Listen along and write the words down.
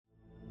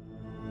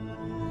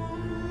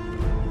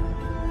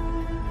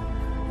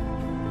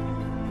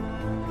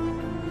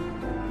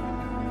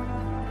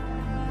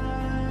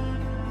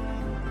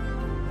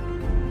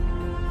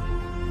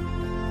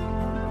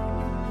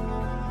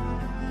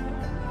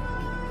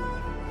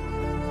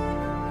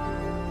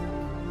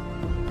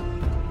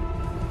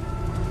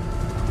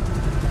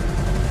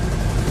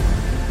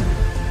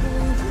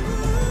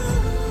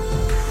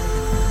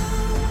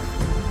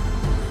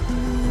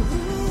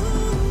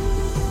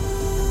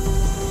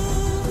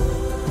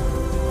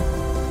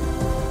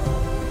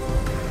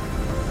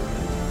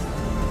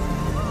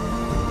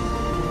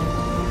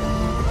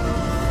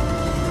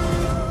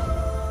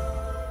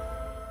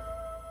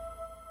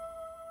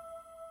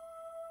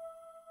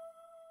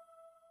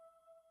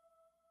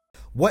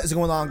What is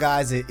going on,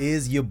 guys? It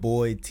is your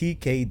boy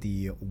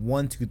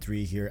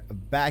TKD123 here,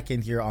 back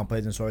in here on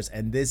Poison Source,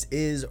 and this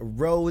is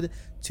Road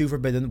to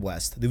Forbidden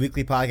West, the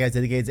weekly podcast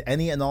dedicated to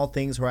any and all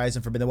things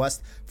Horizon Forbidden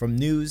West, from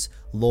news,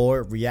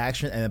 lore,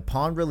 reaction, and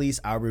upon release,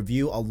 our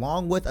review,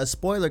 along with a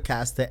spoiler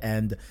cast to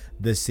end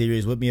the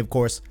series. With me, of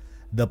course,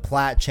 the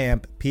Plat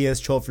Champ, PS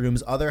Trophy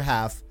Room's other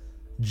half,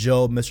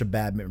 Joe, Mr.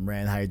 Badminton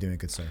Rand. How you doing,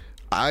 good sir?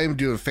 I'm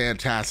doing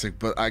fantastic,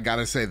 but I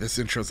gotta say, this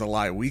intro's a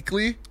lie.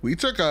 Weekly, we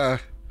took a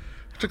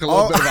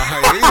little bit of a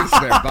hiatus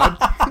there,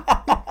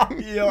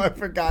 bud. Yo, I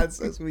forgot it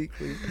says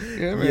weekly.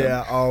 Yeah, man.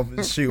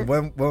 Yeah. Shoot.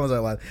 When was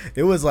our last?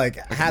 It was like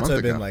a had to month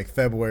have been ago. like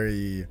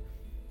February.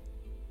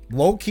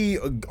 Low key,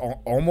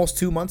 almost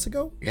 2 months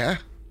ago. Yeah.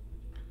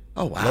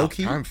 Oh wow. Low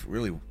key? Time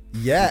really.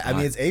 Yeah, I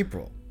mean it's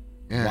April.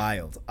 Yeah.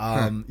 Wild.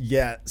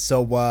 Yeah.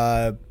 So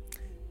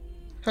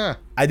Huh.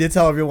 I did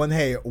tell everyone,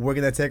 hey, we're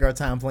gonna take our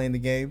time playing the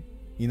game.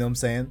 You know what I'm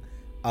saying?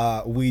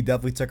 We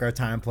definitely took our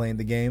time playing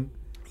the game,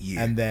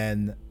 Yeah. and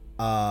then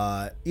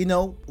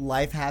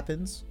life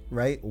happens,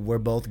 right? We're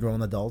both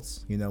grown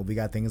adults. We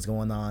got things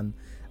going on.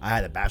 I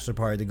had a bachelor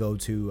party to go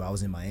to. I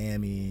was in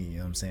Miami. You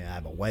know what I'm saying? I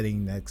have a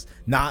wedding next.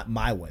 Not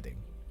my wedding.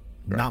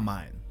 Right. Not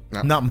mine.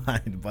 No. Not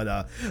mine.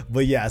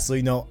 But yeah. So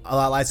a lot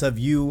of lights of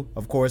you,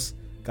 of course,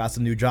 got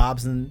some new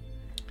jobs in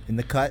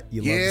the cut.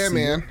 You love to Yeah, see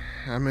man. it.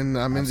 I'm in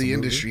Absolutely. the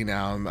industry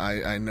now.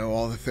 I know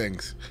all the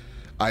things.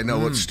 I know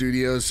what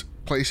studios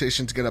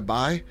PlayStation's gonna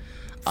buy.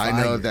 I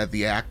know Fire. that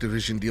the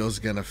Activision deal is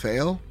gonna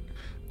fail.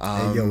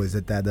 Hey, yo, is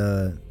it that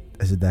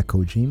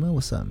Kojima?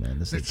 What's up, man?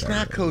 It's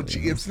not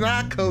Kojima. It's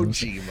not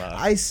Kojima.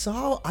 I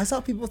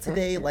saw people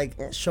today like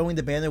showing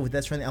the banner with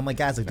Death Stranding. I'm like,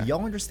 guys, do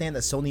y'all understand that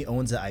Sony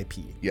owns the IP?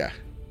 Yeah.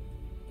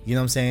 You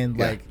know what I'm saying?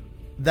 Yeah. Like,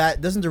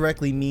 that doesn't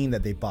directly mean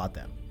that they bought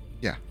them.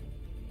 Yeah.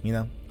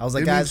 I was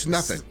like, It guys,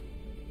 means nothing.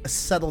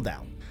 Settle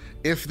down.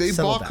 If they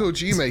Settle bought down.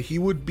 Kojima, he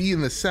would be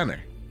in the center.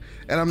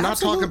 And I'm not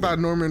Absolutely. talking about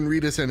Norman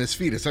Reedus and his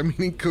fetus. I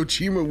mean,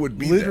 Kojima would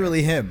be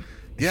Literally him.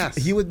 Yes.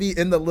 He would be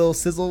in the little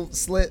sizzle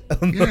slit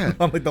on, Yeah.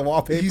 on like the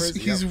wallpapers.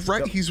 He's Yep. right.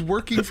 Yep. He's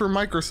working for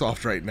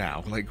Microsoft right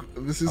now. Like,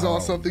 this is all Oh,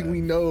 something man.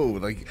 we know.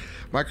 Like,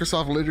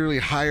 Microsoft literally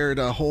hired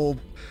a whole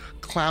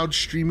cloud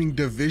streaming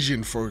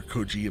division for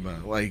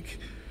Kojima. Like,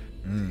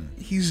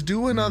 he's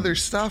doing other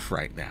stuff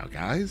right now,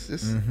 guys.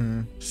 Just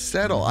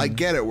settle. I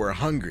get it. We're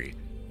hungry.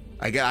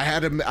 I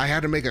had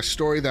to make a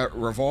story that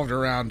revolved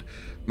around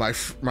my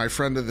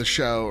friend of the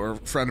show, or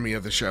frenemy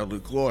of the show,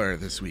 Luke Lawyer,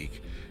 this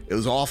week. It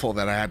was awful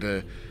that I had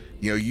to,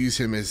 use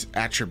him as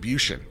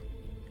attribution.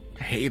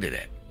 I hated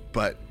it,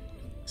 but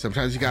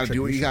sometimes you got to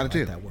do what you got to do.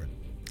 I like that word.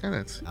 And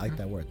it's I like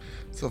that word.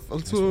 so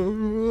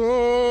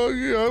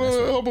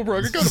yeah, humble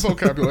brag. I got a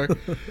vocabulary.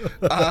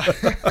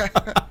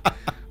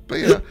 But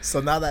yeah, So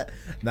now that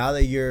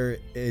you're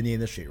in the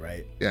industry,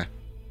 right? yeah.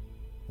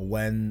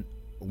 When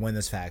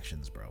there's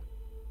factions, bro.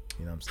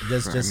 You know what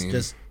I'm saying? I mean-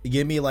 Just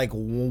give me like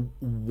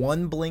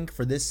one blink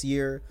for this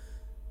year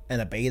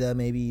and a beta,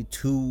 maybe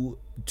two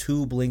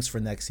blinks for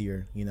next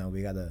year.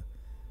 We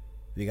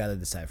gotta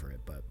decipher it,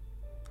 but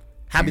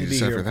happy You to be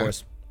here, decipher of that?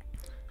 course.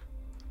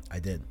 I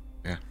did.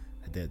 Yeah.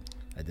 I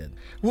did.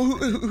 Well,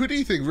 who do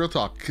you think? Real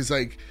talk, because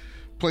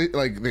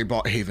they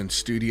bought Haven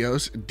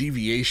Studios.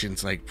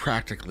 Deviations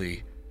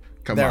practically.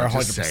 Come They're on,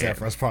 100% just say it.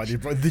 first party,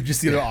 bro. Did you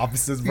see their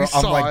offices, bro? You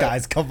I'm saw like, it.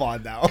 guys, come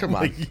on now. Come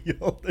on. Like,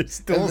 yo, they're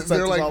still And sets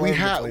they're all like, over the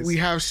place. we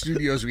have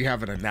studios we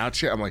haven't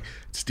announced yet. I'm like,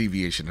 it's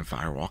Deviation and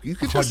Firewalk. You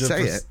could just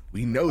say 100%. it.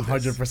 We know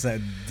this.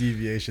 100%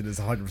 deviation is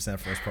 100%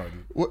 first party.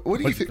 What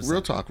do you think? 100%.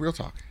 Real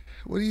talk.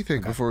 What do you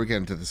think before we get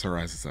into this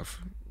Horizon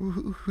stuff?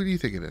 Who do you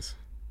think it is?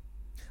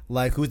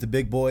 Like, who's the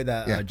big boy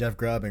that Yeah. Jeff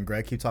Grubb and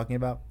Greg keep talking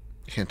about?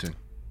 Hinton.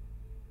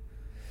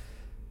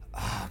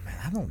 Oh man,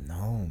 I don't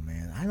know,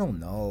 man. I don't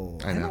know.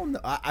 I know. don't know.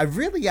 I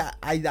really,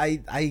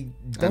 I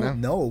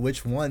don't know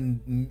which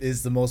one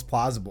is the most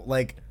plausible.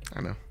 Like,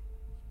 I know.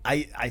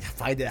 I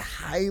find it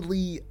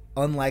highly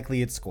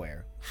unlikely it's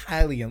Square.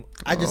 I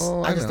just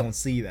I know. don't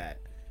see that.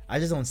 I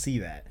just don't see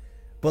that.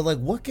 But like,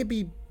 what could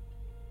be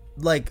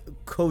like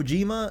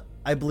Kojima?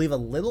 I believe a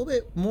little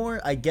bit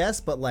more, I guess,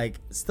 but like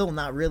still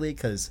not really,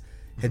 because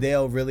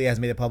Hideo really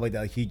has made it public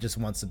that he just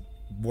wants to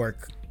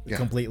work Yeah.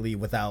 completely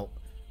without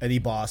any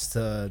boss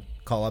to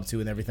call up to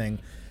and everything.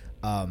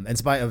 In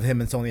spite of him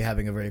and Sony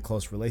having a very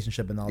close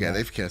relationship and all Yeah, that.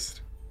 they've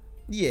kissed.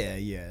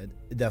 Yeah,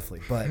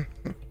 definitely. But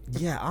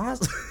yeah,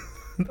 honestly,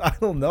 I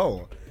don't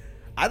know.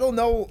 I don't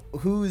know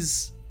who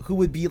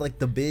would be like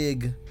the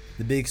big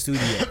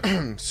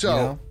studio. So You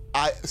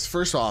know?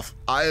 first off,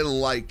 I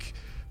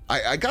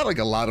got like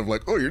a lot of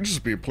like, oh, you're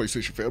just being a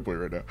PlayStation fanboy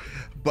right now.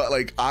 But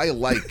like, I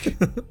like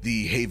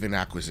the Haven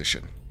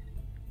acquisition.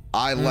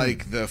 I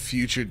like the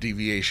future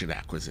Deviation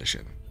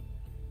acquisition.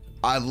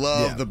 I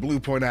love Yeah. the Blue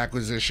Point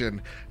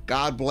acquisition.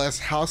 God bless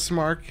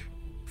Housemark,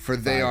 for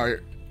they Fire.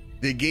 are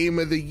the game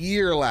of the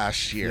year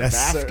last year.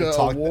 sir. BAFTA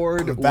Talk-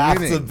 award BAFTA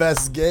winning.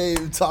 best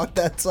game. Talk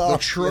that talk.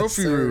 The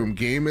trophy Yes, sir. room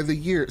game of the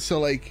year. So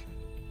like,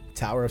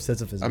 Tower of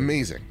Sisyphus.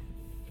 amazing.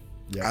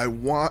 Yeah. I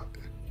want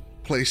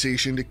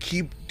PlayStation to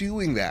keep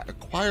doing that.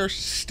 Acquire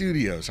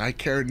studios. I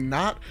care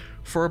not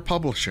for a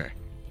publisher.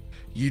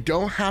 You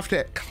don't have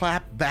to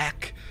clap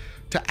back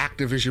to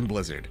Activision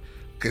Blizzard,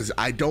 because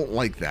I don't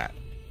like that.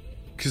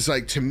 Because,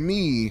 like, to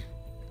me,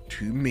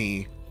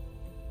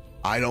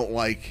 I don't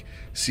like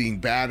seeing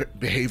bad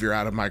behavior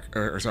out of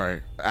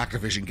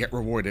Activision get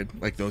rewarded,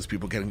 like those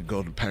people getting a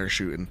golden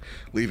parachute and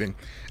leaving.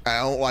 I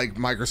don't like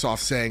Microsoft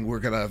saying we're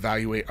going to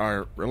evaluate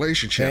our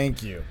relationship.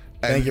 Thank you.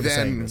 Thank you for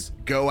saying this. And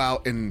then go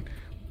out and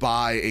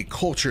buy a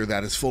culture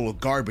that is full of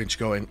garbage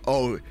going,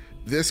 oh,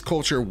 this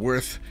culture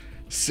worth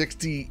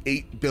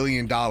 $68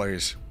 billion.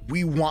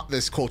 We want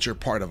this culture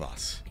part of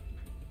us.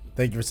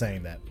 Thank you for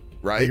saying that.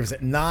 Right?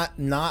 Not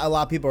a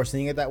lot of people are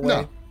seeing it that way.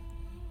 No.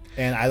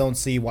 And I don't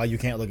see why you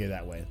can't look at it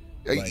that way.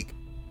 Like,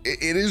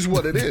 it is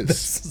what it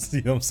is.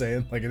 You know what I'm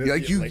saying? Like, it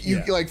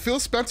is. Like Phil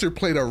Spencer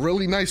played a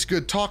really nice,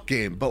 good talk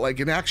game, but like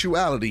in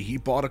actuality, he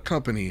bought a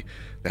company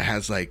that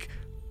has like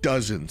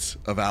dozens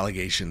of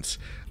allegations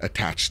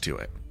attached to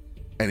it,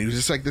 and he was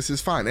just like, "This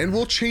is fine, and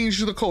we'll change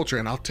the culture."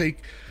 And I'll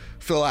take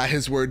Phil at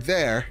his word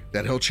there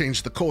that he'll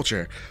change the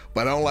culture,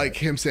 but I don't like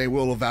him saying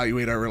we'll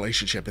evaluate our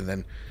relationship and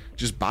then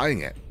just buying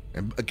it.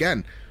 And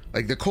again,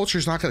 like the culture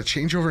is not going to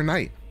change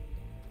overnight.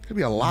 It's gonna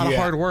be a lot of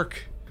hard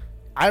work.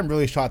 I'm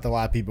really shocked a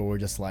lot of people were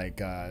just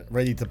like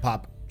ready to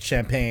pop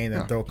champagne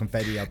and throw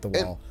confetti out the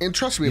wall. And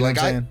trust me, like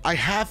I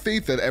have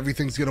faith that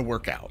everything's gonna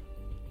work out.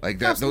 Like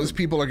that, those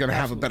people are gonna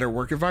have a better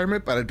work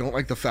environment. But I don't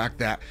like the fact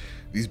that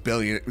these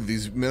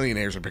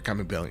millionaires are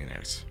becoming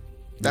billionaires.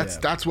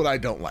 That's what I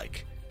don't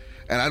like.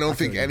 And I don't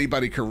think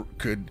anybody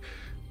could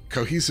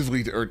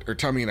cohesively or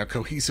tell me in a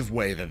cohesive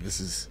way that this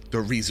is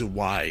the reason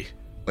why.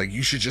 Like,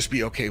 you should just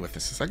be okay with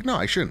this. It's like, no,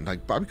 I shouldn't.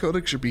 Like, Bobby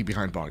Kotick should be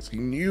behind bars. He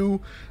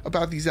knew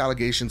about these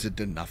allegations and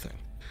did nothing.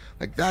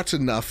 Like, that's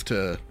enough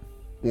to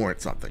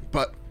warrant something.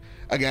 But,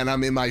 again,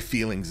 I'm in my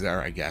feelings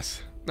there, I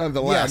guess.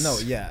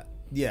 Nonetheless.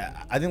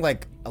 Yeah. I think,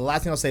 like, the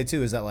last thing I'll say,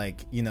 too, is that,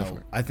 like, you know,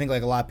 I think,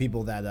 like, a lot of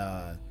people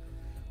that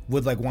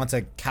would, like, want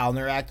to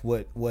counteract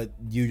what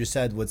you just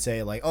said would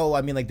say, like, oh,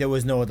 I mean, like, there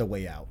was no other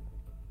way out.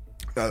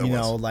 You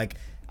know, like...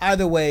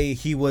 Either way,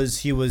 he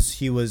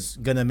was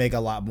gonna make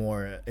a lot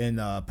more in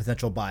a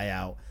potential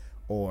buyout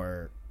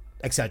or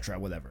etc.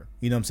 Whatever,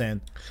 you know what I'm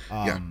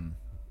saying?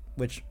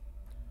 Which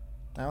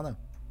I don't know.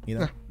 You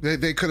know,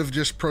 they could have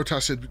just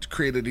protested,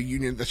 created a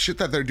union. The shit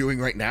that they're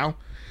doing right now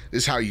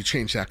is how you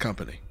change that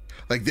company.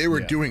 Like they were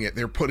doing it.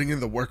 They're putting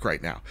in the work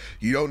right now.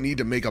 You don't need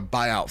to make a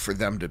buyout for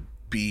them to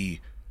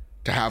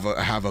have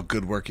a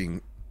good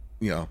working,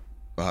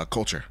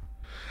 culture.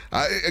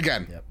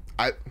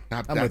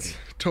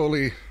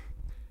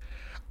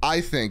 I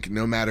think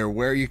no matter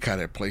where you cut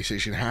it,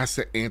 PlayStation has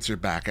to answer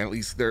back, at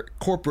least their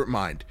corporate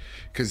mind,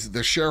 because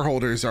the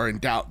shareholders are in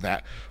doubt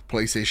that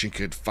PlayStation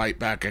could fight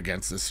back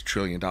against this $1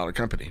 trillion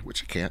company,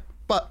 which it can't.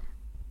 But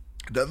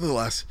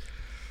nonetheless,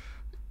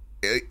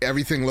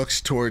 everything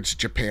looks towards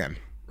Japan,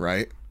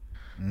 right?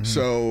 Mm-hmm.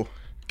 So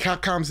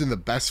Capcom's in the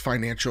best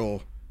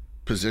financial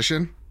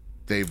position.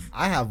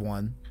 I have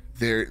one.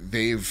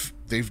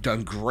 They've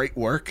done great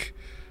work.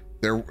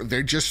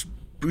 They're just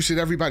boosted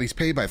everybody's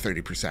pay by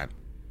 30%.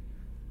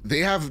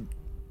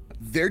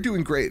 They're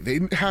doing great.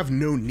 They have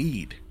no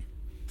need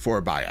for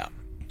a buyout,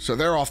 so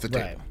they're off the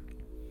table.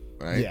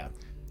 Right? Yeah,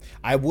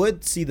 I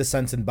would see the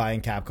sense in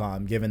buying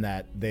Capcom, given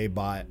that they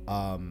bought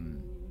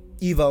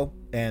Evo,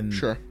 and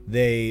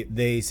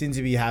they seem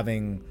to be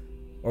having,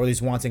 or at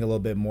least wanting a little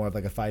bit more of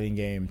like a fighting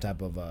game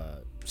type of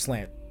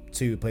slant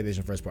to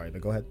PlayStation first party.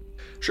 But go ahead.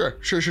 Sure.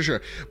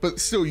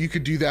 But still, you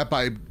could do that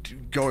by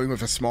going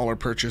with a smaller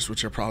purchase,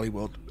 which I probably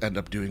will end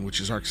up doing,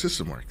 which is Arc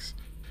System Works.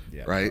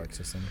 Yeah, right. Arc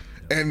System.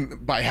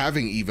 And by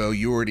having Evo,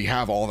 you already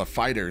have all the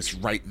fighters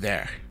right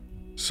there.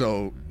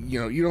 So,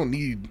 you don't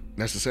need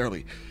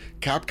necessarily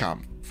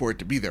Capcom for it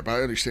to be there. But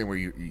I understand where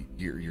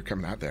you're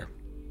coming out there.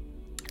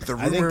 The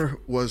rumor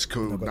was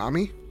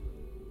Konami.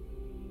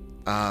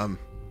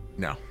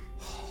 No.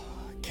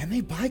 Can they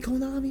buy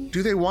Konami?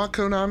 Do they want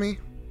Konami?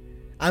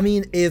 I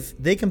mean, if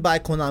they can buy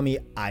Konami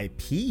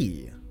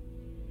IP,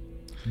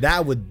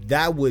 that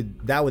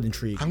would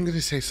intrigue. I'm going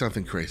to say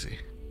something crazy.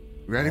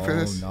 Ready for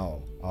this?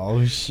 No.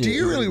 Oh shit! Do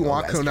you really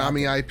want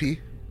Konami IP?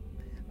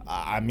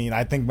 I mean,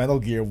 I think Metal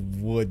Gear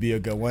would be a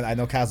good one. I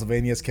know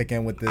Castlevania's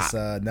kicking with this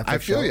Netflix I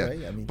feel show, you.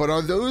 Right? I mean, but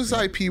are those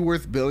IP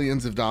worth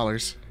billions of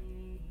dollars?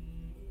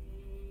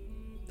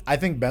 I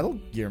think Metal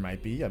Gear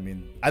might be. I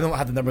mean, I don't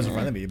have the numbers in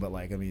front of me, but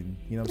like, I mean,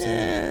 you know what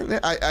I'm saying?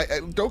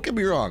 I don't get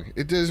me wrong.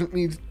 It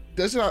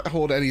does not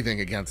hold anything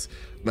against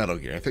Metal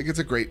Gear. I think it's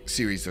a great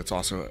series that's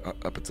also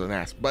up its own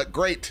ass, but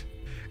great.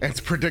 And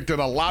it's predicted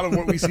a lot of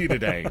what we see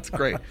today. It's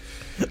great.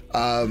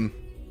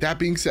 That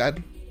being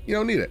said, you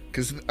don't need it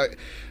because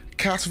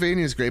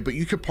Castlevania is great, but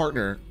you could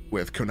partner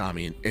with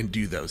Konami and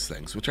do those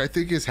things, which I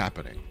think is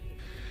happening.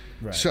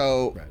 Right.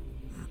 So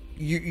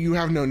you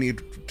have no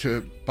need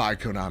to buy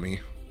Konami.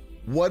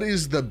 What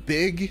is the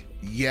big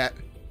yet,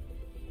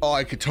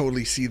 I could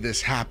totally see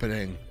this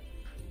happening,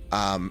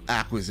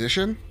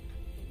 acquisition?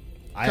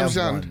 Comes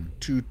down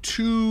to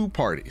two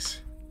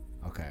parties.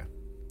 Okay.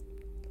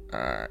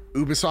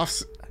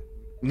 Ubisoft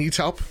needs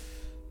help.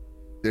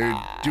 They're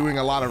doing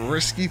a lot of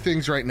risky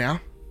things right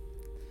now.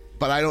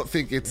 But I don't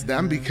think it's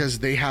them because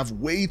they have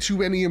way too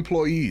many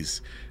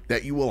employees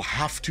that you will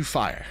have to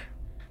fire.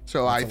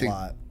 So I think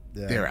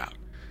they're out.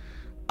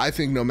 I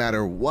think no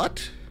matter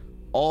what,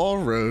 all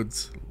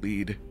roads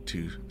lead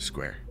to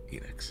Square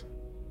Enix.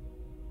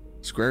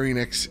 Square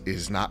Enix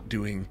is not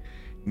doing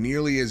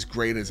nearly as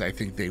great as I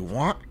think they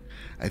want.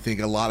 I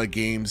think a lot of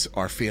games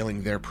are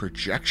failing their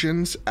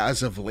projections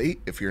as of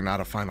late. If you're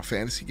not a Final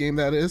Fantasy game,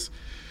 that is.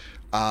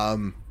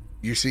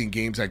 You're seeing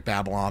games like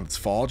Babylon's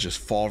Fall just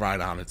fall right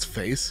on its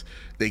face.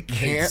 They can't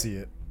hate to see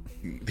it.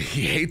 You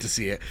hate to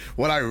see it.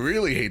 What I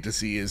really hate to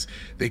see is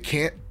they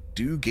can't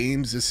do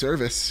games as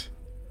service.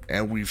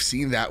 And we've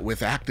seen that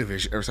with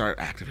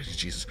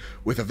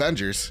with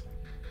Avengers.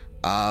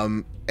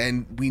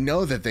 And we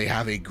know that they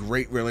have a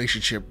great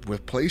relationship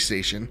with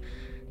PlayStation.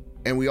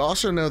 And we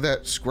also know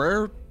that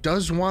Square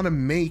does want to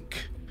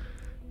make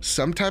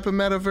some type of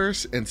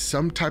metaverse and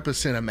some type of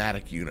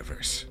cinematic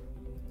universe.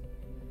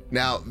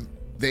 Now,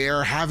 they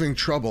are having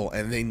trouble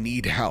and they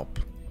need help.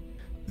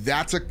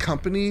 That's a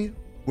company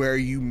where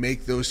you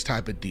make those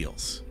type of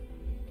deals.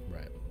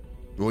 Right.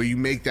 Where you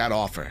make that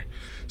offer.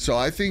 So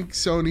I think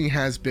Sony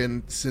has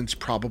been, since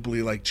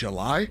probably like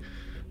July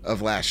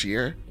of last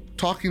year,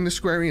 talking to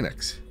Square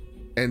Enix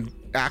and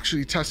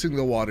actually testing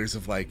the waters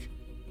of like,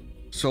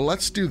 so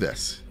let's do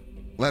this.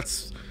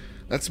 Let's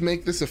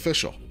make this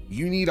official.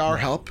 You need our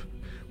help.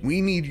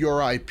 We need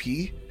your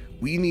IP.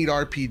 We need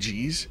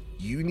RPGs.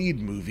 You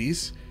need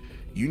movies.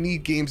 You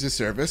need games as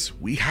service.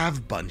 We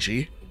have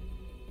Bungie.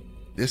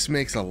 This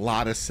makes a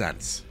lot of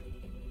sense.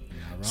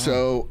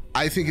 So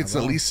I think it's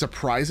the least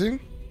surprising,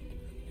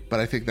 but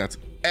I think that's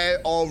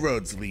all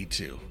roads lead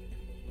to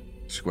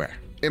Square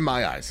in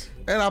my eyes.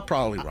 And I'm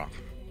probably wrong.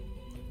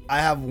 I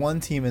have one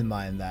team in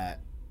mind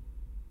that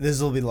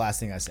this will be the last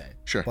thing I say.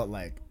 Sure. But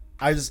like,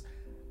 I'm just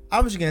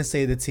gonna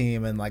say the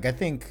team, and like I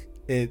think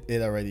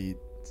it already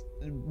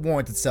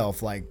warrants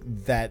itself like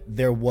that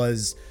there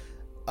was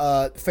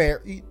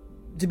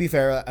to be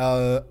fair,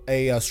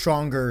 a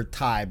stronger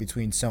tie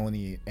between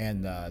Sony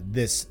and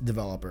this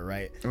developer,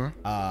 right?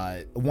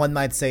 One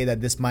might say that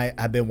this might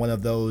have been one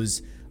of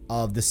those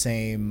of the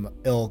same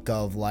ilk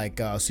of like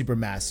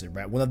Supermassive,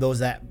 right? One of those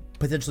that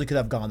potentially could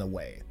have gone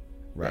away,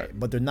 right?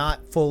 But they're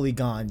not fully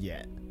gone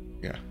yet.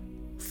 Yeah.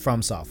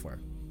 From Software.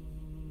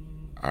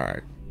 All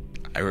right.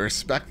 I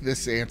respect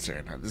this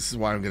answer. Now, this is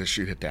why I'm going to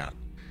shoot it down.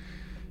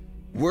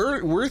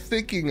 We're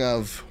thinking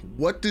of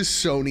what does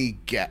Sony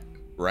get,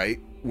 right?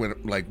 When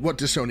like what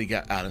does Sony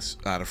get out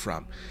of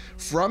From?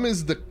 From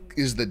is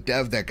the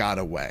dev that got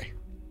away.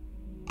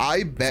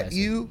 I bet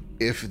you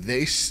if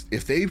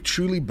they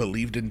truly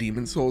believed in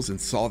Demon's Souls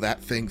and saw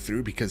that thing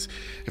through, because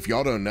if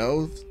y'all don't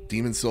know,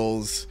 Demon's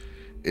Souls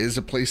is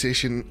a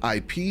PlayStation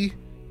IP,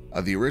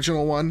 the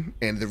original one,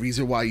 and the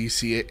reason why you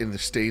see it in the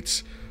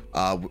States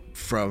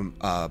from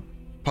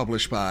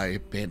published by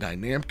Bandai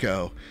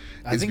Namco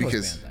is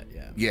because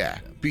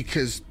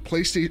because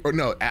PlayStation, or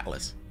no,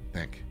 Atlas, I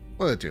think.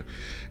 One of the two.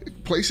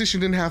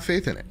 PlayStation didn't have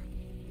faith in it.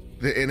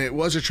 And it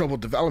was a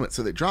troubled development,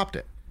 so they dropped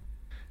it.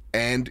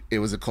 And it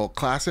was a cult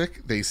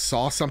classic. They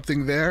saw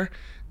something there.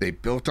 They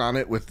built on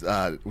it with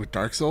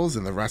Dark Souls,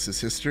 and the rest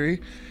is history.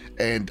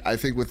 And I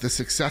think with the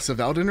success of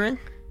Elden Ring,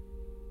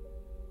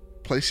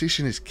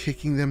 PlayStation is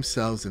kicking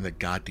themselves in the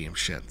goddamn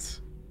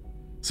shins.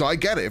 So I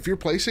get it. If you're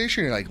PlayStation,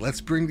 you're like,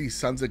 let's bring these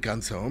sons of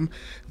guns home.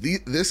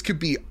 This could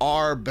be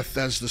our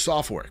Bethesda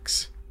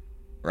Softworks,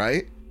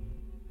 right?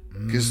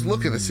 Because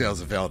look at the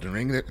sales of Elden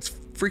Ring. It's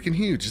freaking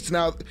huge.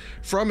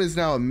 From is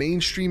now a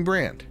mainstream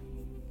brand.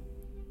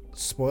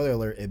 Spoiler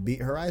alert, it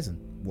beat Horizon.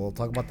 We'll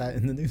talk about that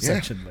in the news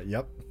section, but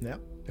yep.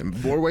 In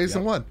more ways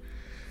than one.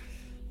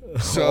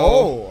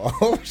 So,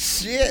 oh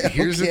shit.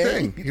 Here's the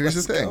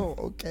thing.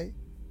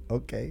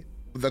 Okay.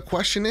 The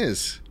question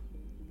is,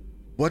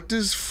 what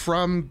does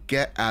From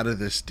get out of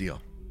this deal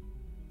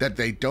that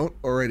they don't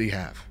already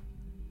have?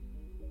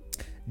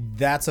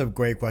 That's a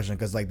great question,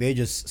 because like they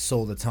just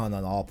sold a ton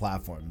on all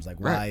platforms. Like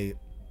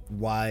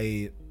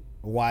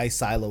why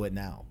silo it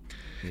now?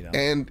 You know?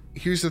 And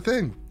here's the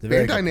thing: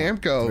 Bandai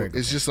Namco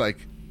is just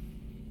like,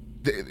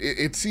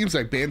 it seems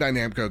like Bandai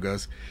Namco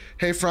goes,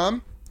 "Hey,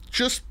 From,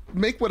 just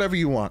make whatever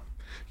you want.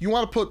 You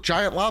want to put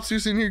giant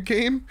lobsters in your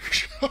game?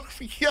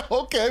 Yeah,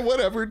 okay,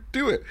 whatever,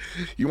 do it.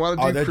 You want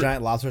to do? Are there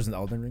giant lobsters in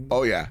Elden Ring?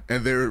 Oh yeah,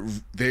 and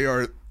they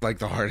are like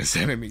the hardest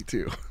enemy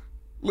too,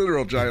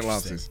 literal giant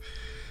lobsters.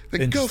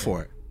 Like, go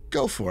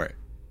for it.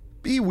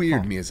 Be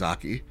weird,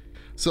 Miyazaki.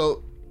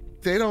 So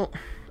they don't,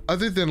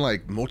 other than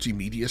like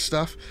multimedia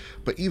stuff,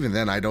 but even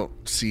then I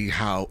don't see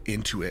how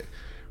into it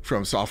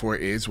From Software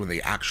is when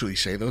they actually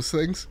say those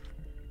things.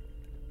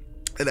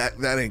 And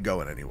that ain't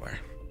going anywhere.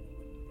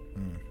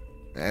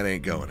 That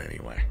ain't going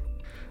anywhere.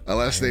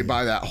 Unless they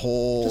buy that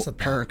whole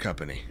parent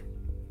company.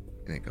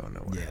 It ain't going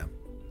nowhere. Yeah.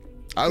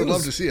 I would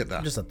love to see it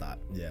though. Just a thought,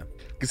 yeah.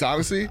 Because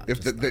honestly,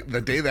 if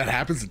the day that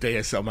happens, the day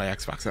I sell my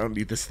Xbox, I don't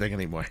need this thing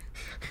anymore.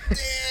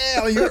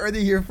 Yeah, you heard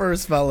it here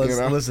first, fellas.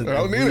 You know? Listen, I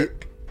don't need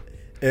it.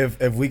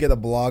 If we get a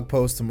blog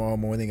post tomorrow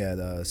morning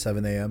at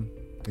 7 a.m.,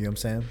 you know what I'm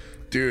saying?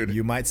 Dude,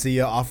 You might see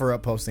an offer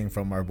up posting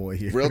from our boy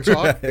here. real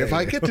talk. If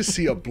I get to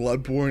see a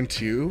Bloodborne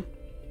 2,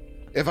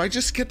 if I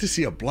just get to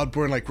see a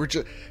Bloodborne, like we're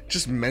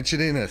just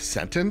mentioning a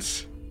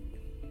sentence,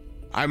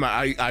 I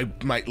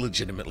might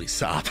legitimately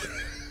sob.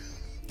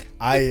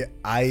 I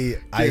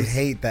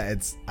hate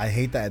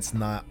that it's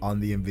not on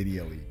the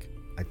Nvidia leak.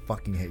 I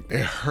fucking hate that.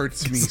 It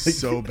hurts me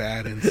so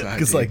bad inside.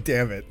 Because like,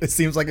 damn it, it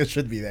seems like it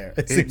should be there.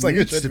 It seems like it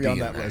needs should to be on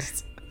be that in there.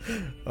 list.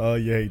 Oh,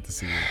 you hate to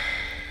see it.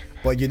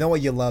 But you know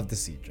what you love to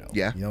see, Joe?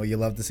 Yeah. You know what you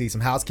love to see? Some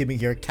housekeeping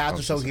here. Catch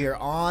the show here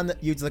on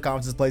YouTube, the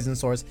Conferences, Plays, and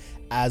Source,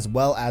 as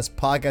well as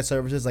podcast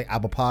services like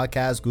Apple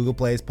Podcasts, Google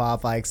Play,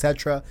 Spotify,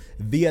 etc.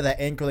 via the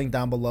anchor link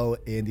down below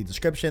in the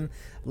description.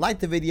 Like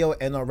the video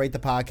and rate the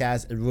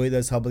podcast. It really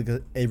does help.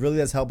 It really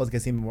does help us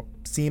get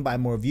seen by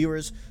more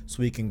viewers,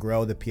 so we can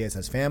grow the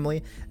PSS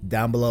family.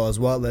 Down below as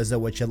well, let us know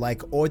what you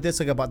like or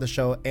dislike about the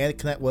show, and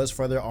connect with us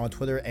further on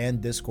Twitter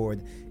and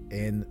Discord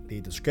in the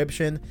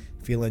description.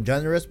 Feeling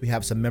generous, we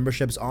have some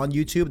memberships on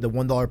YouTube. The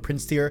 $1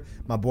 Prince tier,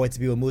 my boy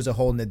Tabio Musa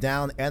holding it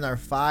down, and our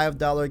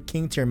 $5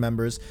 King tier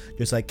members,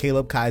 just like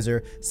Caleb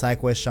Kaiser,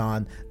 Psyquest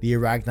Sean, the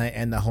Iraq Knight,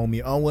 and the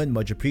homie Owen.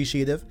 Much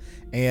appreciative.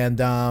 And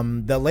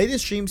the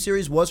latest stream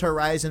series was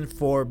Horizon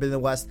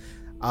Forbidden West.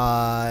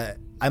 I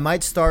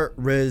might start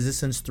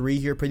Resistance 3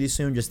 here pretty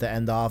soon, just to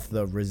end off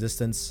the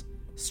Resistance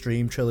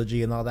stream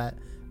trilogy and all that.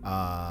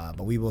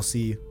 But we will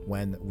see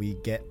when we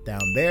get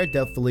down there.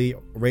 Definitely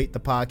rate the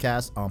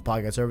podcast on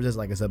podcast services,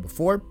 like I said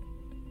before.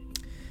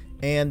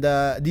 And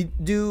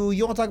do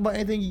you want to talk about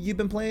anything you've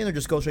been playing, or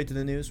just go straight to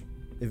the news?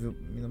 If you know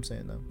what I'm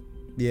saying, no.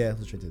 Yeah,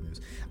 let's straight to the news.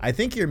 I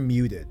think you're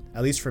muted,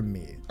 at least for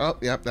me. Oh,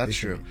 yep, that's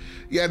true.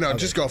 Yeah, no,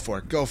 just go for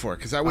it. Go for it,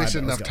 because I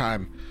wasted enough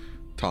time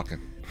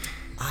talking.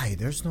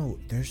 There's no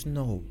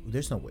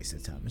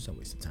wasted time. There's no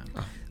wasted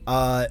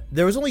time.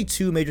 There was only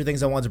two major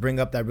things I wanted to bring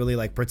up that really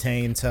like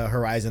pertain to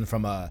Horizon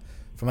from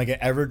like an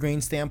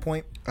evergreen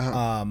standpoint.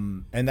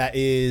 And that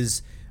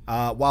is,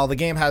 while the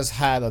game has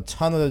had a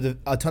ton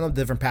of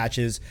different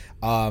patches,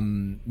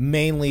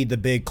 mainly the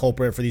big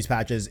culprit for these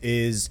patches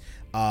is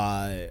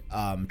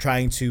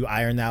trying to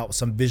iron out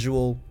some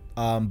visual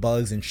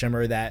bugs and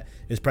shimmer that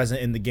is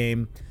present in the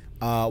game.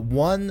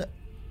 One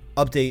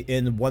update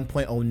in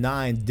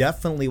 1.09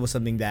 definitely was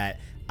something that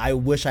I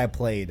wish I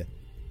played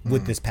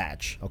with this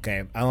patch. Okay,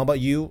 I don't know about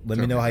you. Let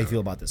me know how you feel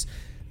about this.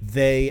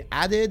 They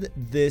added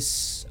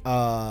this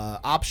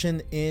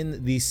option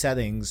in the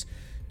settings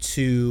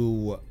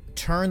to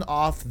turn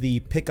off the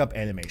pickup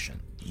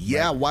animation.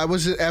 Yeah, right? Why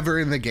was it ever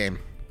in the game?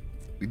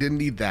 We didn't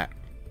need that.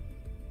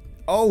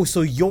 Oh,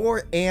 so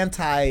you're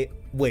anti?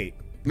 Wait,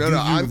 no,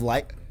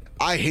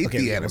 I hate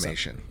the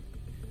animation.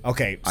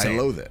 Okay, same.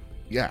 I loathe it.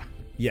 Yeah.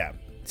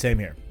 Same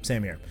here.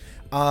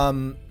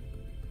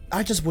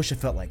 I just wish it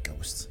felt like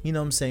Ghost. You know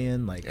what I'm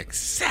saying? Like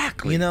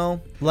exactly. You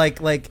know,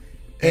 like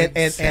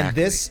and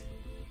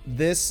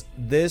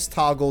this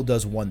toggle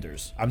does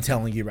wonders. I'm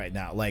telling you right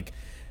now. Like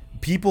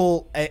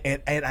people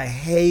and I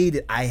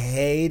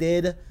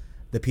hated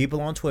the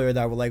people on Twitter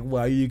that were like,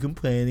 "Why are you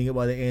complaining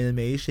about the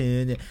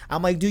animation?"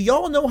 I'm like, do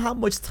y'all know how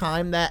much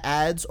time that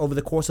adds over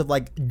the course of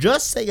like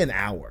just say an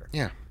hour?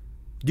 Yeah.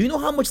 Do you know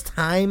how much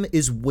time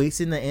is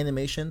wasted in the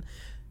animation?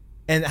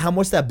 And how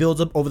much that builds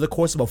up over the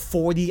course of a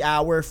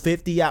 40-hour,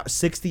 50-hour,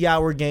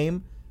 60-hour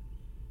game?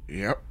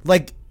 Yep.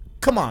 Like,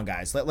 come on,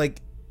 guys.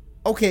 Like,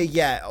 okay,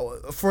 yeah,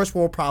 first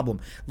world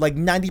problem. Like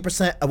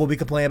 90% of what we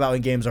complain about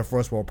in games are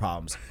first world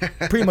problems.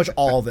 Pretty much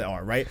all of it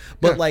are, right?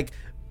 But like,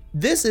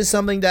 this is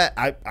something that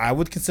I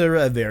would consider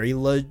a very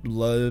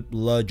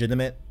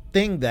legitimate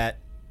thing that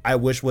I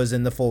wish was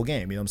in the full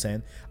game. You know what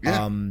I'm saying?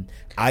 Yeah.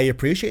 I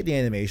appreciate the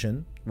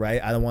animation.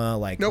 Right, I don't want to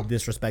like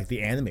disrespect the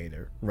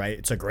animator. Right,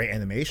 it's a great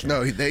animation.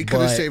 No, they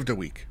could have saved a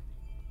week.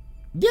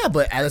 Yeah,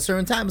 but at a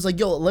certain time, it's like,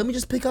 yo, let me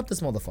just pick up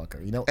this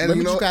motherfucker. You know, let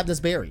me just grab this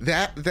berry.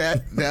 That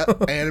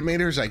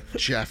animator's like,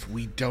 Jeff,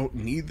 we don't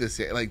need this.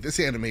 Like this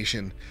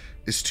animation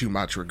is too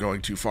much. We're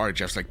going too far.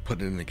 Jeff's like,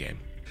 put it in the game.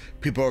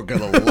 People are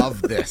gonna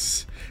love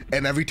this.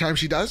 And every time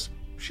she does,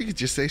 she could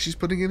just say she's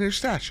putting it in her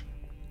stash.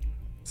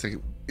 It's like,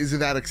 is it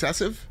that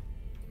excessive?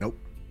 Nope.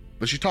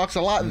 But she talks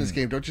a lot in this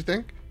game, don't you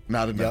think?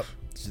 Not enough. Yep.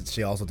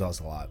 She also talks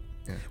a lot,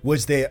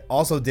 which they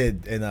also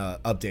did in a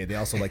update. They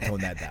also like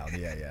toned that down.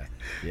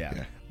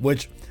 Yeah.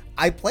 Which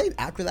I played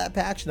after that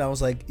patch, and I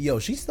was like, "Yo,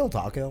 she's still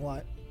talking a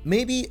lot."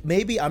 Maybe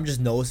I'm just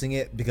noticing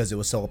it because it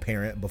was so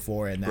apparent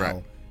before, and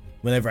now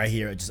whenever I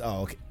hear it, just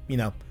okay, you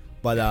know.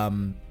 But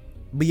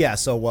yeah.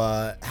 So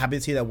happy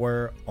to see that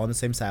we're on the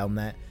same side on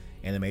that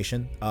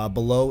animation.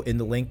 Below in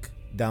the link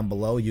down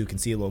below, you can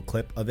see a little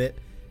clip of it,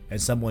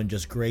 and someone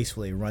just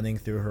gracefully running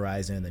through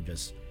Horizon and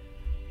just.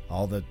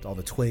 All the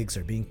twigs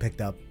are being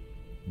picked up,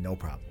 no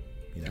problem.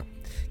 You know,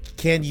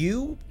 can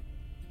you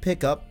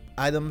pick up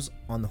items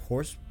on the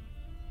horse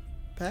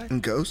pack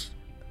in Ghost?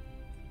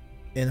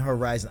 In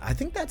Horizon, I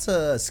think that's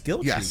a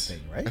skill tree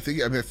thing, right? I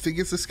think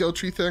it's a skill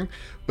tree thing,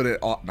 but it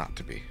ought not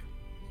to be.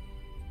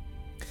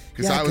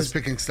 Because I was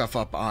picking stuff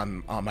up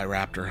on my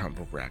Raptor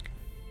humble rack.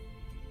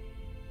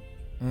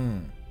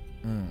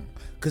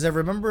 Because I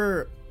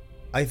remember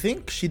I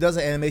think she does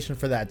an animation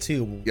for that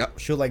too. Yep.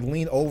 She'll like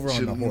lean over She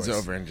on the leans horse.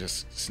 over and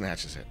just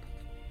snatches it.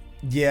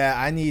 Yeah,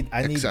 I need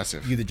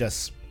Excessive. you to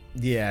just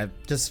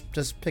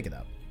pick it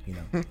up. You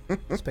know,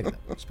 just pick it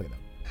up. Just pick it up.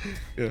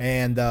 Yeah.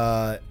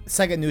 And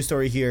second news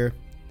story here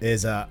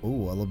is a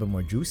little bit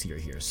more juicier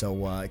here.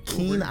 So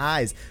Keen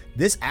Eyes.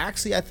 This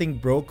actually I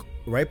think broke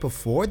right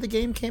before the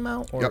game came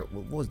out, or Yep.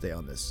 what was day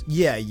on this?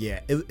 Yeah.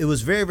 It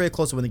was very, very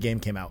close to when the game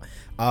came out.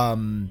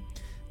 On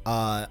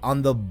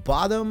the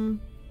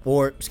bottom,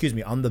 or excuse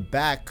me, on the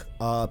back,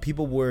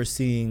 people were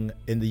seeing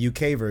in the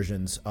UK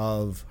versions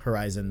of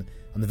Horizon,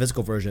 on the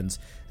physical versions,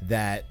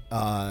 that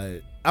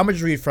I'm gonna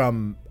just read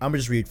from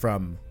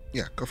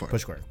Yeah, go for it.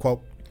 Push Square.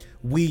 Quote,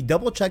 we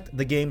double-checked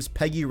the game's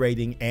PEGI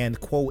rating and,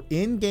 quote,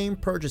 in-game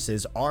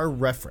purchases are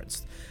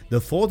referenced.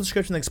 The full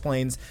description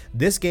explains,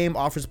 this game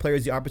offers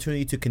players the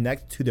opportunity to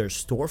connect to their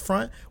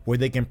storefront where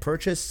they can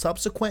purchase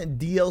subsequent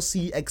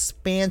DLC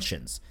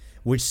expansions,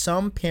 which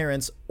some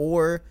parents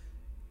or...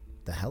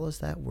 the hell is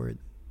that word?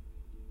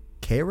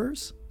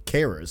 Carers?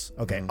 Carers.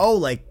 Okay. Oh,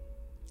 like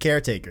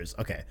caretakers.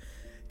 Okay.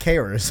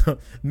 Carers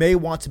may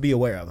want to be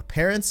aware of.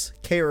 Parents,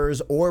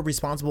 carers, or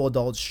responsible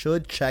adults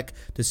should check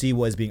to see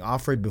what is being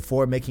offered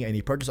before making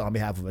any purchase on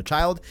behalf of a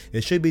child.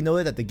 It should be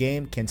noted that the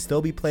game can still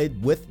be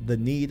played with the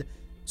need,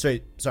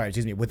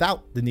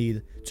 without the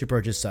need to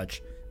purchase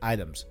such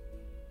items.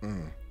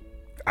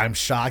 I'm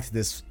shocked.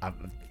 This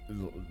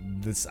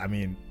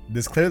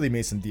clearly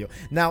made some deal.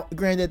 Now,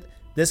 granted,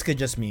 this could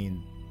just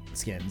mean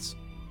skins,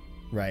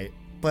 right?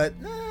 But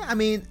I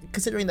mean,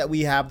 considering that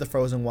we have the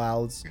Frozen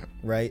Wilds,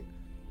 right?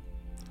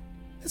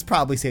 It's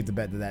probably safe to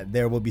bet that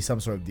there will be some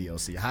sort of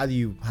DLC. How do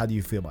you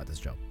feel about this,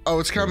 Joe?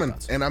 Oh, it's coming,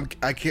 and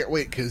I can't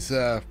wait because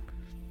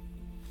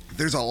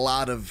there's a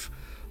lot of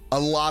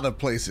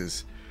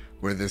places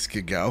where this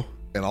could go,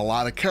 and a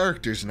lot of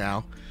characters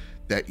now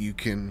that you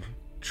can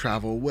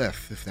travel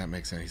with, if that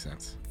makes any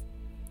sense.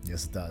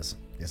 Yes, it does.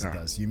 Yes, it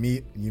does. You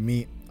meet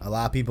a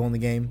lot of people in the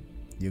game.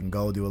 You can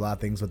go do a lot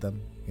of things with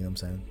them. You know what I'm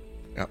saying?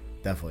 Yep.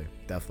 Definitely.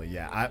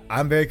 Yeah,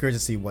 I'm very curious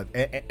to see what.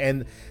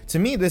 And to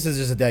me, this is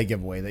just a dead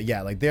giveaway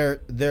that like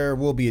there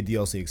will be a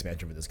DLC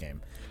expansion for this game.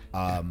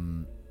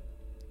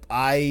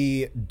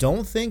 I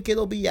don't think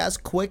it'll be as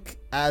quick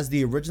as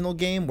the original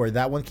game, where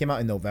that one came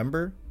out in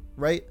November,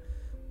 right?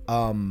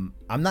 I'm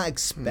not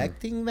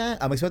expecting that.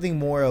 I'm expecting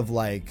more of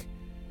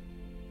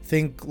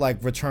think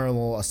like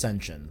Returnal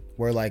Ascension,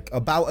 where like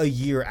about a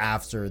year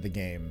after the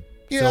game.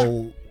 Yeah.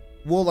 So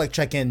we'll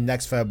check in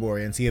next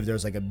February and see if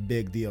there's a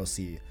big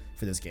DLC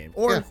for this game,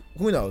 or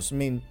who knows? I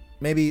mean,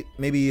 maybe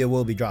it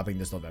will be dropping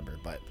this November,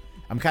 but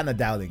I'm kind of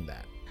doubting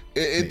that.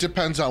 It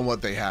depends on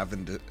what they have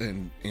in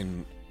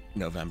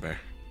November.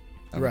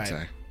 I would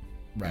say.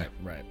 Right.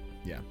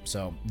 Yeah.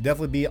 So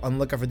definitely be on the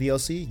lookout for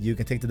DLC. You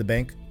can take to the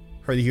bank.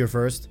 Heard it here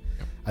first.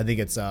 Yep. I think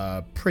it's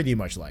pretty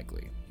much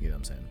likely. You know what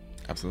I'm saying?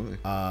 Absolutely.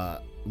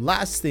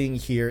 Last thing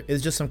here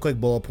is just some quick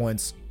bullet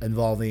points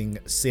involving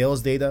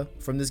sales data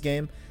from this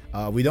game.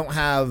 We don't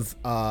have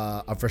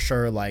a for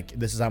sure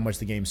this is how much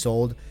the game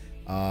sold.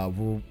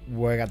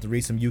 We're got to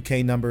read some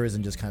UK numbers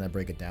and just kind of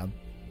break it down.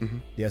 Mm-hmm.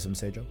 You have something to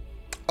say, Joe?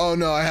 Oh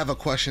no, I have a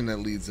question that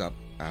leads up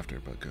after,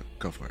 but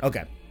go for it. Okay,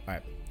 all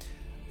right.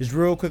 Just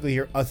real quickly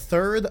here, a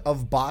third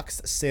of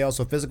boxed sales,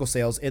 so physical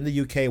sales in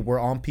the UK, were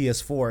on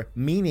PS4,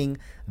 meaning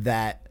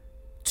that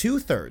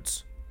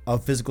 2/3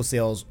 of physical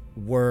sales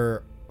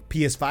were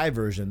PS5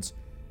 versions,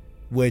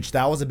 which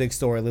that was a big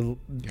story.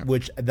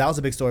 That was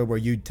a big story where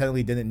you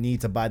technically didn't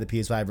need to buy the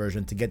PS5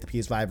 version to get the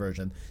PS5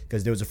 version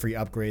because there was a free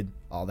upgrade,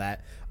 all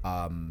that.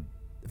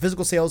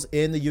 Physical sales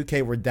in the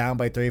UK were down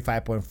by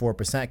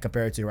 35.4%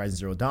 compared to Horizon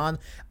Zero Dawn.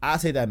 I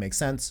say that makes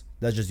sense.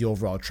 That's just the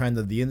overall trend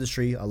of the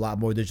industry. A lot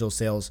more digital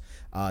sales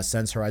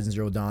since Horizon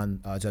Zero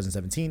Dawn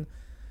 2017.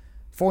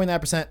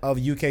 49% of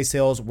UK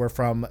sales were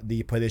from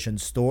the PlayStation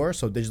Store,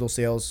 so digital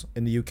sales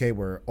in the UK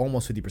were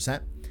almost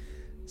 50%.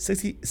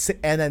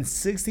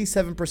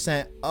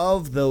 67%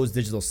 of those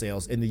digital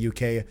sales in the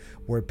UK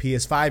were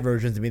PS5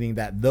 versions, meaning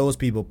that those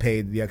people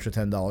paid the extra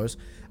 $10.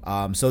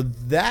 So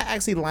that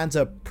actually lines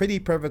up pretty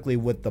perfectly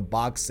with the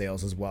box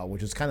sales as well,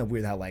 which is kind of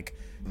weird how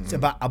it's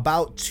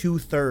about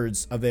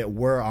 2/3 of it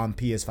were on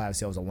PS5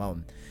 sales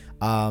alone.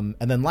 And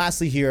then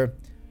lastly here,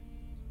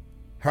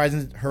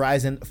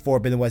 Horizon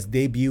Forbidden West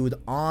debuted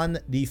on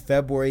the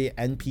February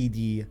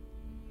NPD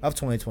of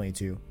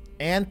 2022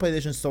 and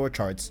PlayStation Store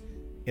charts.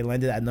 It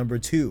landed at number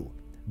 2,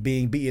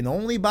 being beaten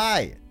only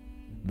by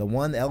the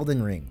one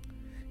Elden Ring.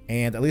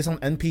 And at least on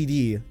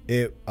NPD,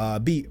 it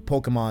beat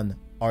Pokemon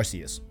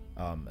Arceus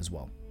as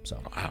well.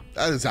 So wow,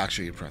 that is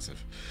actually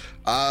impressive.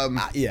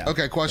 Yeah.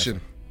 Okay, question.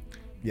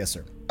 Definitely. Yes,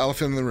 sir.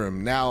 Elephant in the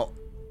room. Now,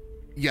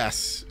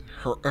 yes,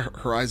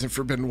 Horizon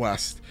Forbidden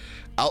West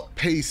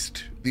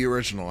outpaced the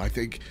original. I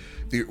think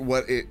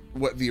what this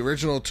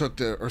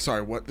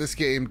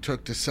game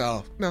took to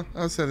sell. No,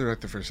 I said it right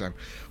the first time.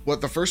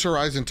 What the first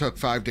Horizon took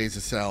 5 days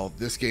to sell,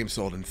 this game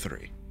sold in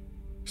 3.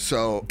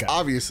 So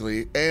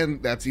obviously,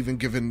 and that's even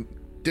given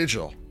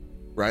digital,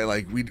 right?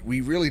 Like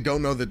we really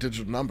don't know the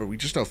digital number. We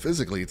just know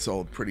physically it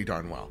sold pretty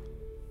darn well.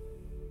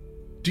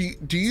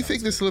 Do you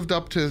think this lived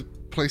up to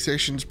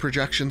PlayStation's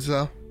projections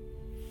though?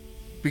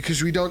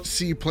 Because we don't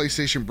see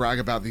PlayStation brag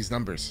about these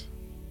numbers.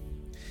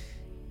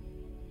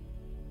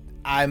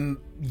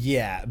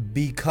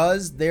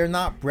 Because they're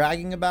not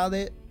bragging about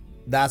it.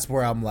 That's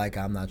where I'm like,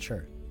 I'm not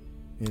sure.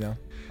 You know,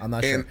 I'm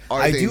not sure.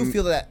 I do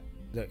feel that.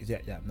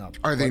 No.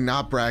 Are they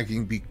not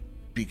bragging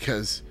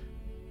because,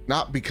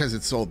 not because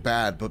it sold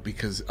bad, but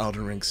because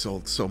Elden Ring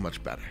sold so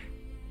much better?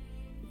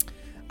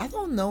 I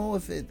don't know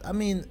if it. I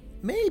mean,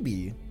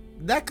 maybe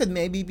that could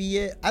maybe be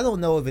it. I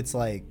don't know if it's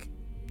like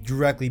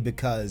directly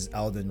because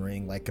Elden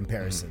Ring, like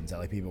comparisons that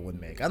like people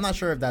would make. I'm not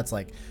sure if that's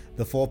like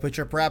the full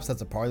picture. Perhaps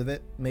that's a part of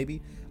it.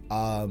 Maybe.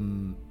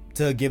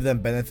 To give them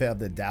benefit of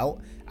the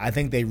doubt, I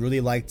think they really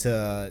like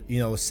to, you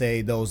know,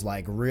 say those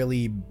like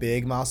really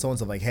big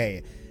milestones of like,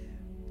 hey,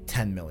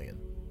 10 million,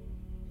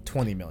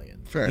 20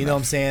 million. Fair you know enough. what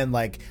I'm saying?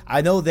 Like,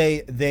 I know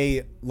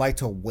they like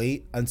to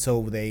wait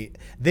until they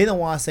don't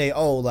want to say,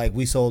 oh, like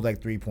we sold like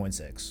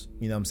 3.6,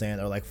 you know what I'm saying?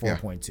 Or like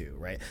 4.2,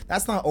 right?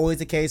 That's not always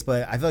the case,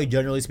 but I feel like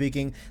generally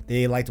speaking,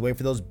 they like to wait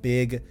for those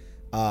big,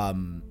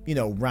 you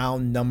know,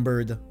 round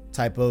numbered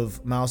type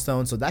of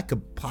milestone, so that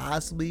could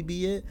possibly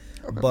be it.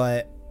 Okay.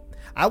 But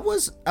I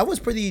was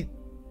pretty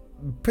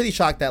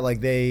shocked that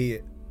like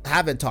they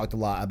haven't talked a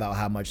lot about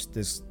how much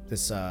this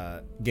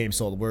game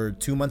sold. We're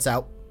 2 months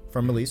out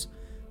from release,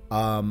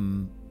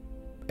 and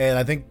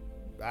I think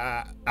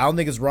I don't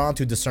think it's wrong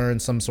to discern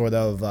some sort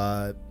of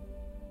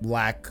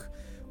lack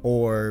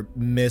or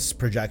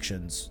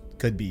misprojections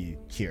could be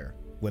here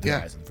with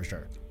Horizon for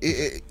sure.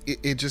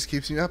 It just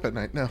keeps me up at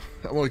night. No,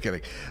 I'm only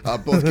kidding.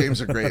 Both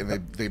games are great,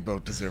 and they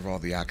both deserve all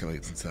the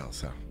accolades and sales.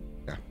 So,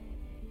 yeah,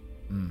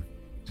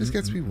 just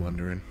gets me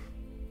wondering.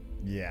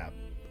 Yeah,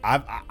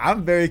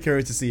 I'm very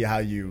curious to see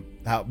how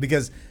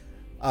because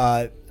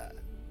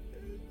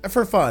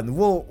for fun,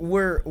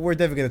 we're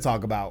definitely gonna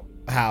talk about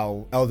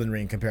how Elden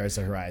Ring compares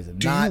to Horizon.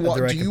 Do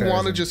you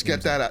want to just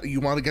get that out?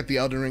 You want to get the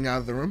Elden Ring out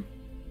of the room?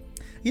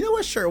 You know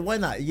what? Sure, why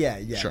not? Yeah.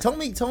 Sure. Tell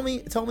me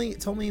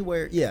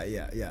where.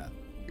 Yeah.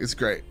 It's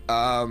great. Go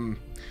off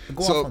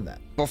on that.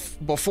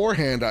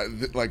 Beforehand,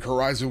 like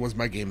Horizon was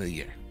my game of the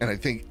year, and I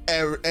think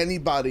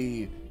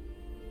everybody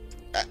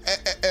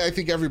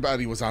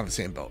was on the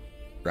same boat,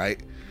 right?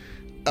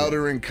 Yeah. Elden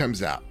Ring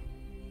comes out.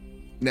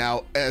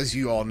 Now, as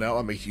you all know,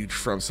 I'm a huge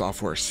From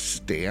Software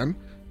stan.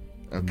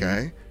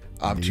 Okay,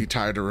 I'm too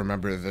tired to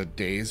remember the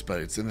days,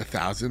 but it's in the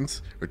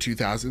thousands or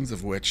 2000s,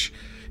 of which,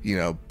 you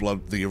know,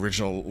 the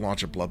original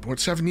launch of Bloodborne,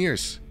 7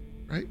 years,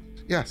 right?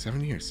 Yeah, 7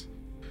 years.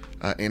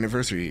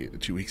 Anniversary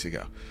 2 weeks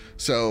ago.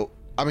 So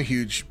I'm a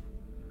huge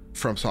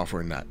From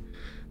Software nut.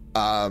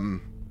 I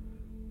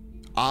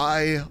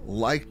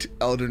liked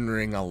Elden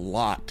Ring a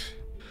lot,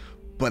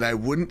 but I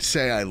wouldn't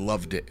say I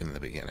loved it in the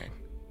beginning.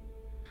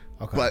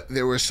 Okay. But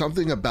there was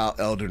something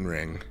about Elden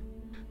Ring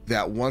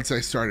that once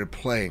I started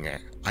playing it,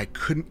 I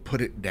couldn't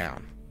put it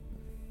down.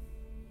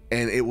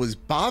 And it was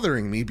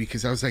bothering me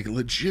because I was like,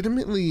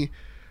 legitimately,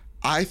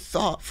 I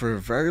thought for a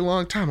very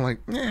long time,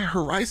 like,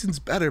 Horizon's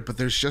better, but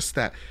there's just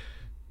that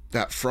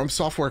From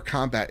Software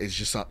combat is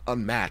just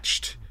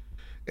unmatched.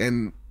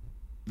 And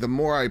the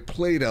more I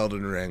played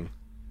Elden Ring,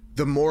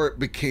 the more it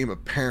became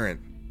apparent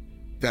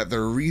that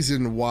the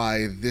reason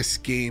why this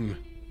game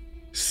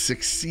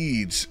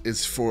succeeds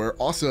is for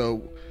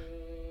also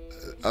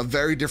a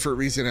very different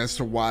reason as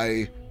to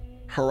why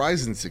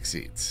Horizon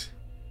succeeds.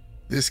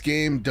 This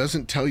game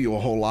doesn't tell you a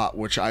whole lot,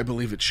 which I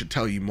believe it should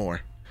tell you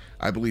more.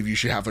 I believe you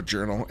should have a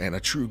journal and a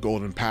true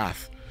golden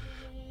path.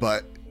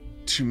 But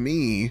to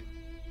me,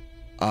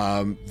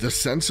 the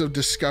sense of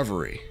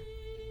discovery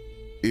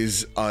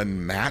is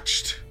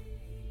unmatched,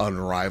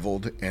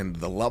 unrivaled, and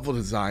the level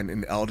design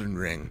in Elden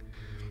Ring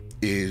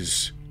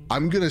is,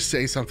 I'm going to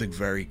say something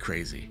very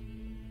crazy,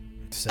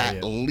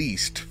 at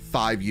least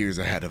 5 years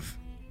ahead of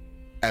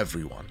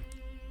everyone.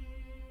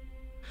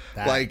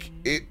 That's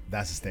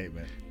a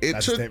statement.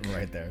 That's a statement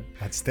right there.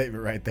 That's a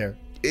statement right there.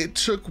 It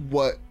took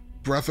what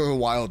Breath of the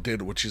Wild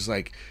did, which is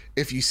like,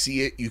 if you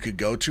see it, you could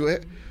go to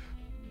it.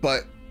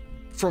 But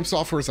From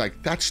Software is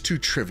like, that's too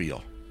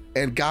trivial.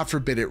 And God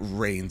forbid it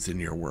rains in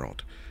your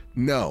world.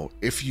 No,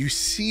 if you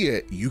see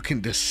it, you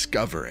can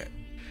discover it.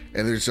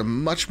 And there's a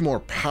much more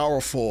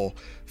powerful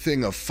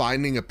thing of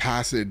finding a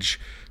passage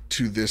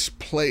to this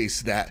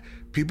place that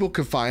people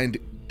can find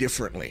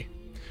differently.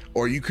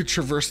 Or you could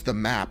traverse the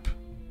map.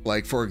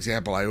 Like, for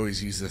example, I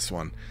always use this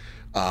one.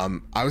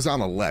 I was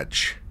on a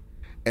ledge,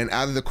 and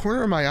out of the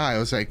corner of my eye, I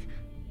was like,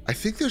 I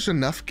think there's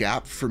enough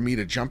gap for me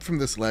to jump from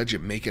this ledge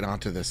and make it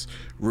onto this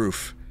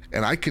roof.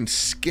 And I can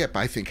skip,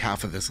 I think,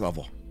 half of this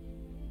level.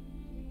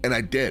 And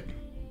I did.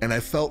 And I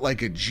felt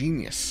like a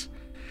genius.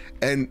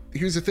 And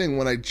here's the thing,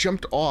 when I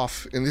jumped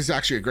off, and this is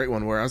actually a great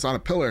one, where I was on a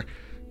pillar,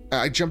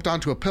 I jumped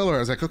onto a pillar, I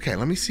was like, okay,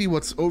 let me see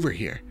what's over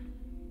here.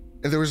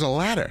 And there was a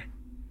ladder.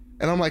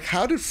 And I'm like,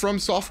 how did From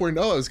Software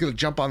know I was going to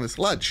jump on this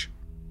ledge?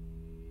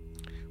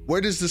 Where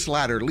does this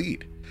ladder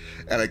lead?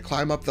 And I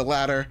climb up the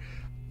ladder.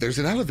 There's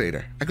an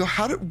elevator. I go,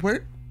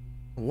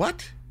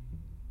 what?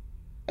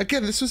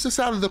 Again, this was just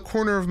out of the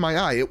corner of my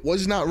eye. It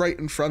was not right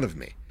in front of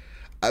me.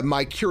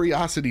 my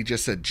curiosity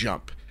just said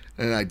jump,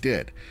 and I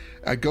did.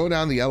 I go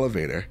down the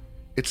elevator.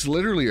 It's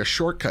literally a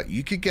shortcut.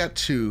 You could get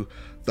to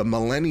the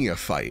Millennia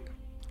fight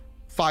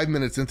 5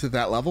 minutes into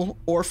that level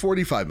or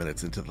 45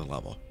 minutes into the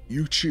level.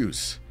 You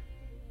choose.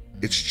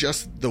 It's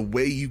just the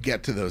way you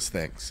get to those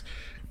things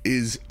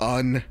is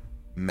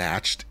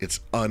unmatched.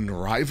 It's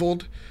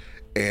unrivaled.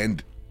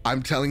 And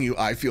I'm telling you,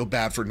 I feel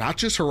bad for not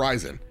just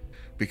Horizon,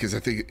 because I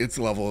think its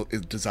level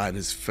design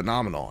is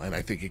phenomenal, and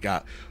I think it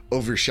got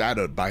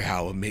overshadowed by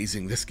how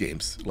amazing this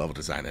game's level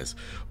design is.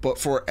 But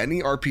for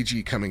any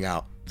RPG coming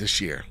out this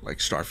year, like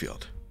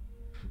Starfield,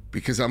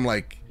 because I'm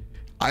like,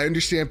 I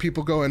understand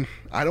people going,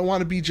 I don't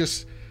want to be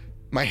just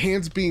my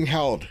hands being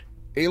held.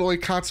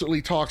 Aloy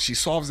constantly talks, she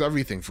solves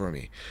everything for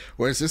me.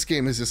 Whereas this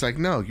game is just like,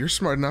 no, you're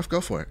smart enough, go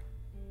for it.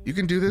 You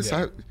can do this.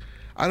 Yeah.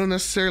 I don't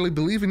necessarily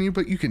believe in you,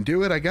 but you can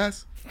do it, I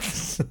guess.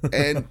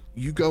 And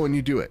you go and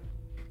you do it.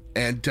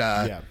 And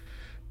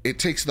it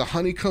takes the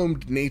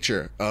honeycombed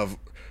nature of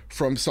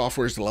From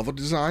Software's level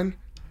design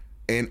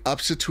and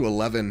ups it to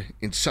 11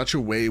 in such a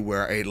way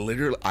where I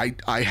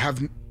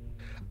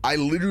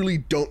literally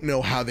don't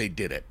know how they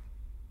did it.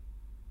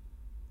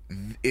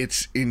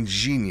 It's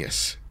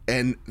ingenious.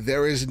 And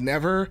there is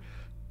never,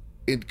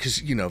 because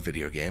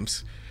video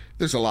games,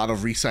 there's a lot of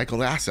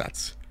recycled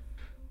assets.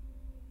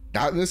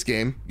 Not in this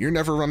game. You're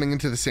never running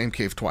into the same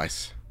cave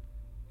twice.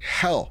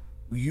 Hell,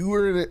 you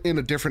were in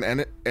a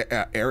different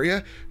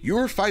area. You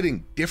were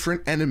fighting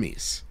different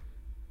enemies.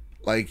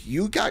 Like,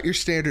 you got your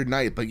standard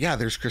knight, but yeah,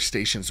 there's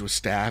crustaceans with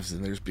staves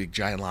and there's big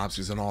giant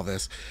lobsters and all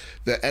this.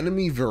 The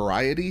enemy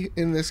variety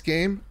in this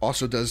game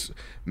also does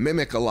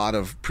mimic a lot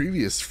of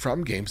previous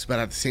From games, but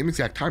at the same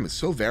exact time, it's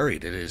so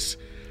varied. It is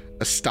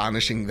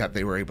astonishing that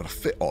they were able to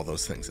fit all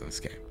those things in this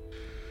game.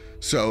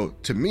 So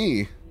to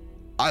me,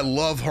 I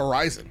love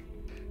Horizon.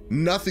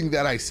 Nothing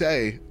that I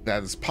say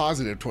that is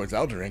positive towards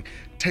Elden Ring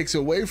takes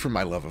away from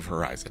my love of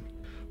Horizon.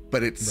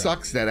 But it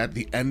sucks that at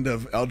the end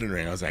of Elden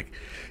Ring, I was like,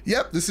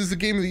 yep, this is the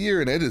game of the year,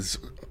 and it is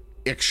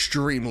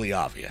extremely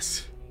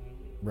obvious.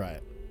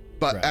 Right.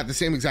 But at the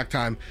same exact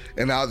time,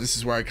 and now this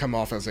is where I come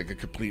off as like a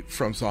complete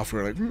From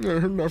Software, like,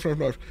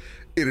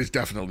 it is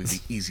definitely the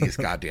easiest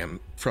goddamn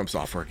From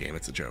Software game.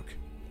 It's a joke.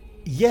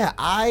 Yeah,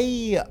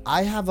 I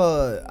have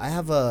a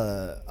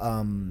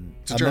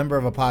member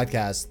of a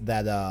podcast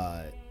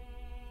that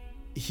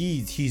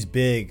he's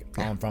big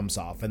on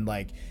FromSoft, and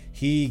like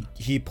he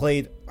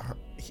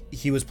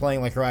was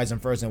playing like Horizon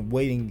first and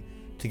waiting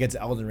to get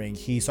to Elden Ring.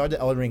 He started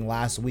Elden Ring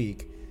last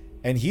week,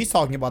 and he's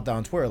talking about that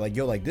on Twitter. Like,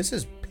 yo, like this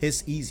is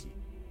piss easy.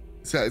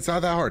 So it's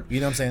not that hard.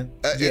 You know what I'm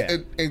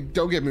saying? And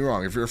don't get me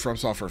wrong, if you're a From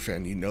Software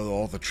fan, you know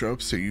all the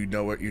tropes, so you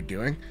know what you're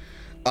doing.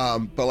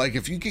 But like,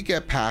 if you could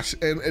get past,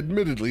 and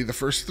admittedly, the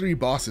first 3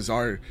 bosses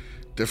are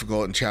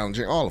difficult and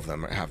challenging. All of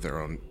them have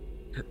their own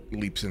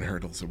leaps and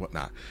hurdles and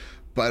whatnot.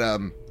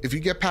 But if you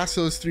get past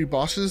those 3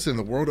 bosses and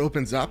the world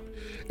opens up,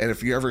 and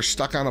if you're ever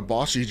stuck on a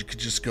boss, you could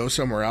just go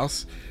somewhere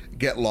else,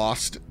 get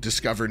lost,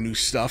 discover new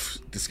stuff,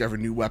 discover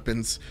new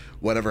weapons,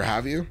 whatever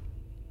have you.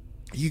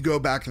 You go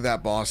back to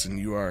that boss and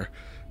you are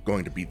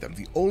going to beat them.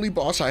 The only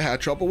boss I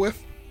had trouble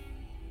with,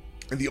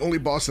 and the only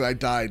boss that I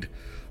died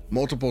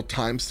multiple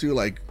times to,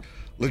 like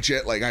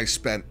legit, like I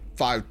spent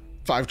five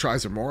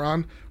tries or more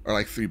on, are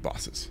like 3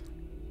 bosses.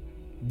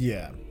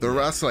 Yeah. The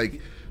rest,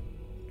 like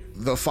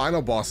the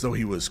final boss, though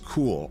he was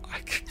cool, I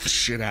kicked the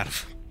shit out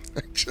of him.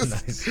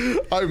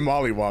 I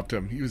mollywopped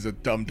him. He was a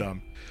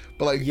dum-dum.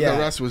 But like the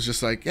rest was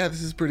just like, yeah,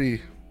 this is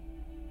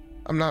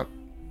not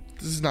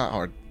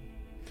hard.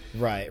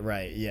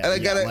 Right, yeah. And I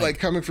get it, like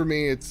coming from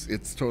me,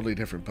 it's totally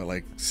different. But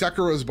like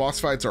Sekiro's boss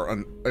fights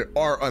are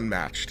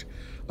unmatched.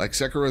 Like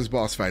Sekiro's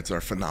boss fights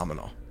are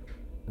phenomenal.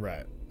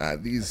 Right.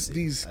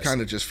 These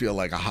kind of just feel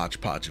like a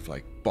hodgepodge of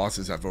like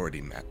bosses I've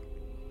already met.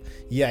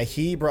 Yeah,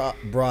 he brought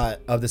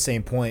up the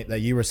same point that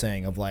you were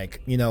saying of like,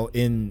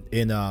 in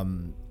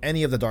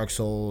any of the Dark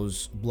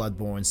Souls,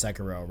 Bloodborne,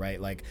 Sekiro,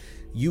 right? Like,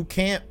 you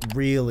can't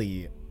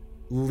really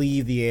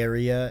leave the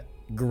area,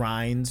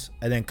 grind,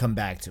 and then come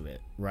back to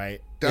it,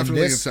 right?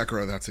 Definitely in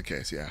Sekiro, that's the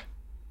case, yeah.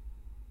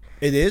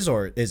 It is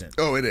or isn't?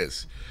 Oh, it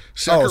is.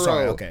 Sekiro,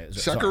 sorry, okay.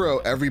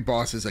 Sekiro, every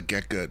boss is a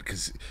get good,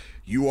 because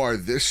you are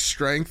this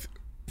strength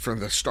from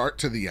the start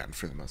to the end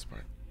for the most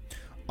part.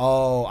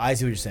 Oh, I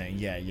see what you're saying.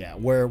 Yeah.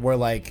 Where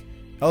like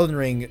Elden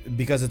Ring,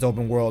 because it's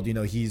open world,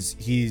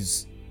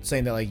 he's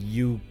saying that like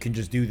you can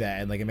just do that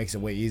and like it makes it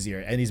way easier.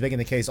 And he's making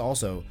the case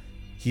also,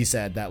 he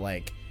said that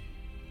like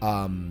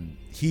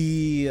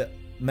he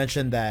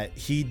mentioned that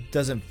he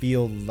doesn't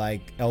feel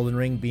like Elden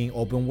Ring being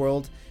open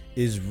world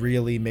is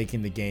really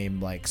making the game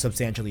like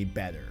substantially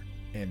better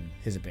in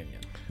his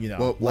opinion.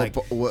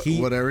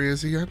 What area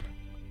is he in?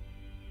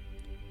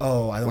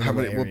 Oh, I don't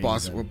know.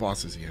 What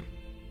boss is he in?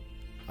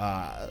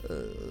 I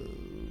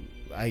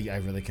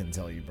really couldn't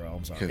tell you, bro.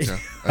 I'm sorry. Okay,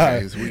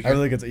 I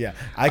really couldn't. Yeah,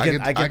 I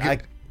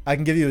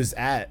can give you his @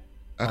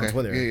 on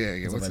Twitter.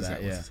 Yeah. What's his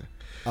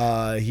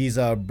 @ He's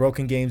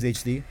Broken Games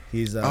HD.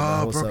 He's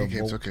Broken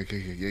Games. Okay.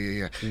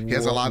 Yeah. He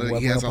has a lot of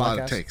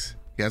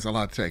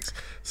takes.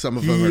 Some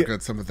of them are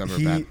good. Some of them are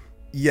bad.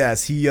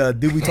 Yes, he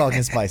do be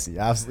talking spicy.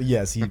 Absolutely,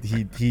 yes,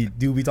 he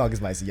do be talking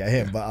spicy. Yeah,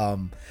 him. But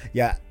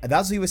yeah,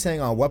 that's what he was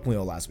saying on Weapon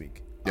Wheel last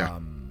week. Yeah.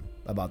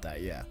 About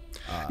that. Yeah.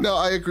 No,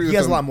 I agree. He with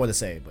has him, a lot more to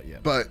say, but yeah.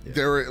 But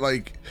there were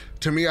like,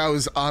 to me, I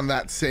was on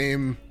that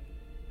same.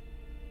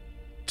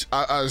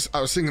 I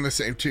was singing the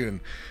same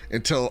tune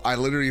until I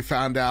literally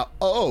found out.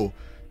 Oh,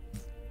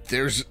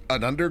 there's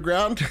an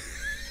underground.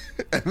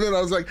 And then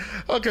I was like,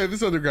 okay,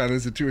 this underground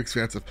isn't too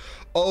expansive.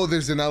 Oh,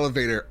 there's an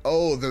elevator.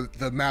 Oh,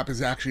 the map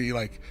is actually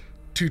like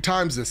 2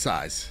 times this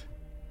size.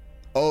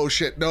 Oh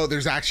shit, no,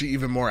 there's actually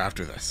even more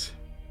after this.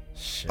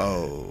 Shit.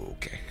 Oh,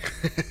 okay.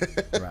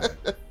 Right.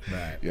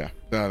 Yeah.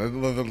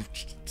 No,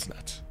 it's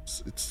nuts.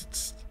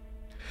 It's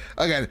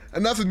again,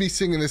 enough of me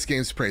singing this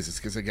game's praises,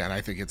 because again,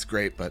 I think it's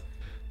great, but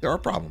there are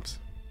problems.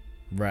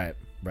 Right.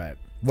 I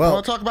Well,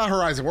 want to talk about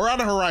Horizon. We're on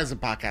a Horizon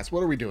podcast.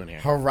 What are we doing here?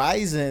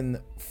 Horizon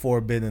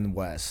Forbidden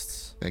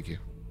West Thank you.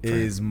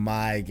 is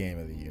my game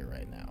of the year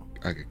right now.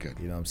 Okay, good.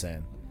 You know what I'm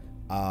saying?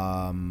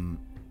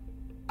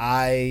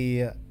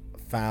 I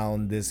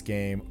found this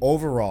game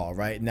overall,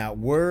 right? Now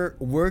we're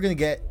gonna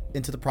get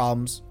into the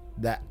problems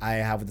that I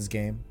have with this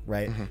game,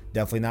 right?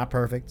 Definitely not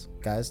perfect,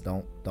 guys.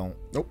 Don't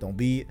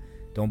be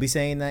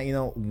saying that, you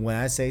know, when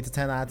I say it's a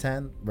 10 out of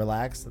 10,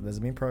 relax. That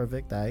doesn't mean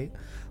perfect, right?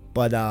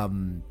 But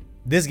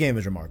this game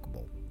is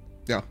remarkable.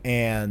 Yeah.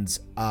 And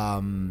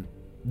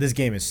this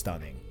game is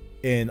stunning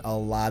in a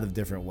lot of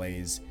different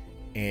ways.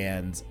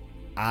 And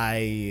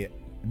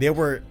there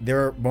were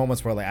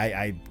moments where like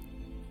I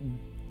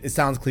it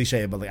sounds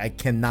cliche, but like I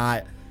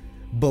cannot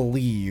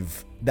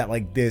believe that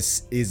like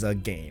this is a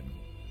game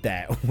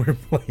that we're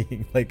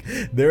playing. Like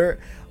they're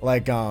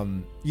like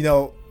you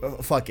know,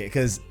 fuck it,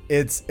 because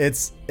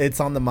it's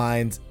on the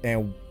mind,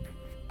 and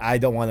I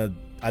don't want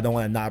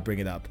to not bring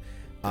it up.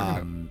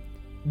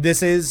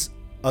 This is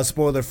a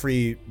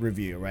spoiler-free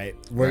review, right?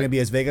 We're gonna be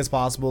as vague as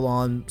possible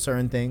on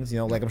certain things, you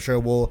know, like I'm sure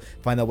we'll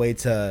find a way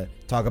to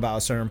talk about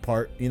a certain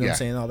part, you know what I'm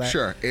saying, all that.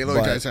 Sure.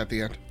 Aloy dies at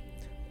the end.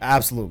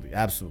 Absolutely.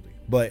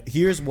 But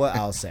here's what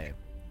I'll say.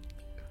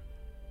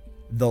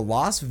 The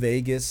Las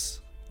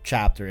Vegas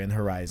chapter in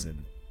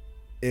Horizon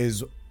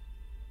is,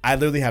 I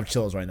literally have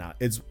chills right now.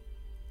 It's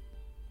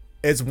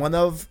one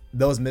of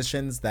those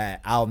missions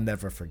that I'll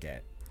never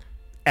forget,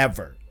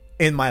 ever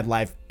in my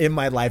life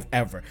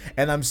ever.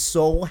 And I'm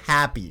so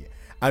happy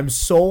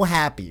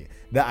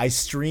that I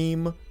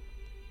stream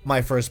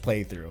my first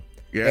playthrough.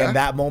 Yeah. And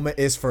that moment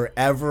is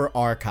forever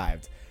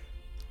archived.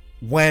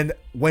 When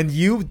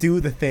you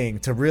do the thing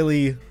to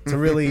really you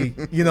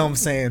know what I'm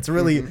saying, to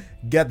really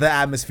get the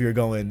atmosphere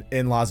going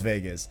in Las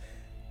Vegas,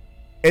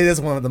 it is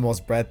one of the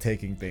most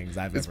breathtaking things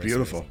I've ever seen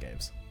in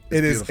games.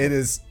 It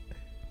is,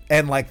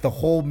 and like the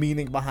whole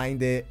meaning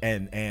behind it,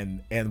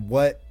 and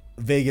what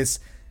Vegas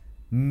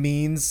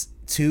means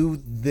to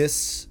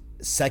this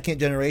second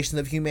generation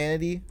of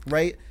humanity,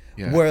 right?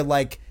 Yeah. Where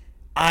like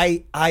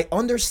I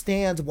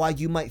understand why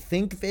you might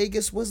think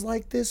Vegas was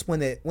like this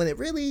when it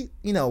really,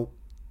 you know,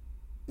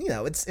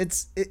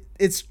 it's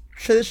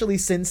traditionally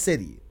Sin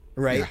City,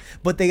 right? Yeah.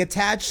 But they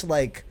attach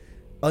like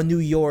a New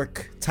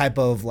York type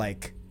of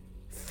like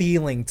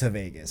feeling to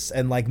Vegas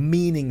and like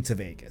meaning to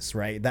Vegas,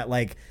 right? That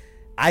like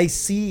I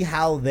see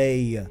how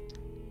they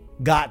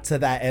got to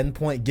that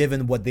endpoint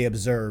given what they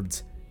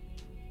observed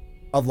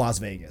of Las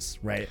Vegas,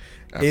 right?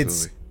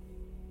 Absolutely.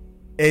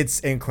 It's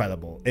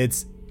incredible.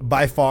 It's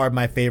by far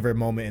my favorite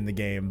moment in the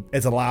game.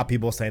 It's a lot of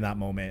people saying that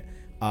moment.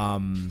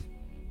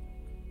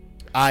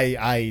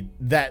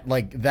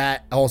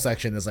 That whole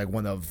section is like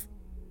one of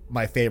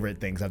my favorite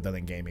things I've done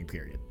in gaming,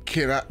 period.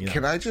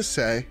 Can I just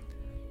say,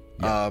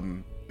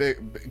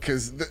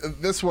 because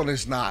this one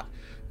is not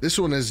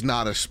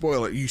a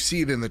spoiler. You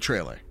see it in the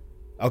trailer.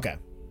 Okay.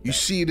 You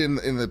see it in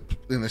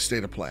the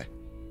state of play.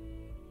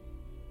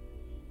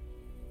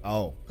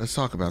 Oh, Let's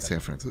talk about San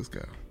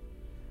Francisco.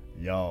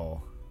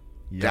 Yo.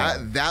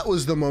 That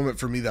was the moment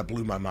for me that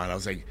blew my mind. I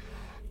was like,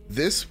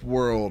 this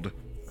world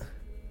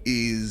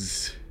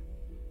is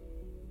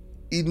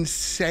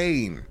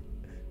insane.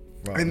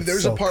 Bro, and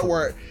there's so a part cool.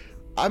 where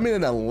I'm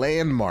in a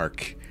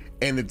landmark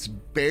and it's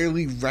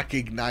barely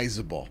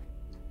recognizable.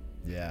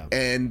 Yeah.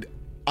 And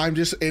I'm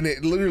just, and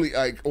it literally,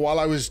 like, while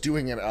I was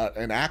doing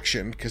an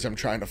action, because I'm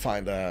trying to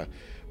find the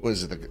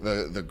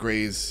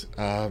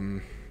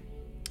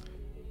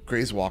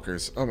Graze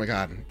Walkers. Oh my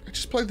god, I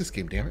just played this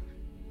game, damn it.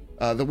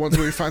 The ones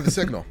where you find the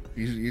signal.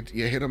 You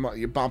hit them,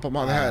 you bump them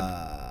on the head.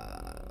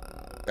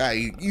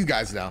 You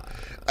guys know.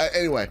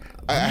 Anyway,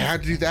 I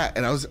had to do that,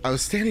 and I was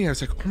standing there. I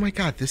was like, oh my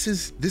god,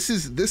 this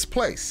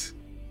place.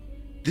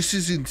 This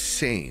is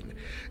insane.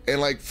 And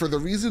like, for the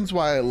reasons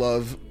why I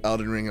love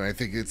Elden Ring, and I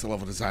think its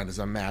level design is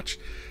unmatched,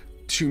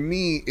 to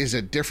me is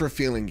a different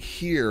feeling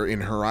here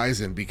in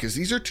Horizon, because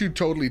these are two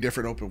totally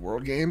different open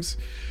world games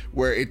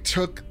where it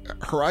took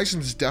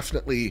Horizon's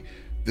definitely,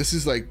 this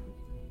is like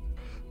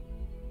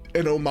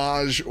an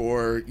homage,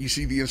 or you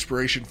see the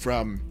inspiration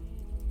from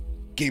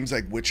games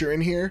like Witcher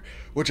in here,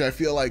 which I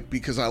feel like,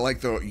 because I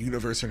like the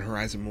universe in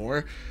Horizon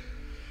more,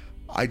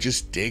 I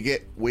just dig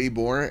it way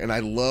more. And I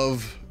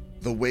love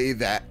the way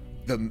that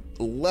the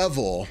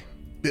level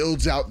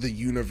builds out the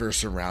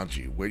universe around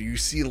you, where you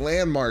see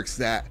landmarks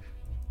that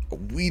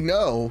we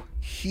know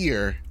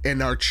here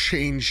and are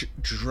changed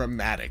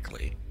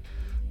dramatically.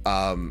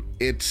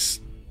 It's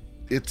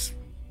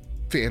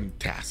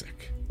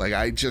fantastic. Like,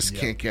 I just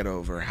can't get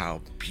over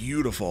how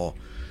beautiful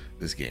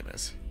this game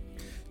is.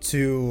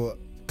 To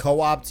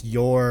co-opt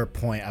your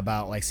point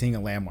about like seeing a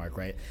landmark,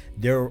 right?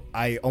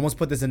 I almost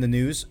put this in the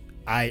news.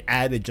 I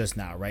added just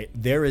now, right?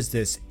 There is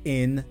this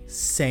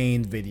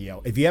insane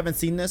video. If you haven't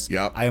seen this,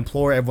 I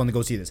implore everyone to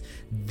go see this.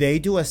 They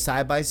do a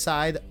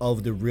side-by-side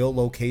of the real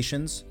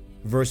locations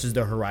versus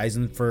the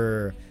Horizon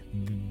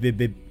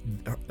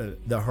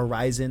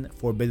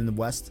Forbidden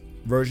West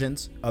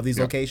versions of these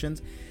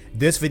locations.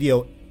 This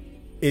video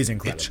is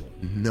incredible.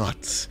 It's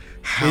nuts.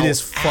 How it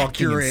is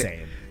fucking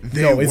insane.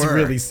 It's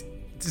really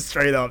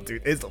straight up,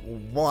 dude. It's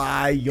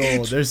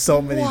wild. There's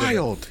so many.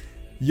 Wild.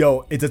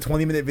 Yo, it's a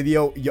 20-minute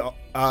video.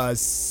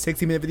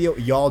 60-minute video.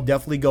 Y'all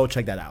definitely go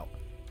check that out.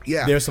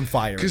 Yeah, there's some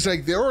fire. Because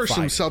like there are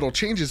some subtle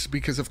changes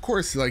because of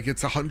course like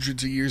it's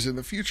hundreds of years in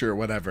the future or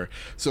whatever.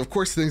 So of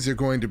course things are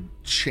going to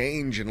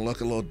change and look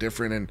a little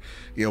different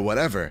and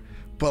whatever.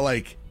 But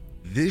like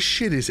this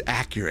shit is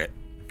accurate,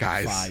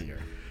 guys. Fire.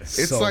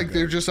 It's so like good.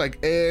 They're just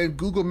like, and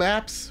Google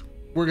Maps,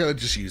 we're gonna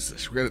just use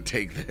this. We're gonna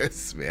take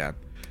this, man.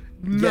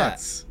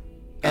 Nuts.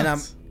 Yeah.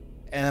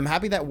 And I'm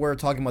happy that we're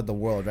talking about the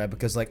world, right?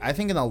 Because like I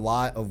think in a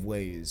lot of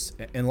ways,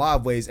 and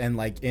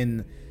like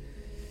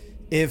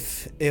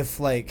if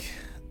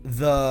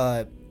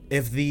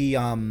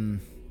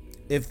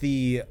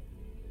the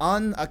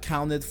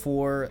unaccounted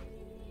for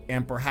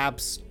and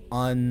perhaps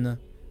like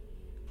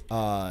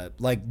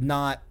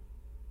not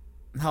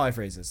how I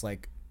phrase this,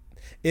 like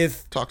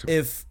if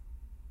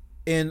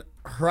in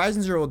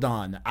Horizon Zero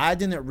Dawn I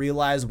didn't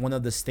realize one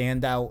of the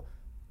standout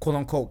quote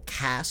unquote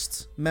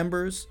cast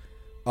members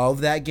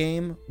of that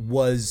game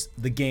was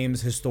the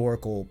game's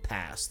historical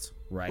past,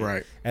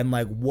 right? And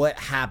like what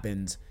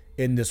happened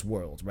in this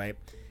world, right?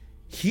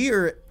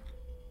 Here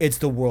it's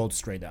the world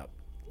straight up.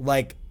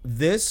 Like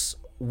this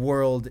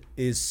world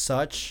is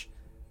such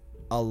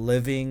a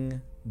living,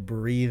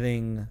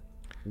 breathing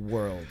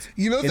world.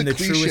 You know in the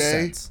truest cliche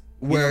sense.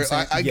 where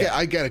I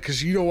get it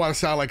because you don't want to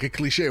sound like a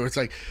cliche where it's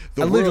like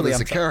the world is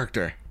a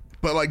character.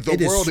 But like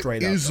the world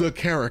is a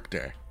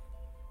character.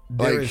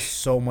 There is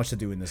so much to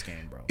do in this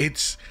game, bro.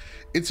 It's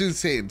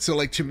insane. So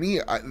like to me,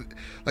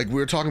 like we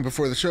were talking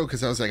before the show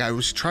because I was like I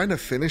was trying to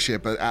finish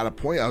it, but at a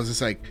point I was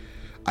just like,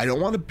 I don't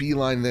want to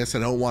beeline this. I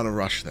don't want to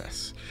rush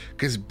this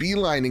because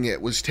beelining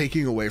it was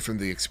taking away from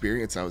the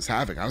experience I was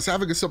having. I was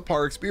having a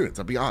subpar experience,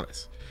 I'll be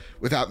honest,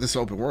 without this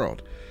open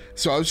world.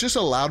 So I was just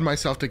allowed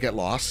myself to get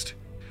lost.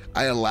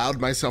 I allowed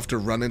myself to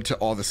run into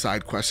all the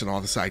side quests and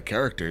all the side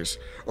characters,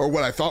 or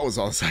what I thought was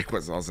all the side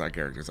quests and all the side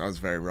characters. I was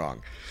very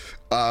wrong.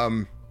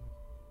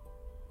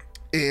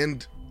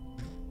 And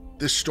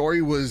the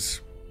story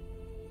was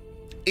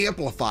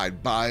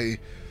amplified by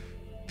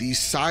these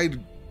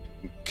side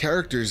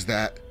characters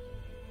that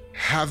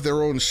have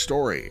their own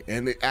story,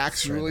 and it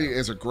acts really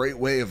as a great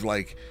way of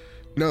like,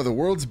 no, the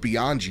world's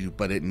beyond you,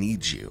 but it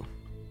needs you.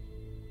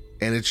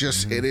 And it's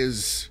just it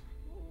is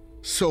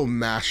so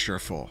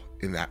masterful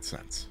in that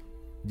sense.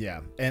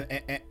 Yeah,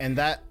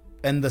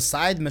 and the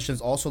side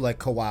missions also like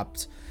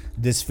co-opt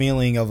this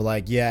feeling of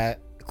like, yeah,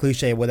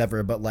 cliche,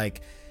 whatever, but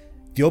like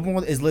the open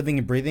world is living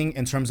and breathing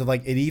in terms of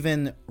like it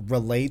even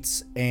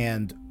relates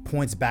and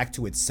points back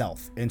to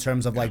itself in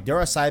terms of like there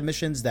are side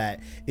missions that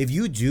if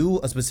you do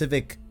a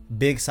specific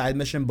big side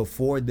mission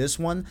before this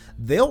one,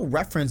 they'll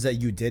reference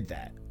that you did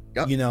that.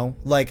 Yep. You know,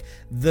 like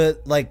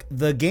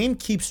the game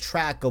keeps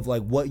track of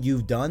like what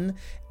you've done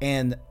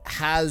and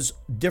has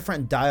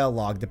different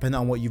dialogue depending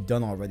on what you've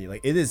done already.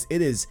 Like it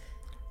is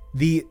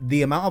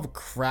the amount of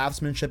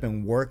craftsmanship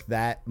and work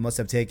that must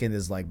have taken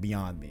is like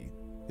beyond me.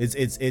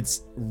 It's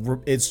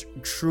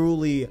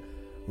truly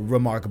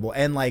remarkable.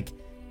 And like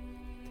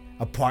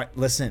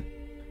listen,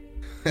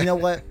 you know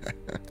what?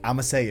 I'm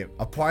gonna say it.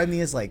 A part of me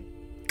is like,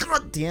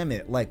 God damn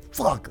it, like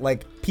fuck,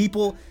 like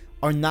people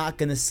are not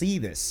gonna see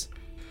this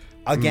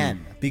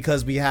again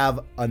because we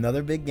have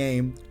another big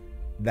game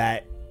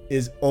that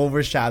is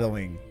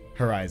overshadowing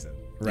Horizon,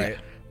 right?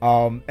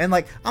 Yeah. And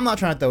like I'm not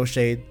trying to throw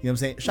shade, you know what I'm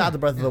saying? Shout out to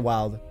Breath of the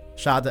Wild,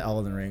 shout out to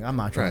Elden Ring. I'm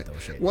not trying to throw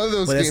shade. One of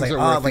those games are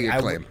worth the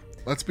acclaim.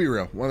 Let's be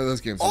real. One of those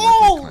games are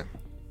worth the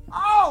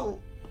acclaim.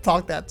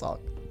 Talk that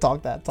talk,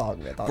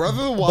 man. Breath of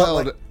the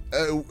Wild,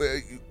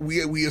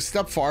 we have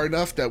stepped far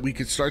enough that we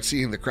could start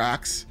seeing the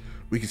cracks.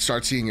 We could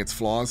start seeing its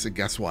flaws, and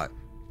guess what?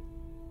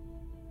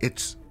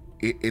 It's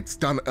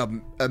done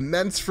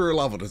immense for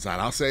level design.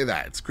 I'll say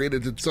that. It's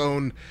created its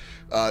own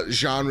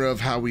genre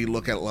of how we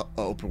look at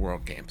open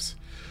world games.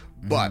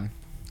 But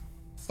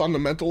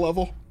fundamental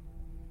level,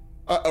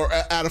 or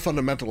at a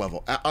fundamental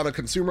level, on a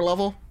consumer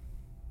level,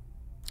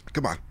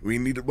 come on, we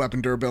needed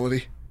weapon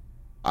durability.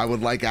 I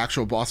would like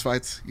actual boss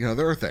fights. You know,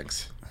 there are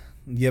things.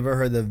 You ever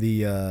heard of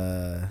the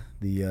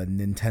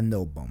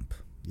Nintendo bump?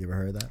 You ever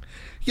heard of that?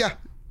 Yeah,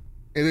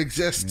 it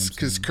exists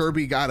because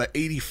Kirby got an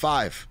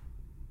 85.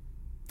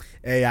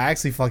 Hey, I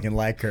actually fucking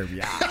like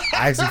Kirby.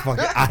 I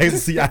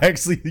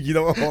actually, you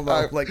know, hold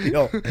on, like, you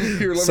know,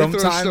 Here, let me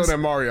throw a stone at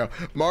Mario.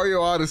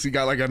 Mario Odyssey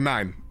got like a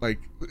 9. Like,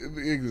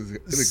 it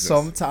exists.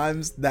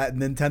 Sometimes that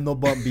Nintendo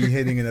bump be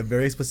hitting in a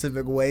very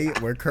specific way.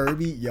 Where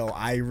Kirby, yo,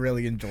 I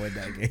really enjoyed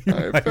that game.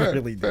 Right, I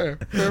really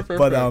did.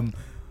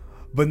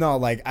 But no,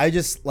 like, I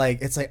just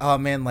like, it's like, oh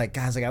man, like,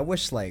 guys, like, I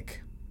wish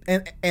like,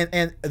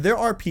 and there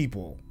are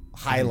people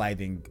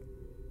highlighting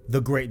the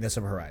greatness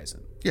of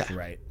Horizon. Yeah.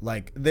 Right.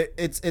 Like,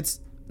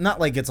 it's not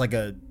like it's like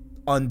a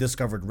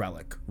undiscovered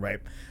relic,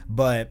 right?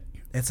 But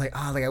it's like,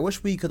 like, I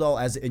wish we could all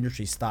as an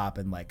industry stop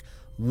and like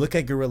look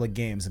at Guerrilla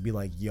Games and be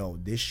like, yo,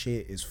 this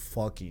shit is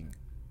fucking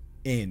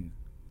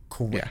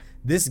incredible. Yeah.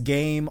 This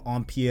game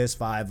on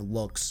PS5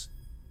 looks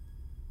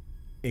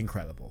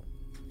incredible.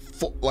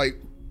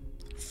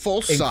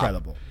 Full stop.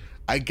 Incredible.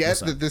 I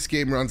get that this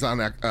game runs on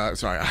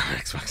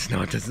Xbox.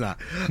 No, it does not.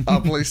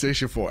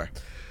 PlayStation 4.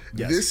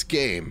 Yes. This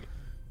game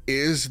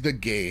is the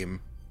game.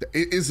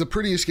 It is the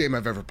prettiest game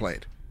I've ever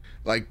played.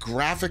 Like,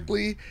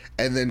 graphically,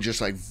 and then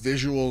just like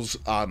visuals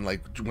on,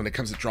 like, when it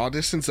comes to draw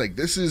distance, like,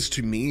 this is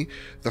to me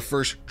the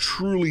first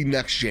truly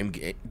next gen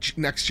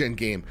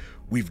game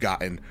we've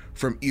gotten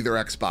from either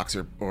Xbox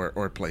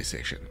or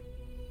PlayStation.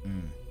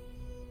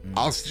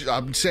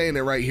 I'm saying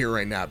it right here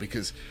right now,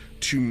 because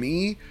to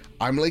me,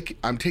 I'm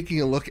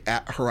taking a look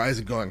at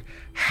Horizon going,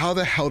 how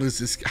the hell does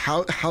this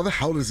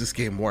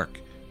game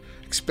work?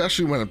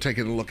 Especially when I'm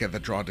taking a look at the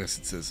draw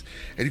distances,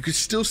 and you can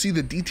still see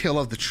the detail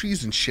of the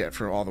trees and shit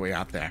from all the way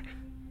out there.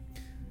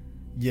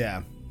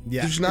 Yeah.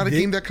 There's not a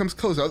game that comes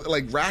close.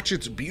 Like,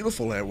 Ratchet's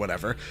beautiful and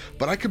whatever,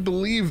 but I could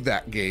believe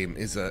that game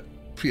is a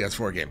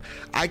PS4 game.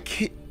 I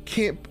can't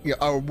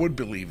I would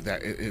believe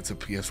that it's a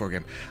PS4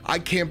 game. I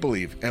can't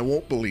believe and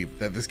won't believe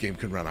that this game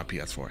could run on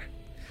PS4.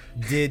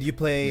 Did you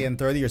play in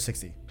 30 or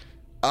 60?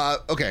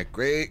 Okay,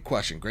 great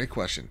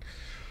question.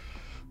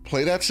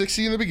 Played at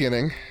 60 in the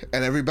beginning,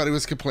 and everybody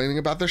was complaining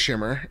about their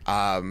shimmer.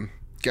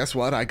 Guess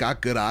what? I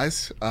got good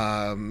eyes.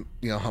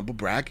 Humble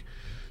brag.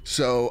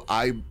 So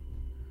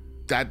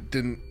that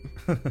didn't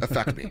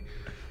affect me.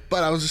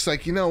 But I was just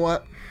like, you know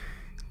what?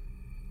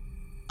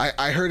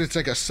 I heard it's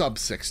like a sub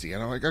 60,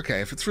 and I'm like,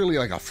 okay, if it's really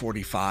like a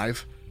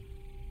 45,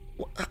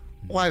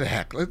 why the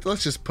heck?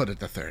 Let's just put it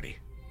to 30.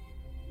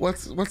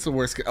 What's the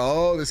worst?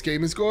 Oh, this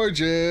game is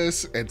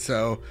gorgeous. And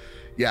so,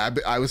 yeah,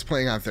 I was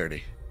playing on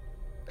 30.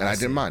 And I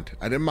didn't mind.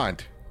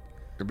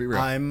 To be real.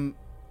 I'm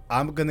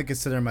gonna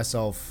consider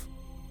myself.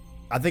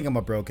 I think I'm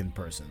a broken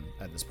person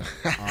at this point.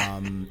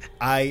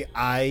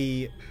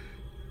 I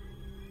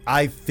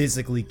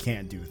physically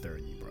can't do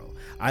 30, bro.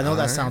 I know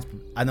that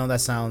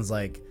sounds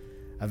like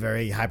a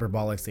very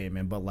hyperbolic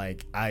statement, but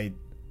like I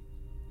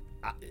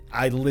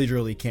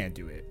literally can't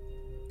do it.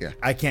 Yeah.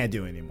 I can't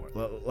do it anymore.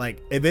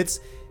 Like,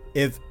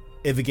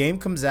 if a game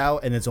comes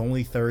out and it's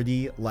only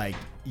 30, like,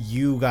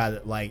 you got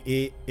it. Like,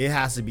 it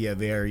has to be a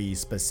very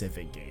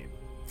specific game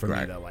for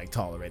me to like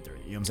tolerate 30.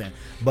 You know what I'm saying?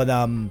 But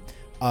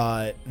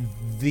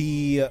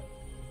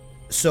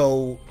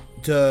so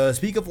to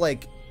speak of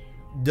like,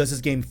 does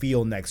this game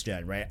feel next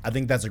gen? Right? I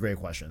think that's a great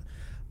question.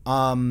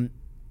 The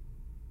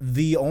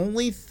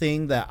only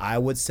thing that I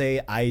would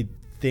say I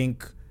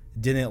think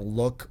didn't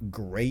look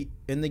great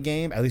in the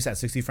game, at least at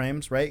 60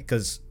 frames, right?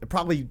 Because it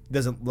probably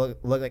doesn't look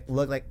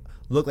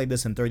like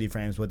this in 30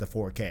 frames with the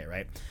 4K,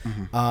 right?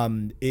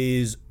 Mm-hmm.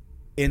 Is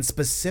in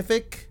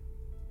specific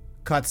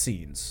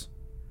cutscenes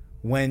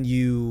when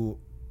you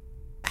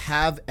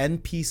have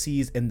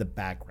NPCs in the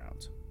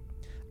background.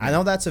 I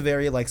know that's a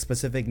very like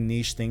specific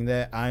niche thing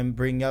that I'm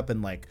bringing up,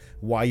 and like,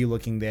 why are you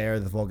looking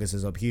there? The focus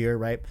is up here,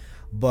 right?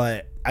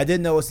 But I did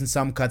notice in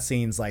some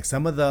cutscenes, like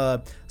some of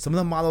the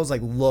models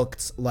like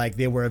looked like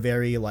they were a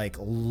very like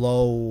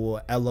low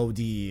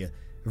LOD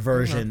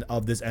version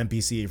of this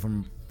NPC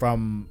from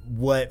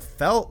what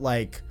felt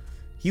like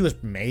he was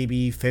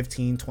maybe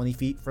 15-20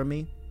 feet from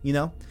me, you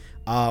know.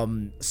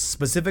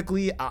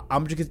 Specifically,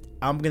 I'm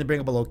gonna bring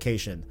up a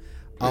location.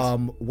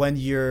 When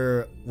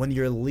you're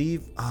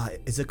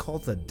is it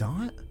called the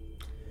Daunt?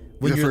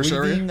 When you're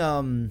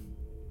leaving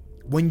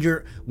when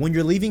you're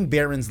leaving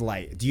Baron's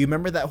Light, do you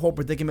remember that whole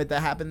predicament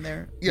that happened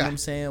there? Yeah. You know what I'm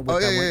saying?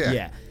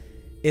 Yeah.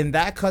 In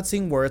that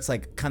cutscene where it's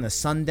like kind of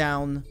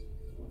sundown,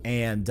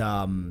 and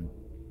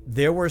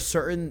there were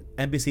certain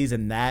NPCs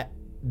in that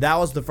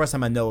was the first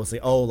time I noticed, like,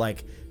 oh,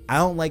 like, I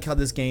don't like how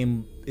this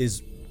game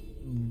is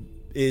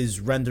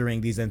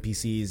rendering these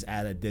NPCs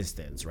at a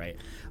distance, right?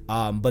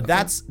 But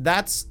that's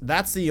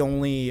the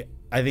only,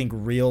 I think,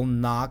 real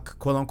knock,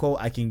 quote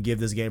unquote, I can give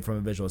this game from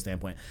a visual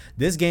standpoint.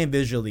 This game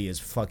visually is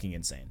fucking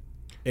insane.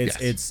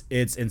 It's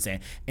insane.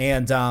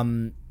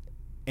 And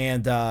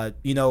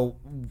you know,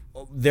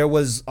 there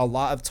was a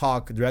lot of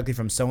talk directly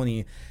from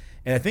Sony,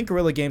 and I think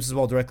Guerrilla Games as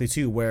well directly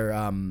too, where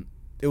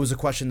it was a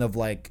question of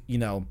like, you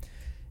know,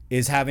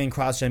 is having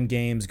cross-gen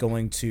games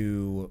going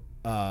to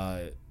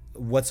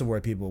what's the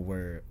word people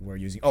were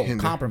using? Oh,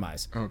 hinder.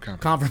 Compromise. Oh,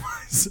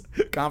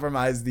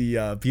 compromise the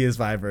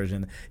PS5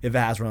 version if it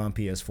has run on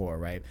PS4,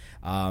 right?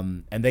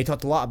 And they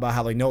talked a lot about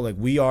how, like, no, like,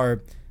 we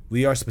are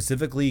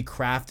specifically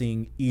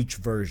crafting each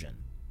version.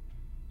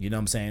 You know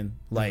what I'm saying?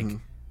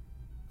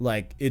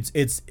 Like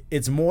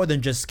it's more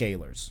than just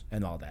scalars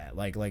and all that.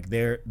 Like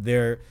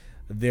they're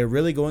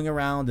really going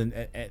around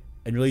and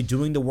really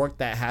doing the work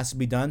that has to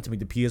be done to make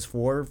the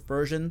PS4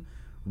 version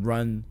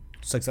run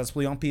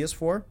successfully on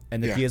PS4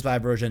 and the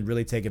PS5 version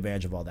really take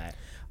advantage of all that.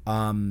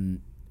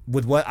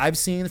 With what I've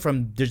seen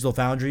from Digital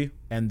Foundry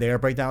and their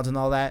breakdowns and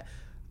all that,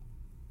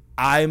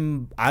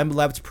 I'm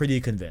left pretty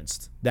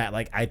convinced that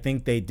like I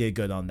think they did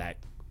good on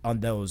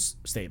those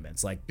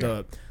statements. Like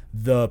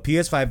the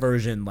PS5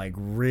 version like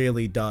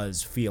really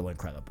does feel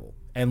incredible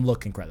and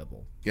look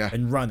incredible. Yeah.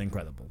 And run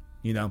incredible,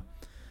 you know?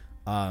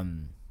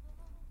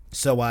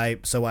 So I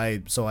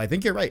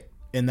think you're right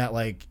in that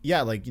like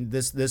like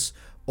this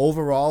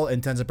overall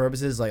intents and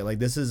purposes like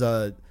this is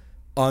a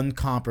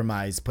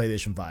uncompromised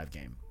PlayStation 5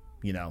 game,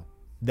 you know,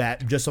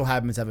 that just so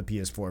happens to have a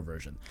PS4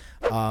 version.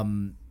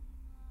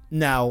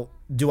 Now,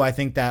 do I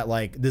think that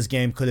like this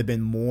game could have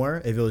been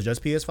more if it was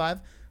just PS5?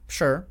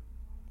 Sure,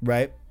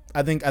 right?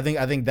 I think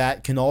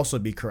that can also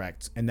be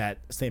correct in that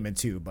statement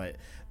too. But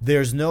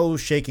there's no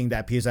shaking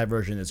that PS5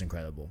 version is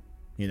incredible,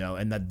 you know,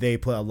 and that they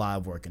put a lot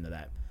of work into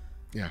that.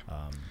 Yeah.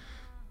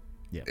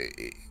 Yeah.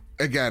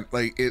 Again,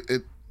 like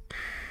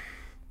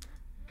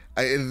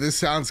this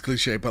sounds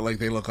cliche, but like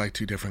they look like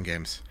two different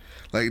games.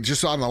 Like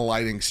just on the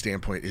lighting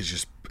standpoint, it's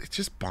just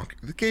bonk.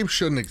 The game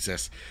shouldn't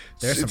exist.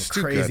 There's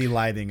some crazy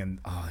lighting and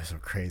there's some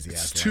crazy.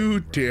 It's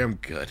too damn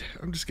good.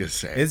 I'm just gonna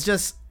say. It's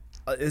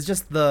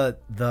just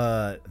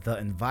the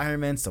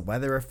environments, the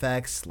weather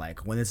effects. Like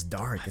when it's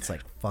dark, it's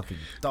like fucking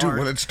dark. Dude,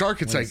 when it's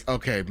dark, it's like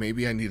okay,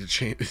 maybe I need to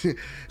change.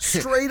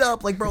 Straight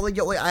up, like bro, like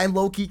yo, like, I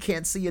low key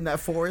can't see in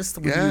that forest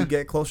when you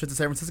get closer to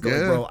San Francisco.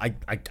 Like, bro,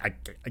 I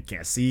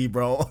can't see,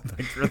 bro.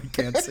 I really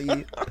can't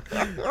see.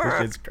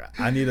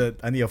 I need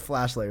a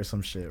flashlight or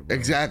some shit, bro.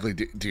 Exactly,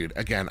 dude.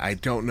 Again, I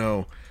don't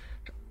know.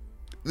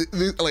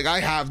 Like I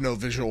have no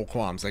visual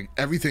qualms. Like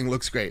everything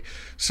looks great.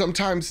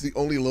 Sometimes the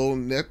only little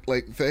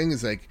thing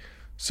is like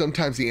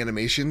sometimes the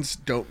animations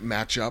don't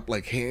match up.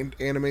 Like hand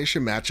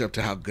animation match up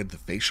to how good the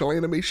facial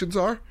animations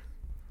are.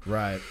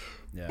 Right.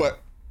 Yeah. But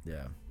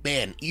yeah,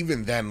 man,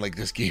 even then, like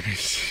this game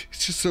is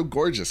it's just so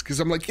gorgeous. Because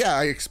I'm like, yeah,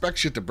 I expect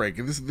shit to break,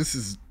 and this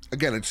is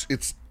again,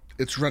 it's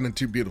running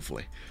too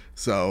beautifully.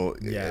 So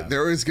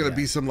there is gonna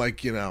be some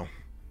like you know,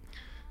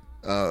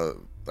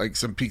 like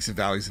some peaks and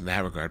valleys in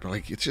that regard. But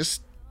like it's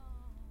just.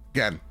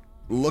 Again,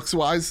 looks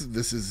wise,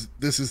 this is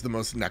the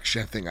most next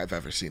gen thing I've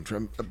ever seen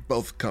from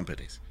both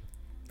companies.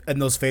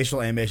 And those facial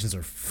animations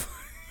are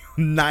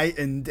night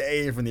and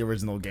day from the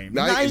original game.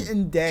 Night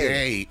and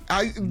day.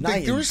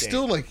 There was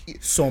still like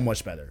so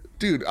much better,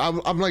 dude.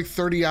 I'm like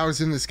 30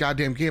 hours in this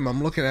goddamn game.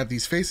 I'm looking at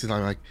these faces. And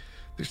I'm like,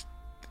 there's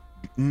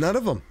none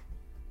of them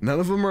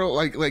are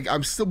like.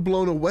 I'm still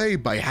blown away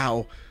by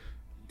how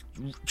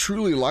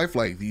truly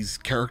lifelike these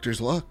characters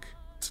look.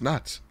 It's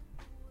nuts.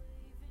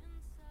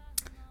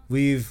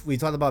 We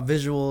talked about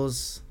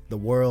visuals, the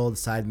world,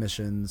 side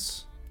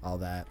missions, all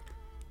that.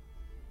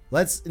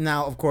 Let's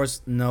now, of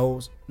course,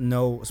 no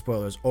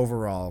spoilers.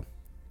 Overall,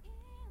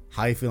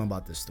 how are you feeling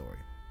about this story?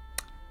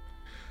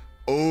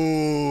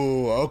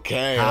 Oh,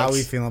 okay. How are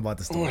we feeling about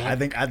the story? I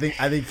think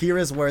here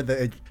is where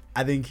the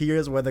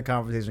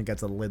conversation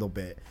gets a little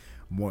bit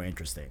more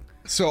interesting.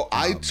 So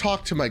I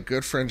talked to my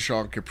good friend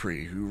Sean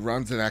Capri, who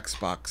runs an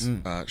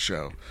Xbox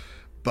show.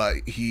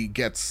 But he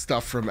gets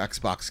stuff from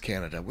Xbox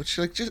Canada, which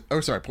like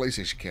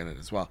PlayStation Canada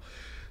as well.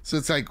 So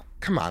it's like,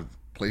 come on,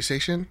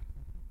 PlayStation,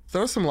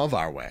 throw some love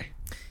our way.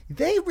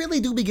 They really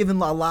do be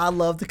giving a lot of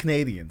love to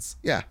Canadians.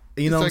 Yeah,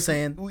 you know what I'm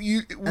saying.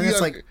 It's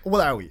like,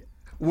 what are we?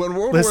 When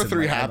World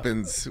War III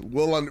happens,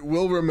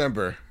 we'll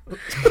remember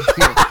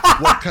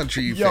what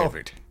country you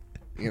favored.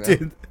 You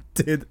know?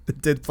 Did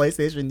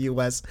PlayStation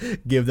US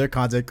give their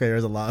content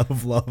creators a lot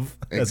of love?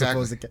 Exactly. As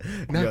opposed to,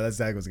 that's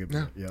exactly what's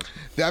good. Yep.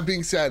 That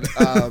being said,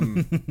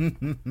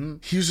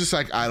 he was just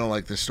like, I don't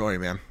like this story,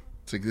 man.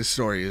 It's like this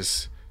story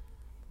is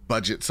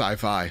budget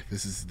sci-fi.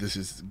 This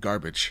is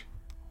garbage.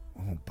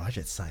 Oh,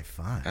 budget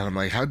sci-fi. And I'm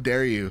like, how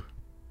dare you?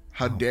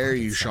 How dare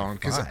you, Sean?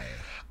 Because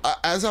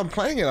as I'm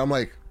playing it, I'm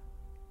like,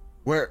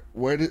 where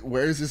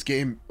is this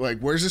game? Like,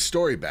 where's this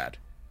story bad?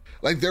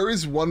 Like, there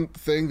is one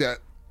thing that.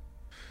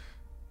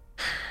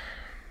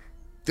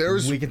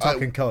 We can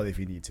talk in code if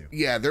you need to.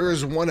 Yeah, there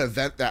is one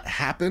event that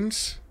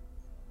happens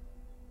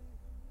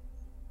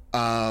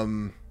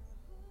that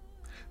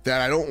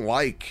I don't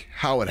like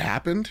how it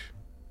happened.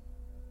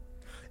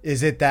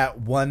 Is it that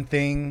one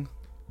thing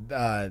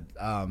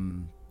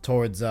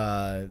towards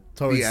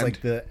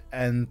like the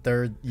end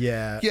third?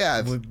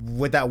 Yeah.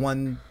 With that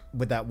one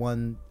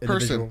individual.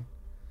 Person.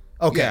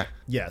 Okay. Yeah.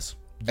 Yes.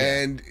 Yeah.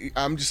 And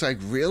I'm just like,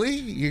 really?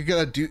 You're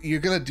gonna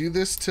do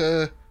this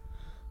to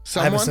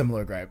someone? I have a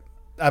similar gripe.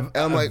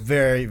 I'm like,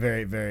 very,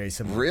 very, very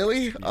similar.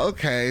 Really? Yeah.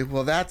 Okay.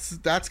 Well, that's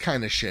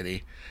kind of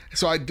shitty.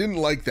 So I didn't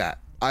like that.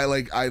 I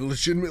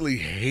legitimately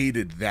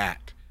hated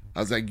that. I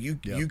was like, you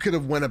could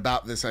have went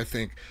about this, I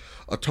think,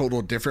 a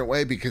total different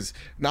way, because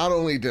not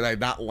only did I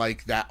not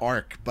like that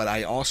arc, but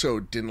I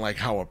also didn't like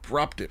how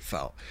abrupt it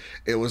felt.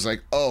 It was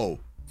like, oh,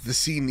 the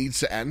scene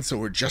needs to end, so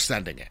we're just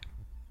ending it.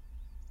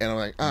 And I'm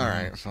like, all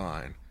right,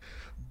 fine.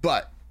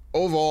 But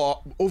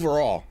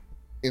overall,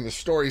 in the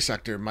story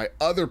sector, my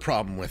other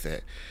problem with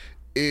it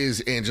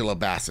is Angela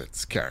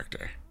Bassett's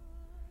character.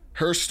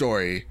 Her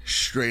story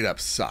straight up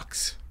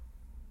sucks.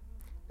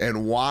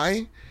 And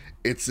why?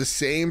 It's the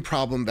same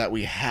problem that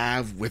we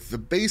have with the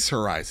base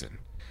Horizon.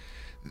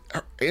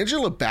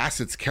 Angela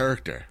Bassett's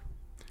character,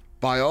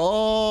 by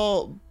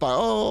all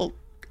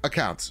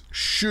accounts,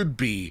 should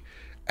be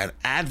an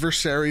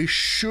adversary,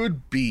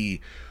 should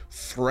be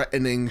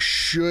threatening,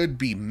 should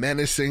be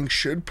menacing,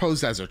 should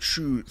pose as a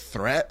true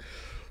threat.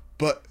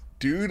 But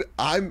dude,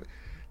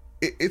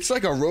 it's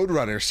like a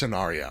Roadrunner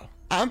scenario.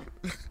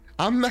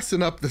 I'm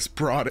messing up this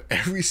broad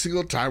every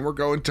single time we're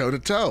going toe to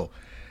toe.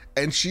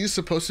 And she's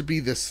supposed to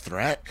be this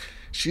threat.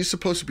 She's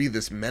supposed to be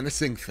this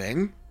menacing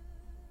thing.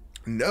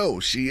 No,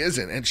 she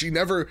isn't. And she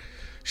never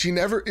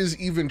is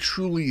even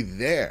truly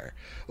there.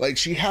 Like,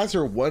 she has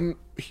her one,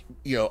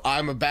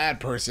 I'm a bad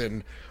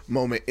person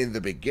moment in the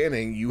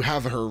beginning. You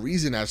have her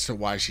reason as to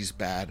why she's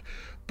bad.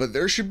 But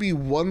there should be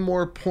one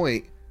more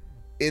point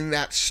in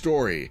that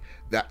story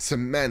that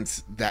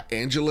cements that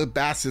Angela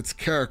Bassett's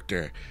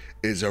character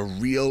is a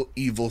real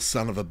evil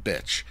son of a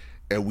bitch.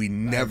 And we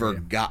never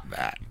got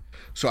that.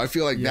 So I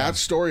feel like that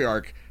story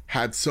arc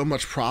had so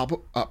much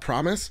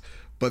promise,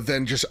 but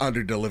then just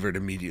under-delivered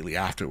immediately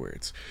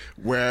afterwards.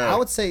 Where I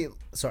would say,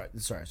 sorry.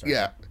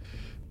 Yeah,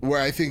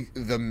 where I think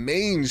the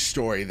main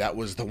story, that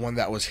was the one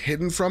that was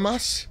hidden from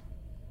us,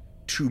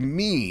 to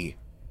me,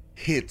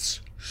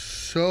 hits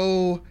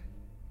so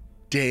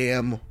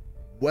damn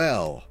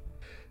well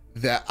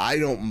that I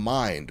don't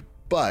mind.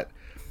 But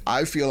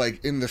I feel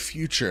like in the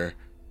future,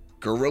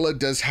 Guerrilla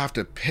does have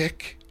to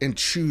pick and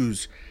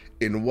choose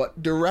in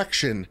what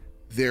direction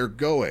they're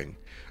going.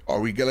 Are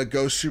we gonna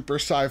go super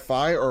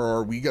sci-fi, or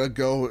are we gonna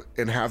go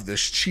and have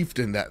this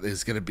chieftain that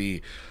is gonna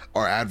be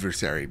our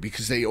adversary?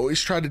 Because they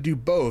always try to do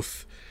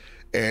both,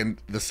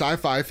 and the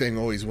sci-fi thing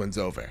always wins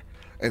over,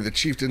 and the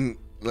chieftain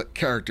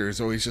character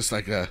is always just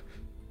like a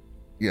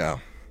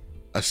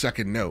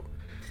second note.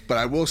 But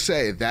I will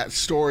say that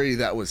story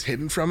that was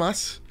hidden from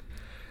us,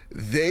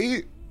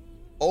 they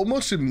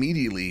almost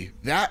immediately,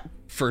 that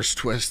first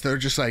twist, they're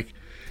just like,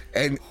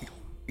 and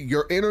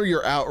you're in or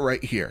you're out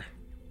right here.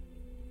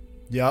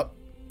 Yep.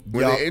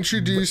 When they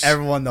introduce,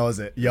 everyone knows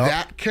it. Yep.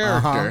 That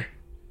character,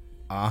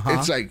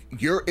 it's like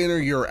you're in or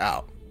you're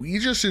out. We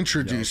just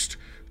introduced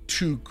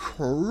two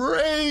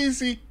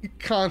crazy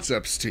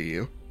concepts to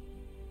you.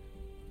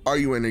 Are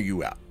you in or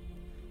you out?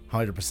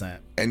 100%.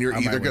 And you're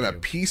either gonna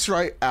piece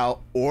right out,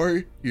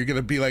 or you're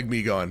gonna be like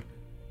me going,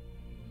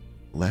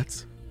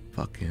 let's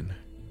fucking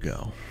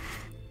go.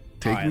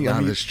 Take me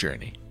on this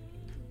journey.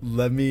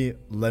 Let me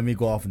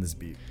go off in this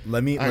beat.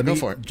 Let me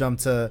jump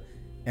to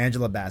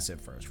Angela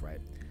Bassett first, right?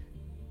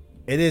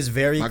 It is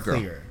very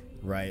clear,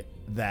 right,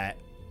 that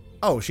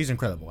she's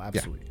incredible,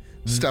 absolutely.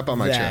 Yeah. Step on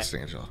my chest,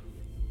 Angela.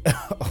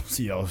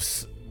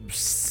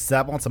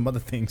 Step on some other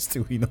things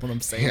too. You know what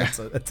I'm saying? Yeah.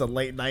 It's a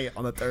late night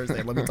on a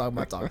Thursday. Let me talk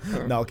about talk.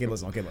 No, okay,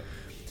 listen. Okay, look.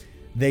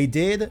 They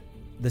did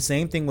the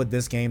same thing with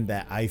this game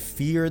that I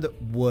feared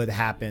would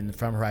happen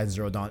from Horizon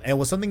Zero Dawn, and it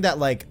was something that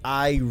like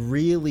I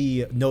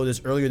really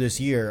noticed earlier this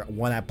year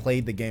when I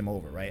played the game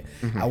over. Right,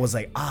 I was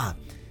like,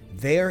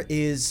 there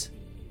is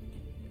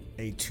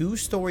a 2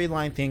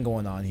 storyline thing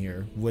going on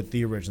here with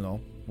the original,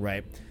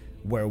 right?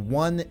 Where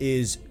one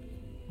is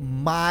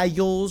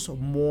miles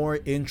more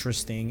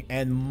interesting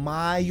and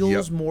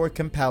miles more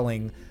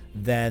compelling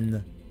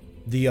than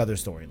the other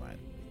storyline,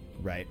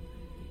 right?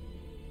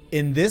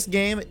 In this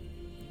game,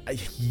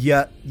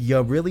 you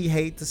really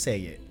hate to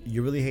say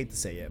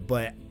it,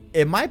 but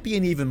it might be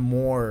an even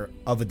more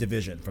of a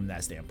division from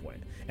that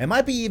standpoint. It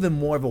might be even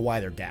more of a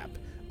wider gap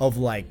of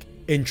like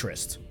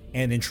interest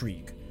and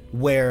intrigue,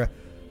 where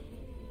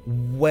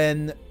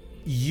when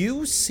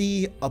you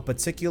see a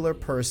particular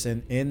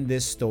person in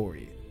this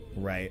story,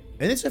 right,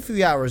 and it's a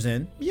few hours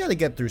in, you gotta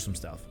get through some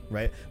stuff,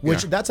 right?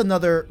 Which that's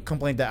another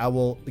complaint that I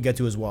will get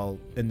to as well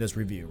in this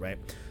review, right?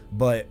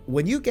 But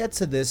when you get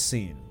to this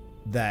scene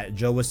that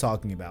Joe was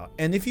talking about,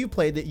 and if you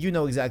played it, you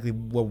know exactly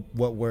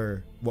what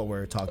we're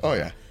talking about.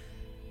 Yeah.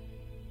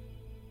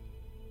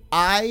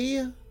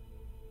 I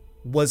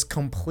was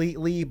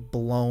completely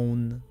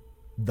blown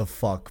the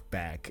fuck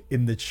back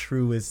in the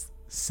truest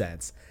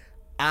sense.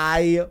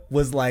 I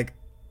was like,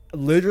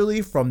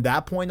 literally from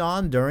that point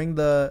on during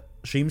the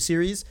stream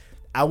series,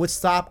 I would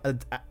stop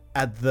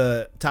at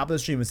the top of the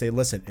stream and say,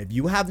 listen, if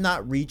you have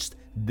not reached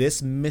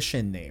this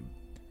mission name,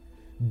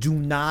 do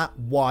not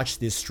watch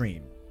this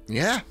stream.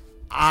 Yeah.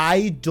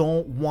 I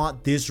don't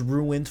want this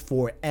ruined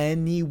for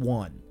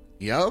anyone.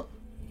 Yep.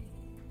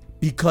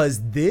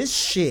 Because this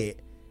shit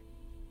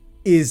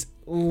is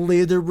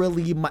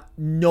literally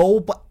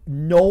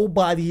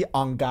nobody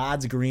on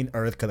God's green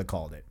earth could have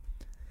called it.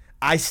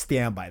 I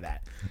stand by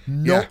that.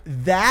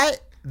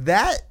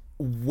 That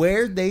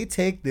where they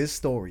take this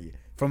story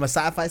from a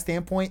sci-fi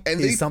standpoint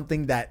is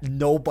something that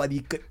nobody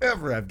could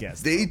ever have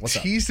guessed. They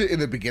teased it in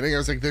the beginning. I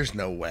was like, there's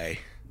no way.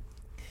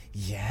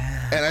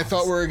 Yeah. And I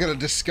thought we were going to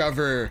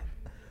discover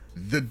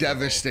the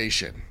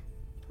devastation,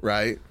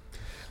 right?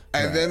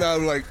 And then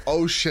I'm like,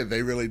 oh shit,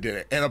 they really did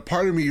it. And a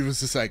part of me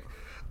was just like,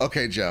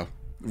 okay, Joe,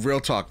 real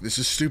talk, this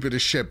is stupid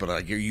as shit, but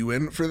like, are you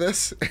in for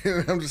this?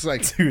 And I'm just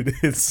like, dude,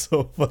 it's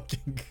so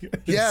fucking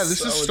good. Yeah,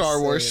 this is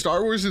Star Wars. insane.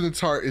 Star Wars in its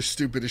heart is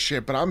stupid as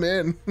shit, but I'm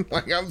in.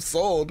 Like, I'm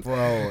sold,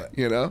 Bro.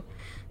 you know?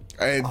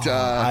 And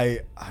I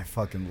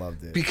fucking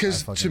loved it.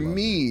 because to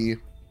me,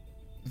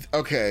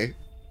 okay,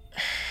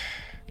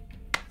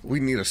 we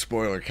need a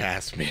spoiler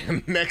cast,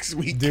 man. Next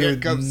week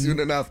can't come soon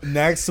enough.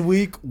 Next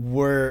week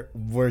we're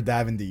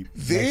diving deep.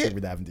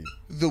 We're diving deep.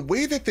 The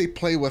way that they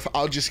play with,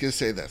 I'll just gonna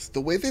say this: the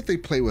way that they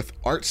play with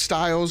art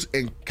styles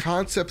and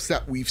concepts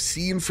that we've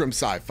seen from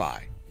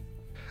sci-fi,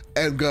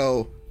 and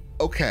go,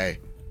 okay,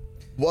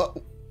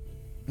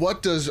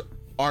 what does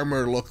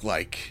armor look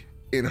like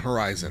in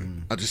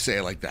Horizon? I'll just say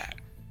it like that.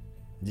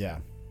 Yeah.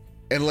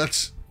 And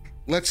let's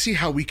see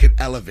how we can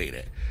elevate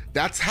it.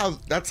 That's how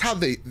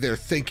they're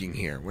thinking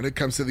here when it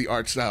comes to the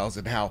art styles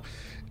and how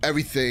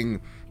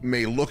everything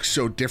may look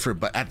so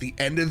different, but at the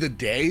end of the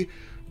day,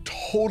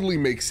 totally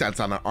makes sense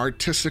on an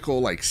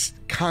artistical like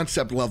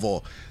concept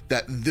level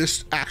that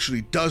this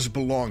actually does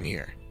belong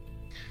here.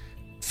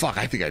 Fuck,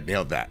 I think I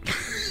nailed that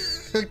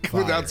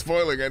without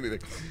spoiling anything.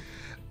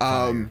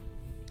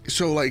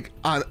 So like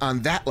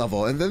on that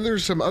level, and then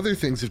there's some other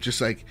things of just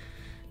like,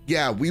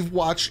 yeah, we've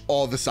watched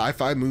all the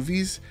sci-fi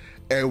movies,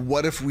 and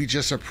what if we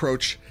just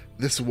approach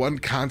this one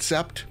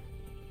concept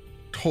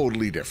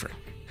totally different?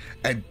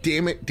 And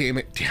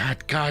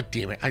god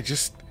damn it, I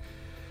just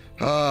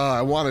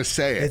I want to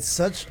say it. It's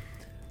such,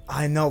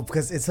 I know,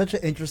 because it's such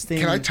an interesting.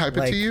 Can I type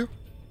it to you?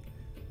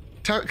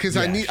 Because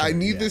I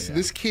need this. Yeah.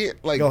 This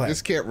can't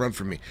this can't run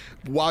from me.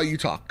 While you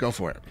talk, go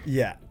for it.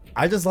 Yeah,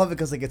 I just love it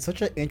because like it's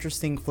such an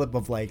interesting flip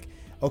of like,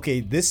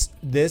 okay, this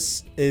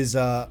is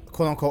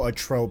quote unquote a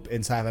trope in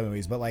sci-fi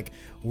movies, but like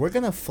we're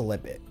gonna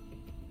flip it,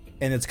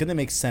 and it's gonna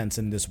make sense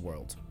in this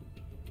world,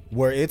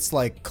 where it's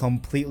like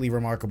completely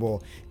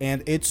remarkable,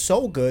 and it's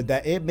so good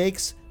that it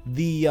makes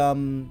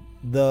the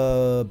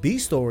B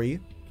story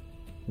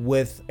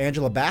with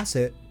Angela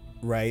Bassett,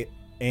 right,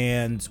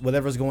 and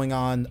whatever's going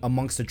on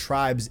amongst the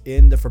tribes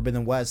in the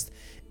Forbidden West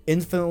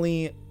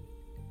infinitely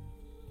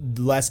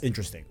less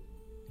interesting,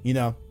 you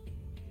know.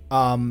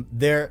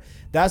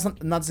 That's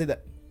not to say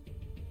that.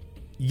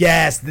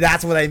 Yes,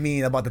 that's what I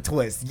mean about the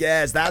twist.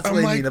 Yes, that's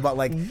what I mean about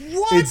like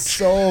what? It's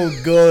so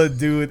good,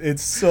 dude.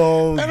 It's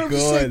so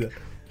good.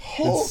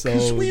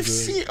 Because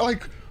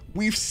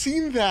we've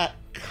seen that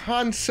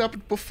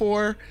concept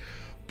before,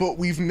 but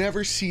we've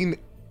never seen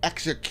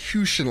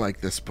execution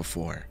like this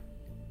before.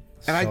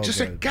 And I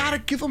gotta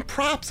give them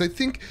props. I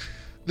think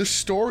the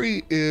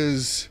story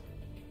is,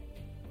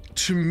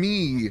 to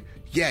me,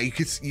 yeah, you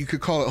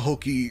could call it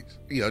hokey,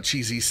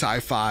 cheesy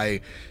sci-fi,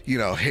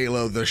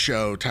 Halo the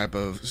show type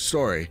of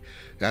story.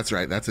 That's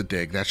right. That's a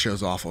dig. That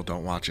show's awful.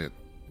 Don't watch it.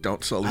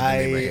 Don't sully the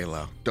name of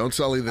Halo. Don't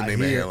sully the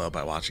name of Halo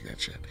by watching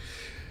that shit.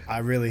 I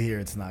really hear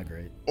it's not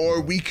great.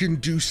 Or we can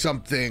do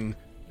something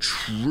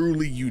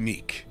truly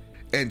unique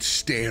and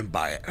stand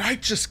by it. And I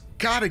just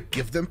gotta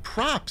give them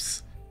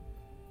props.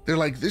 They're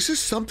like, this is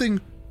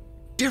something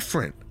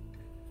different.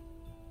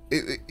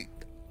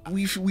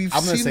 We've seen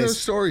those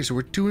stories.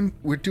 We're doing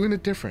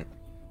it different.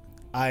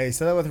 I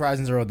said that with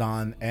Horizon Zero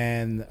Dawn,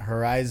 and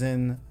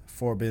Horizon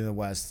Forbidden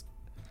West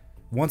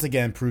once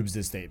again proves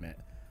this statement.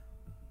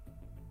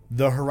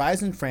 The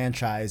Horizon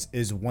franchise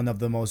is one of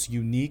the most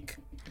unique,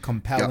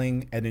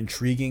 compelling, and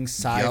intriguing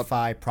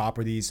sci-fi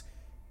properties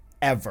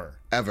ever.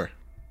 Ever.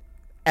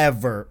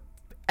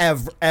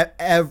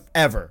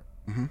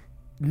 Mm-hmm.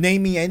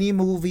 Name me any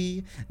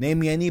movie, name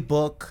me any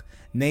book,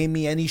 name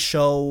me any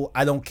show,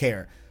 I don't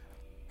care.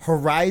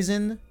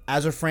 Horizon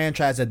as a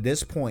franchise at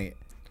this point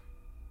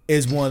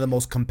is one of the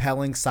most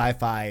compelling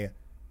sci-fi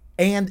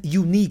and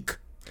unique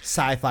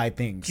sci-fi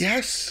things.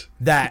 Yes.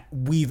 That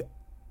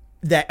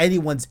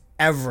anyone's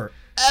ever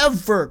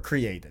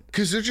created.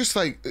 Because they're just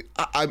like,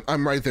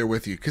 I'm right there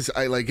with you. Because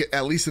I like it,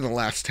 at least in the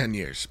last 10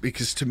 years.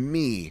 Because to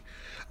me,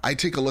 I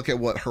take a look at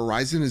what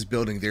Horizon is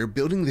building. They're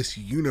building this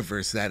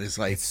universe that is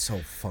like, it's so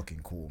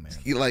fucking cool, man.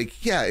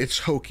 Like, yeah, it's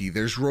hokey.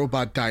 There's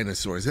robot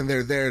dinosaurs, and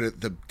they're there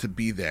to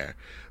be there.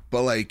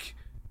 But like,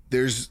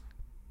 there's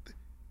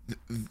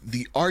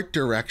the art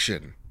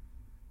direction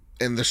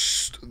and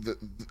the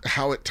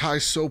how it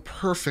ties so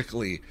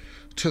perfectly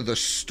to the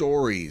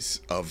stories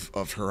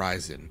of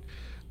Horizon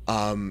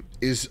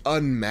is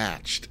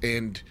unmatched.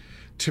 And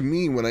to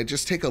me, when I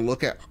just take a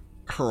look at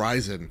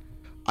Horizon,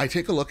 I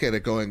take a look at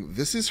it going,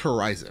 this is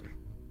Horizon,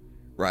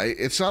 right?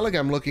 It's not like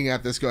I'm looking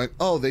at this going,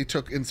 oh, they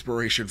took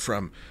inspiration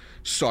from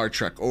Star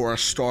Trek or a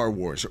Star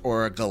Wars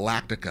or a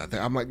Galactica.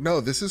 I'm like, no,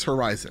 this is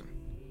Horizon.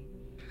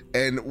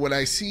 And when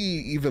I see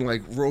even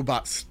like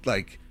robots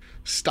like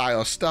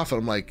style stuff,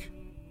 I'm like,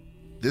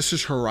 this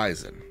is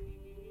Horizon.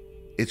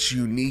 It's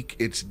unique,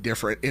 it's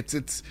different,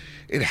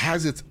 it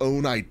has its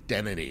own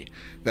identity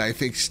that I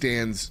think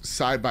stands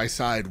side by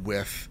side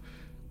with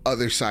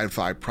other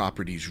sci-fi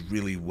properties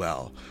really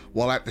well,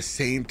 while at the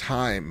same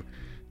time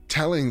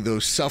telling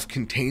those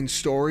self-contained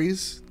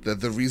stories. That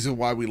the reason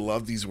why we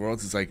love these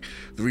worlds is like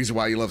the reason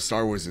why you love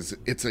Star Wars is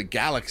it's a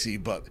galaxy,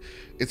 but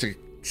it's a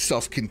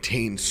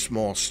self-contained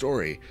small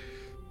story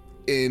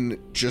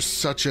in just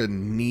such a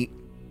neat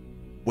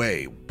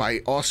way, by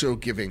also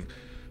giving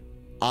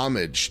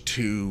homage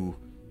to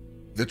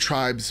the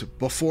tribes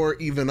before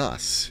even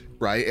us,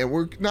 right? And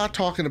we're not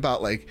talking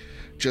about like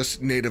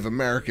just Native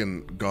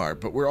American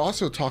garb, but we're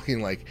also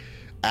talking like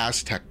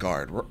Aztec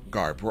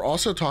garb. We're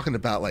also talking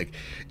about like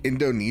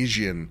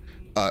Indonesian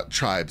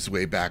tribes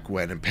way back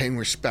when, and paying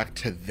respect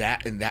to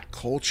that and that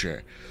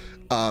culture.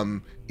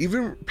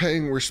 Even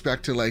paying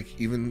respect to like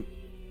even,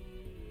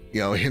 you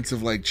know, hints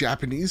of like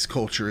Japanese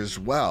culture as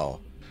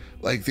well.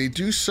 Like they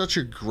do such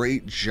a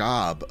great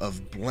job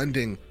of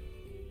blending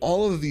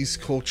all of these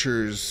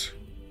cultures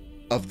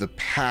of the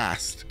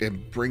past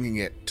and bringing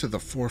it to the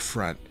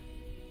forefront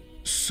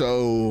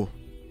so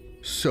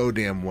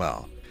damn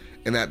well.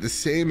 And at the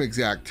same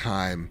exact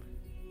time,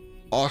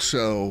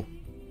 also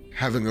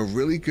having a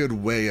really good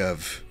way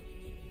of,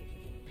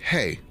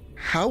 hey,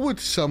 how would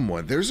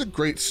someone, there's a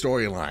great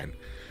storyline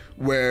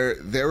where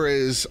there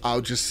is,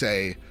 I'll just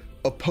say,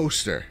 a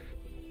poster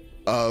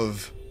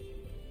of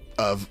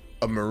a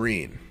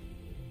Marine.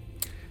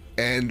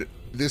 And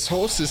this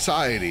whole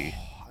society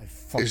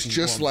is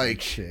just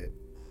like,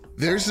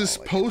 there's this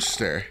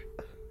poster,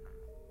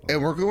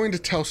 and we're going to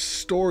tell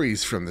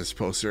stories from this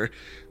poster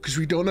because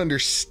we don't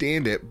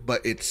understand it,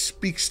 but it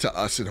speaks to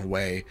us in a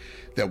way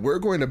that we're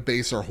going to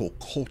base our whole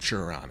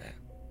culture on it.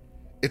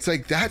 It's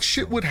like that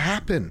shit would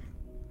happen.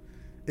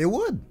 It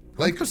would.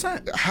 100%.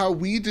 Like how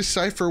we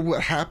decipher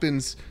what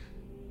happens.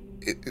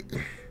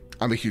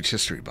 I'm a huge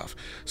history buff.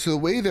 So the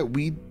way that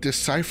we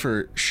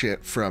decipher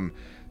shit from,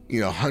 you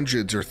know,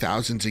 hundreds or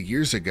thousands of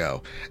years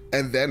ago,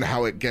 and then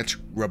how it gets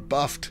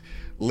rebuffed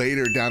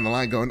later down the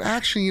line going,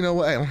 actually, you know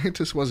what?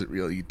 Atlantis wasn't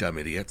real, you dumb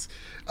idiots.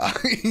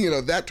 You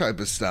know, that type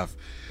of stuff.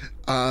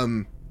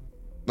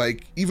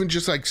 Like even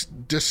just like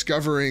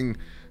discovering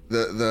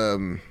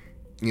the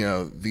you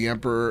know, the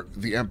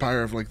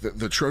empire of like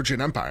the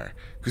Trojan Empire,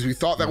 because we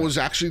thought that was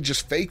actually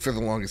just fake for the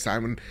longest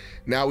time, and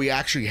now we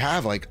actually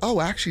have like, oh,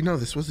 actually no,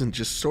 this wasn't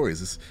just stories.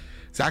 This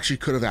actually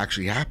could have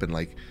actually happened.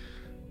 Like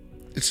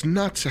it's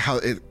nuts how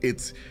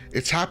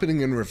it's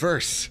happening in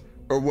reverse,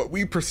 or what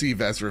we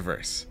perceive as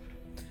reverse.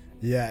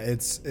 Yeah,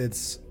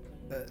 it's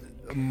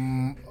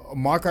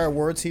mark our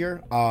words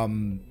here.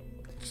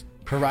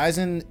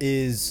 Horizon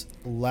is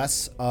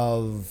less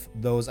of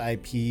those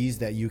IPs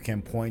that you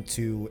can point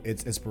to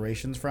its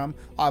inspirations from.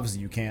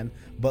 Obviously you can,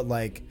 but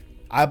like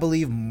I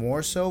believe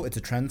more so it's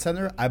a trend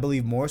center. I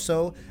believe more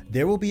so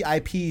there will be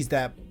IPs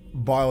that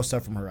borrow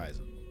stuff from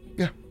Horizon.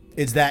 Yeah.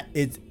 It's that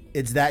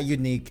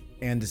unique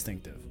and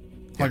distinctive.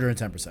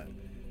 110%.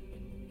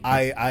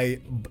 I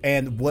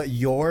and what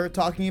you're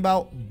talking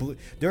about,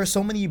 there are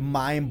so many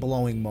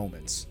mind-blowing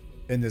moments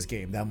in this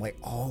game that I'm like,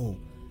 oh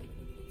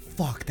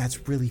fuck,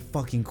 that's really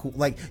fucking cool.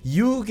 Like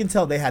you can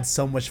tell they had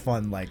so much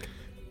fun, like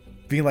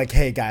being like,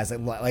 hey guys,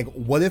 like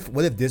what if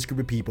this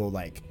group of people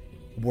like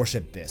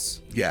worship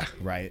this? Yeah.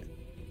 Right.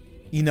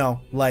 You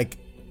know, like,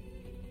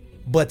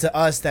 but to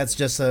us that's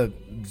just an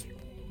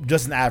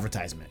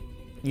advertisement.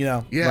 You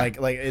know? Yeah.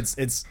 Like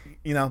it's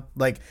you know,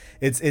 like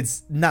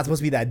it's not supposed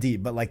to be that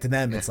deep, but like to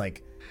them it's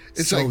like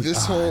it's so, like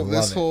this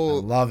whole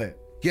I love it.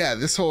 Yeah,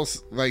 this whole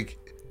like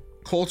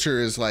culture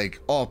is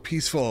like all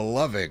peaceful and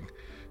loving.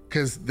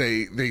 Because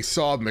they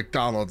saw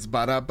McDonald's,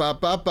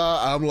 ba-da-ba-ba-ba,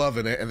 I'm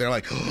loving it. And they're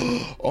like,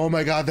 oh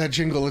my God, that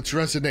jingle, it's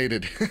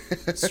resonated.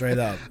 Straight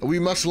up. We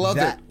must love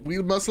it. We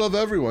must love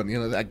everyone. You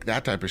know,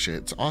 that type of shit.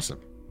 It's awesome.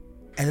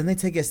 And then they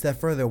take it a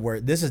step further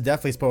where this is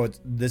definitely spoiled.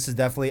 This is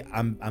definitely,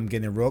 I'm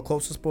getting real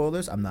close to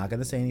spoilers. I'm not going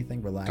to say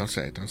anything. Relax.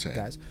 Don't say it.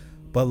 Guys.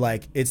 But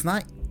like, it's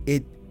not,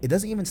 it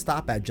doesn't even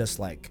stop at just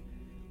like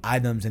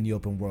items in the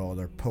open world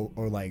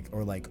or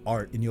like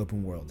art in the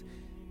open world.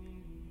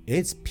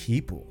 It's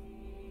people.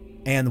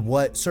 And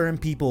what certain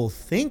people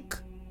think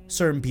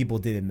certain people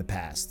did in the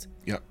past.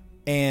 Yep.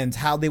 And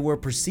how they were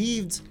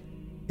perceived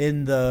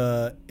in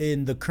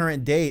the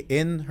current day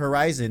in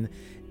Horizon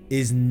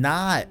is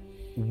not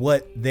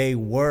what they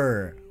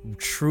were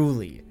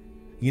truly.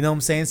 You know what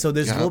I'm saying? So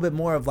there's a little bit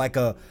more of like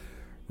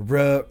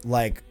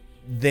like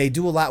they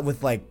do a lot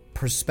with like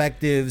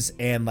perspectives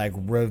and like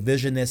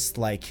revisionist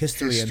like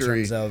history. In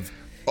terms of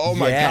oh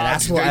my God,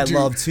 that's what I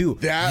love too.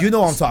 You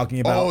know what I'm talking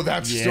about. Oh,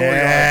 that story.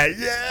 Yeah.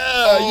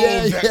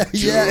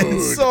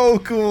 It's so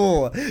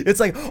cool. It's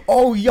like,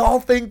 oh, y'all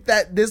think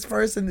that this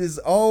person is,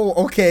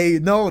 oh, okay.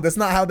 No, that's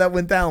not how that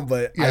went down,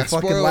 but I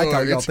fucking like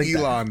how y'all think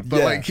Elon, that.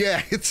 But like,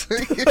 it's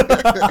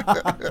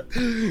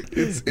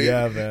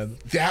man.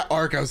 That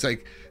arc, I was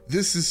like,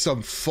 this is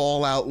some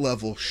Fallout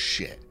level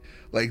shit.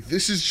 Like,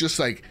 this is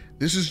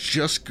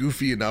just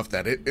goofy enough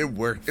that it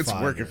worked. It's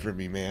working for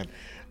me, man.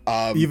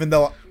 Even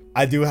though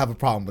I do have a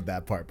problem with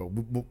that part, but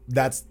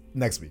that's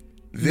next week.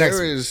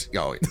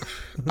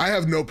 I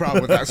have no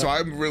problem with that, so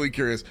I'm really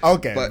curious.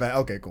 Okay, but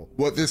okay, cool.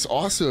 What this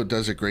also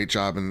does a great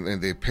job,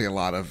 and they pay a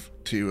lot of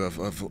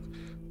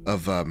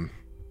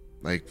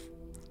like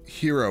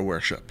hero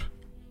worship.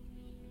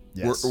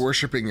 Yes.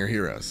 Worshipping your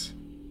heroes.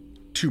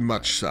 Too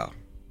much so.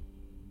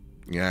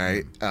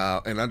 Right?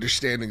 And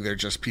understanding they're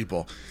just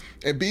people.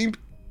 And being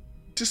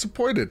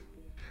disappointed.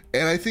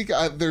 And I think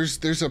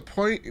there's a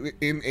point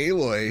in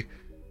Aloy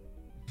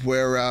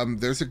where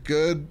there's a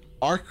good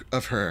arc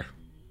of her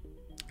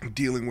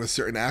dealing with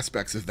certain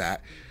aspects of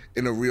that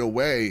in a real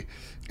way.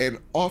 And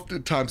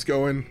oftentimes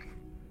going,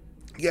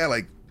 yeah,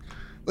 like,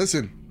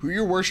 listen, who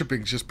you're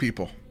worshiping is just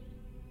people.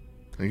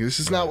 Like, this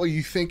is not what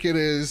you think it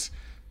is.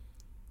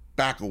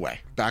 Back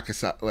away. Back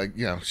aside. Like,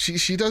 you know,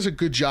 she does a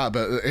good job.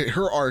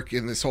 Her arc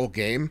in this whole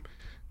game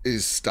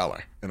is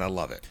stellar, and I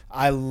love it.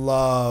 I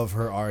love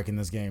her arc in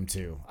this game,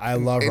 too. I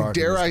love her arc. And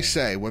dare I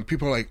say, when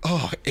people are like,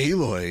 oh,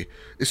 Aloy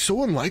is so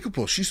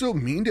unlikable. She's so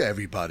mean to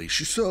everybody.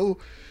 She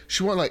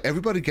want like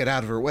everybody get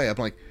out of her way. I'm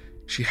like,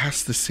 she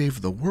has to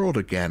save the world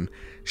again.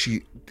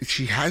 She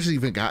hasn't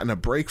even gotten a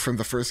break from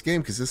the first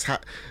game, because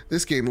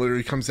this game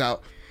literally comes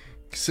out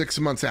 6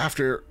 months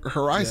after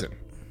Horizon,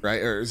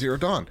 right? Or Zero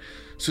Dawn.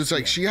 So it's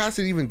like she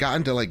hasn't even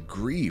gotten to like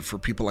grieve for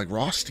people like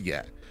Rost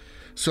yet.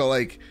 So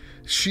like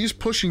she's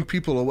pushing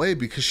people away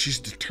because she's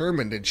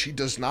determined, and she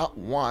does not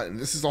want, and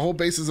this is the whole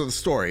basis of the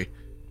story,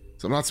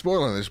 so I'm not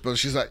spoiling this, but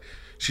she's like,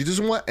 she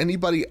doesn't want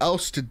anybody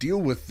else to deal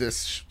with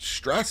this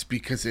stress,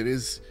 because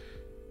it's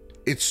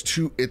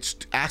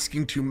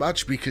asking too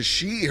much, because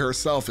she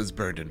herself is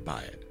burdened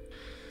by it.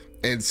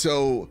 And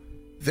so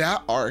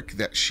that arc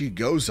that she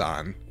goes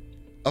on,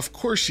 of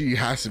course she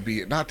has to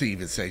be, not to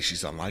even say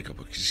she's unlikable,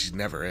 because she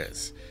never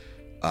is.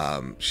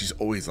 She's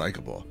always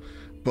likable,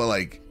 but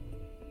like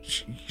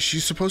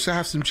she's supposed to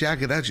have some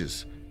jagged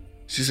edges.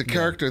 She's a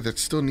character that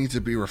still needs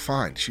to be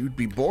refined. She would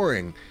be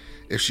boring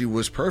if she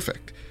was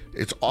perfect.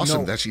 It's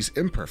awesome that she's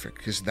imperfect,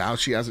 because now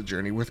she has a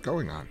journey worth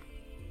going on.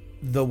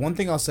 The one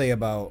thing I'll say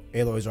about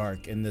Aloy's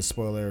arc in this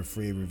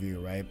spoiler-free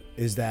review, right,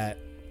 is that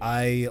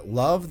I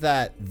love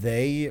that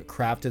they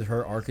crafted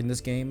her arc in this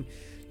game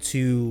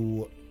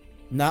to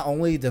not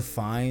only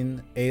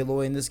define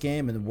Aloy in this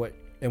game and what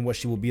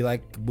she will be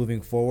like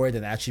moving forward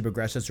and as she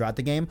progresses throughout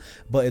the game,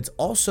 but it's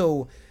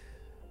also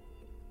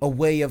a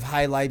way of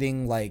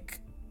highlighting, like,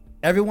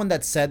 everyone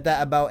that said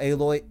that about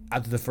Aloy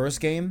after the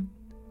first game.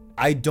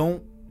 I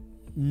don't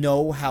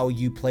know how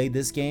you play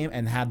this game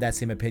and have that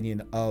same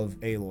opinion of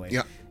Aloy.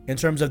 Yeah. In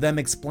terms of them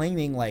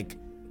explaining, like,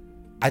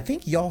 I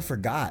think y'all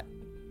forgot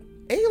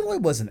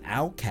Aloy was an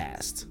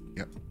outcast.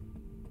 Yep.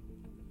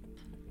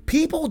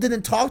 People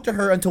didn't talk to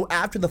her until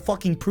after the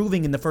fucking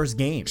proving in the first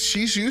game.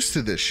 She's used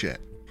to this shit.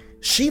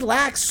 She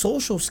lacks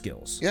social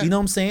skills. Yeah. You know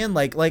what I'm saying?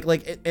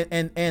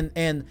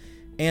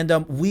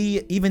 And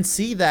we even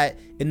see that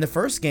in the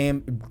first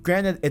game.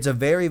 Granted, it's a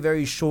very,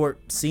 very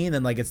short scene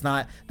and like it's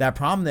not that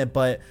prominent,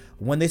 but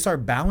when they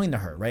start bowing to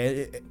her,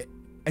 right?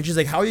 And she's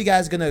like, how are you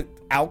guys gonna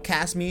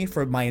outcast me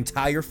for my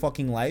entire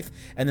fucking life?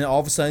 And then all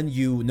of a sudden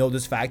you know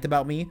this fact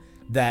about me,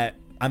 that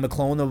I'm a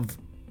clone of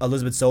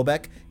Elizabeth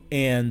Sobek,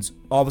 and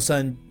all of a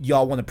sudden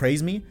y'all want to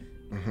praise me.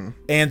 Mm-hmm.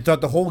 And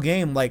throughout the whole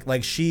game,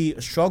 like she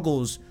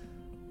struggles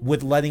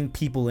with letting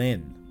people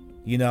in,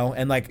 you know?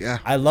 And like,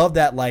 I love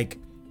that, like,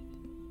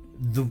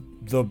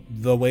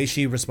 the way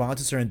she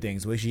responds to certain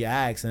things, the way she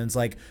acts, and it's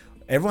like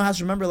everyone has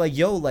to remember, like,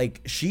 yo,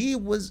 like she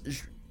was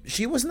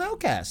an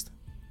outcast.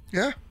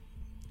 Yeah.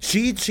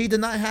 She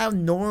did not have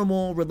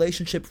normal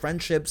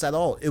friendships at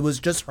all. It was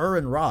just her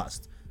and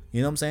Rost.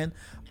 You know what I'm saying?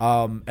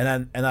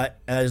 And I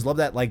just love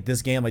that, like,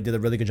 this game, like, did a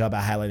really good job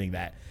at highlighting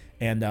that.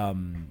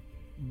 And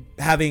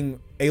having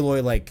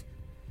Aloy, like,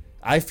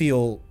 I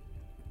feel,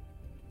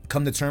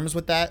 come to terms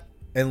with that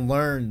and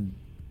learn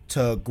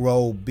to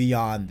grow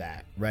beyond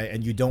that, right?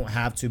 And you don't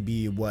have to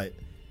be what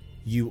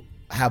you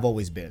have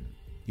always been.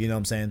 You know what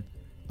I'm saying?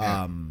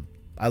 Yeah.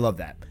 I love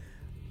that.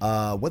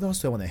 What else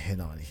do I want to hit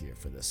on here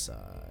for this?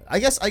 I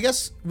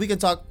guess we can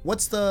talk.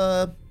 What's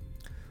the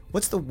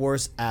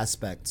worst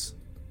aspect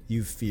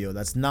you feel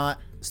that's not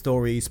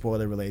story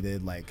spoiler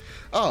related? Like,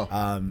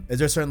 is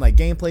there certain like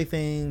gameplay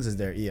things? Is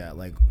there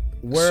like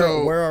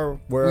where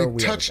are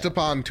we touched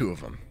upon two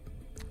of them.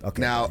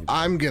 Okay. Now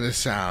I'm gonna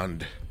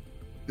sound.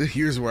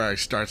 Here's where I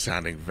start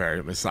sounding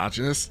very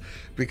misogynist,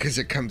 because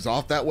it comes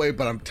off that way.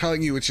 But I'm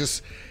telling you, it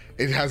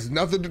has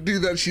nothing to do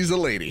that she's a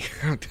lady.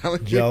 I'm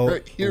telling you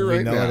right here,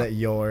 right now.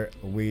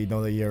 We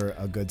know that you're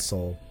a good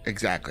soul.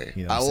 Exactly.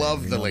 You know I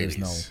love the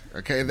ladies.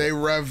 Okay, they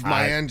rev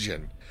my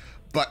engine.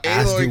 But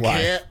Aloy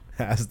can't.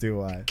 As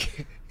do I.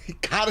 You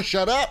gotta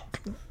shut up.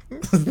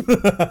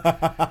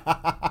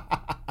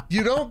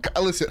 You don't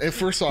listen.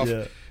 First off,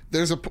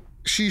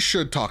 she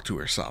should talk to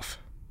herself.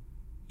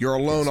 You're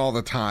alone all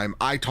the time.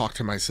 I talk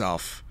to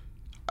myself.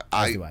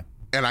 And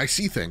I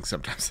see things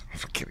sometimes. I'm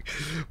kidding,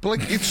 but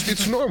like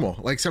it's normal.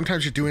 Like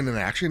sometimes you're doing an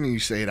action and you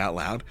say it out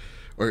loud,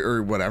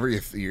 or whatever.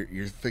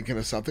 You're thinking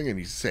of something and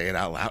you say it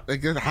out loud.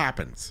 Like it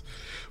happens,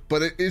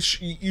 but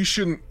you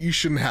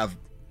shouldn't have.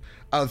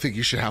 I don't think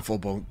you should have full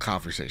blown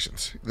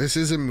conversations. This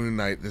isn't Moon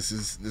Knight. This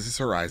is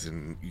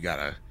Horizon. You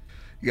gotta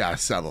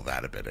settle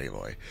that a bit,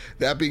 Aloy.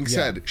 That being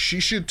said, she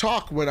should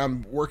talk when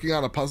I'm working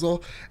on a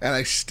puzzle and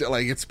I still,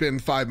 like, it's been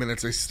 5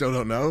 minutes, I still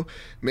don't know.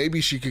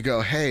 Maybe she could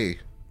go, hey,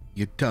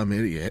 you dumb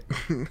idiot.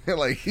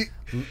 Like,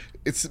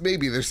 it's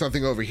maybe there's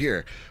something over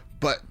here,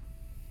 but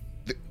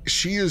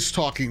she is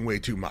talking way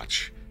too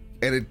much,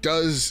 and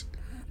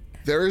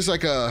there is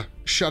like a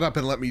shut up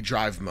and let me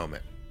drive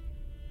moment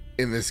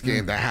in this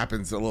game that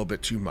happens a little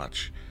bit too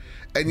much.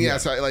 And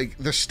yes, I like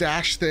the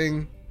stash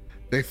thing,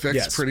 they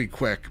fixed pretty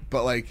quick,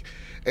 but like,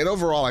 and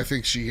overall I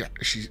think she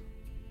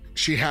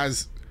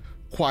has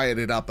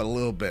quieted up a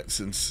little bit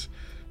since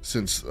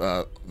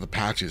the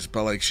patches,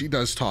 but like, she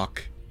does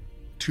talk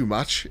too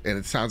much, and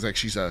it sounds like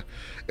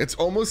it's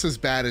almost as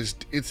bad as,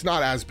 it's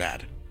not as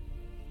bad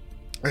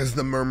as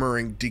the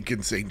murmuring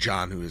Deacon St.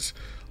 John, who is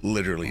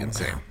literally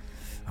insane.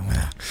 I'm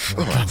gonna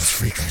kill those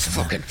freakers.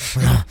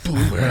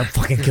 I'm gonna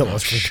fucking kill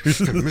those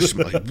freakers. I miss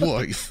my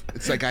wife.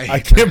 It's like, I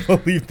can't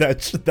believe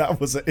that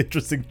was an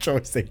interesting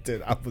choice they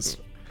did. I'm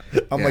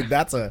like,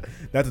 that's a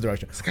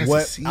direction. This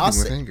guy's seething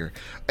with anger.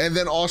 And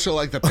then also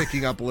like the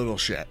picking up little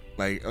shit.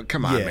 Like, oh,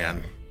 come on,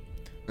 man.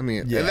 I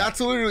mean, and that's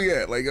literally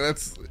it. Like,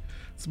 that's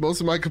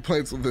most of my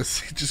complaints with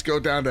this. Just go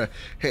down to,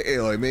 hey,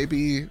 Aloy,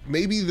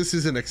 maybe this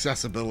is an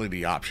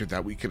accessibility option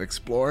that we can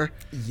explore.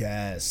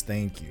 Yes,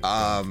 thank you.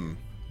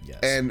 Yes.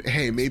 And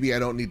hey, maybe I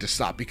don't need to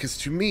stop, because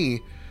to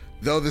me,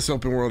 though this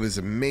open world is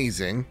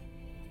amazing,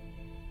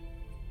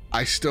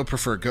 I still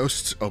prefer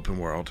Ghost's open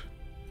world,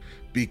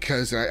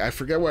 because I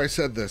forget where I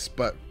said this,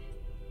 but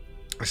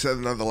I said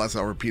it nonetheless.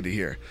 I'll repeat it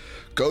here.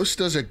 Ghost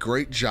does a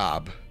great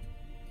job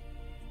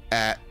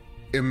at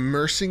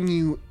immersing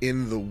you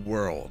in the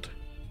world,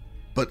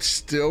 but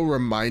still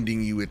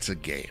reminding you it's a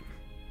game.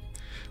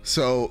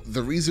 So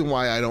the reason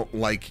why I don't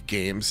like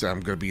games,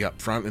 I'm going to be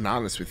upfront and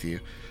honest with you,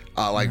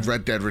 like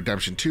Red Dead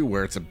Redemption 2,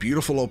 where it's a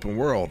beautiful open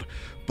world,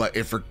 but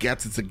it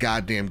forgets it's a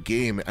goddamn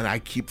game, and I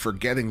keep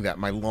forgetting that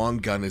my long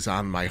gun is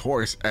on my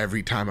horse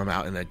every time I'm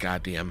out in a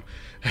goddamn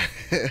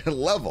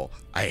level.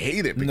 I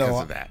hate it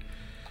because of that.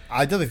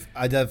 I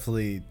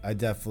definitely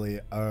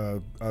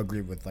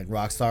agree with like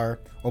Rockstar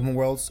open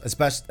worlds,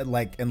 especially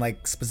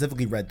like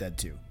specifically Red Dead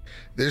 2.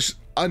 There's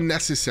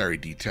unnecessary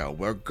detail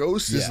where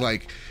Ghost is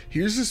like,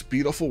 here's this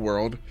beautiful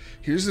world,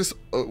 here's this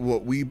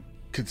what we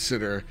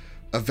consider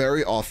a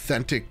very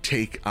authentic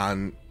take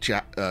on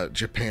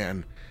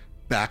Japan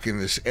back in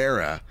this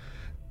era,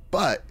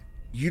 but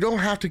you don't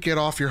have to get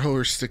off your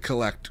horse to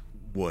collect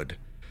wood.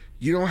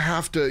 You don't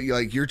have to,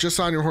 like, you're just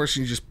on your horse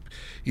and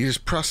you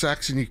just press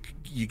X and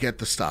you get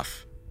the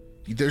stuff.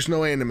 There's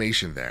no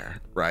animation there,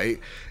 right?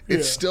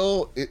 It's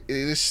still it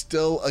is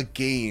still a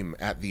game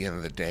at the end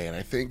of the day, and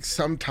I think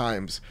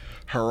sometimes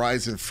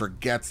Horizon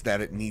forgets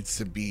that it needs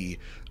to be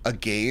a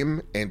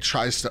game and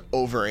tries to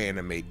over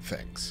animate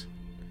things.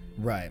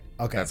 Right.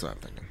 Okay. That's what I'm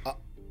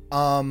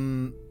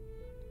thinking.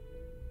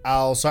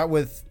 I'll start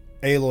with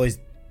Aloy's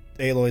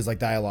like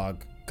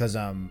dialogue, because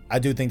I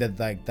do think that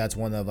like that's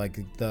one of like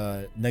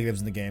the negatives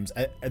in the games.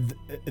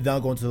 Then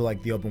I'll go into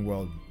like the open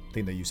world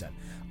thing that you said.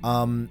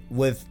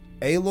 With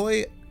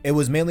Aloy, it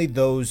was mainly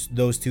those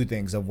two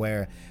things of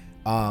where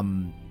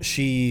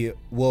she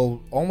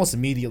will almost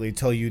immediately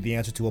tell you the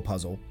answer to a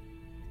puzzle,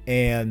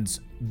 and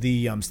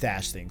the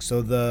stash thing.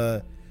 So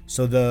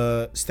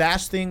the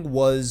stash thing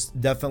was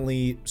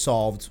definitely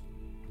solved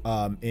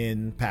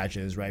in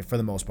patches, right, for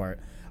the most part.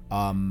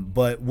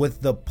 But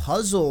with the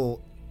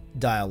puzzle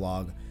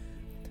dialogue,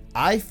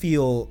 I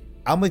feel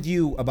I'm with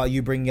you about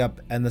you bringing up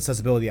an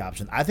accessibility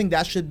option. I think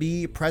that should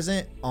be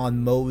present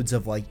on modes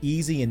of like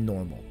easy and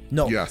normal.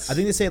 No, yes. I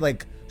think they say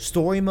like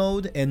story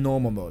mode and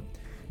normal mode.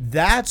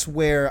 That's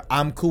where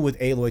I'm cool with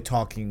Aloy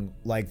talking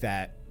like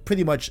that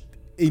pretty much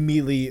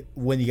immediately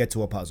when you get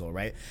to a puzzle,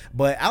 right?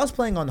 But I was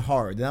playing on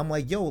hard, and I'm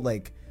like, yo,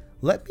 like,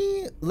 let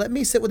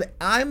me sit with it.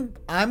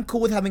 I'm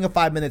cool with having a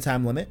 5-minute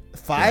time limit.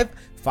 5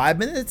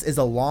 minutes is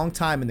a long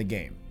time in the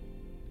game.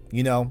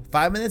 You know,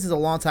 5 minutes is a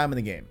long time in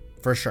the game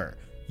for sure.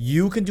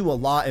 You can do a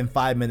lot in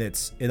 5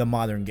 minutes in a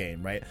modern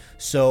game, right?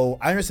 So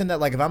I understand that,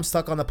 like, if I'm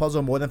stuck on the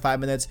puzzle more than 5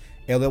 minutes,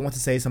 Aloy wants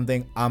to say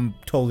something, I'm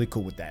totally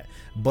cool with that.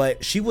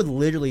 But she would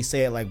literally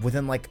say it like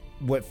within like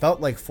what felt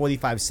like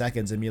 45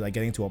 seconds of me like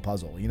getting to a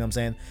puzzle. You know what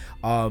I'm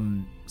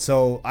saying?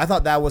 So I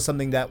thought that was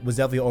something that was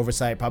definitely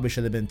oversight. Probably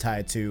should have been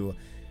tied to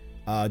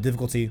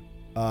difficulty,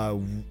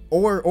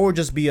 or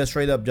just be a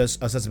straight up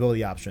just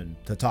accessibility option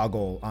to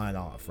toggle on and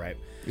off, right?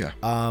 Yeah.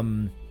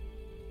 And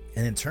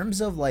in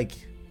terms of like,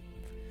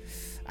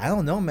 I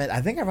don't know, man.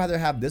 I think I'd rather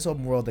have this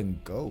open world than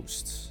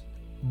Ghosts,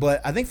 but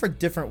I think for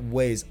different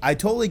ways. I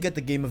totally get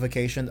the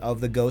gamification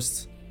of the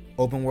Ghosts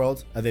open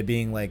world, of it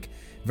being like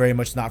very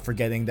much not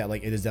forgetting that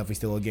like it is definitely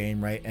still a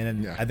game, right?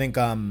 And then I think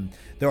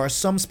there are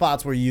some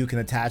spots where you can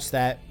attach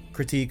that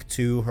critique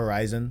to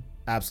Horizon,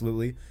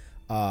 absolutely.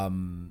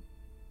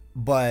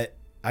 But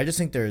I just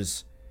think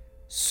there's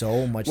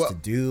so much to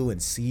do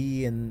and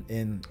see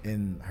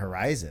in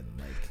Horizon,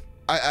 like.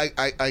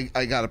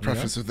 I gotta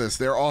preface with this.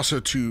 They're also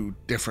two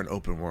different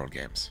open world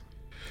games.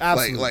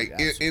 Absolutely,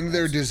 in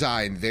their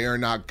design, they are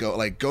not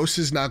Ghost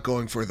is not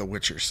going for the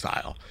Witcher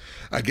style.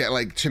 Again,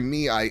 like, to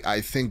me,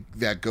 I think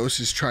that Ghost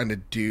is trying to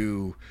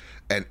do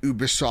and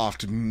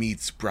Ubisoft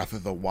meets Breath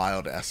of the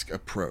Wild-esque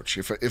approach.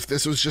 If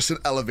this was just an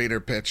elevator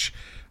pitch,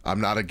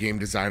 I'm not a game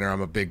designer, I'm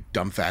a big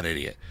dumb fat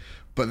idiot.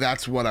 But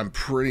that's what I'm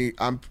pretty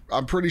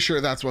sure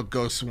that's what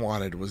Ghost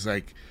wanted, was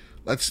like,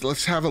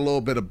 let's have a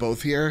little bit of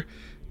both here,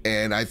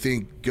 and I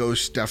think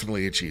Ghost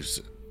definitely achieves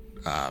it.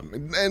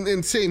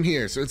 And same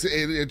here. So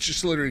it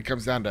just literally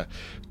comes down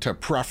to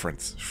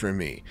preference for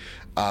me,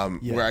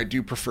 where I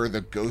do prefer the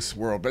Ghost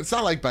world, but it's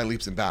not like by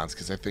leaps and bounds,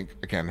 because I think,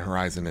 again,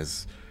 Horizon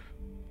is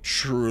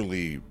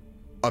truly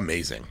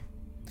amazing.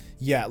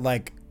 Yeah,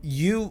 like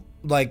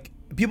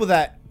people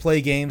that play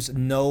games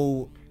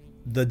know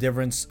the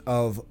difference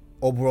of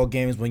open world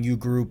games when you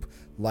group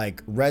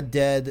like Red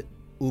Dead,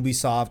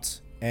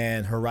 Ubisoft,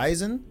 and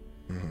Horizon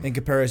in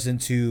comparison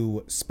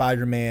to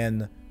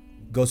Spider-Man,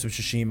 Ghost of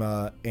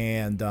Tsushima,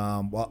 and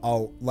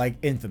like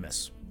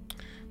Infamous.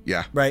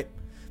 Yeah. Right?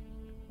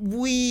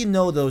 We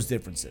know those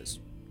differences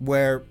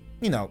where,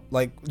 you know,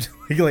 like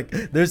like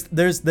there's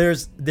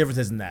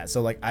differences in that.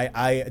 So like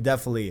I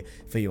definitely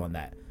feel you on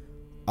that.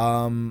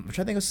 I'm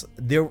trying to think of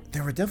there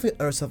were definitely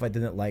other stuff I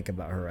didn't like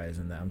about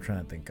Horizon that I'm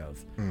trying to think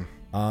of.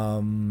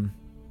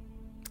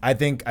 I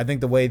think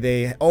the way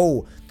they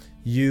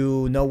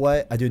you know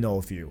what? I do know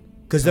a few.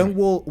 Cuz then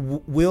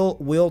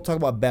we'll talk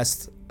about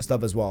best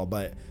stuff as well,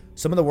 but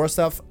some of the worst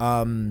stuff,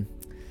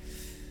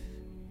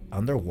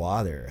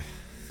 underwater,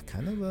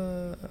 kind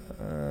of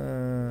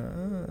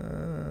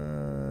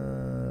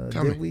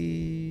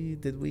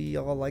did we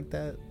all like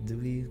that? Do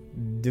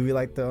we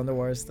like the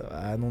underwater stuff?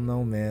 I don't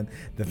know, man.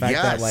 The fact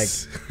that like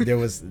there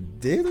was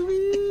did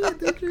we?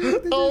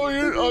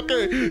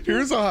 Okay.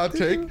 Here's a hot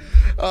take.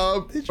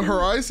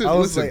 Horizon.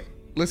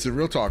 Listen,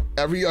 real talk.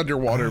 Every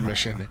underwater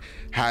mission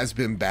has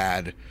been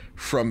bad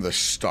from the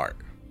start.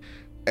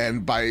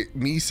 And by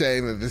me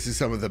saying that this is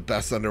some of the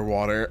best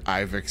underwater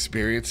I've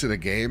experienced in a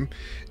game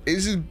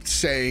isn't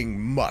saying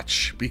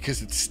much,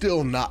 because it's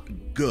still not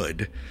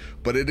good,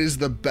 but it is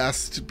the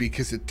best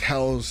because it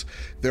tells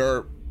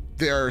there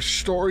are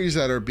stories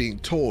that are being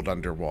told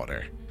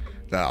underwater,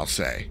 that I'll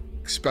say,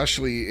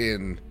 especially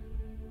in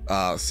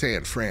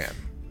San Fran.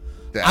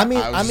 That I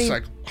was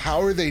like, how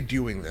are they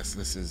doing this?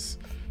 This is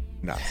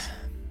nuts.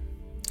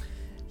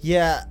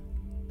 Yeah,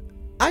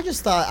 I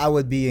just thought I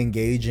would be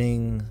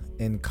engaging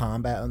in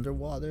combat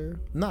underwater.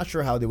 I'm not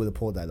sure how they would have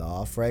pulled that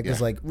off, right?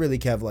 Because like, really,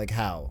 Kev, like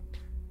how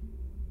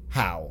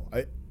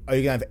are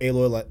you gonna have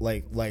Aloy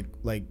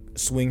like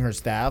swing her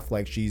staff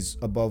like she's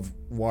above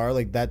water?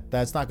 Like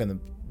that's not gonna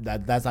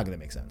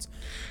make sense.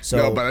 So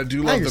no, but I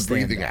do love the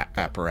breathing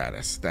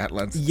apparatus that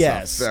lends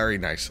itself very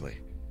nicely.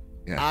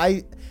 Yeah,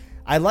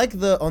 I like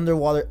the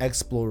underwater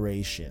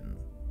exploration.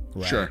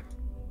 Right? Sure.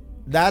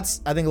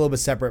 That's, I think, a little bit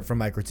separate from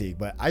my critique,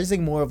 but I just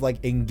think more of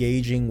like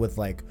engaging with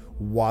like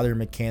water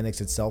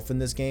mechanics itself in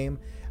this game,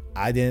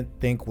 I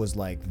didn't think was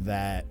like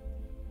that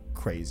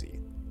crazy.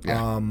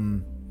 Yeah.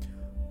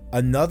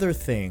 Another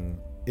thing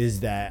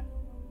is that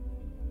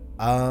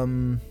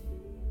I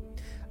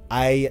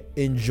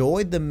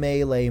enjoyed the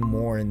melee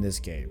more in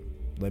this game.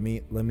 Let me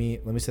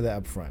say that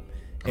up front.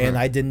 And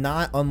I did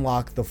not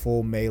unlock the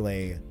full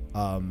melee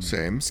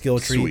skill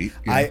tree. Sweet.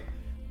 Yeah.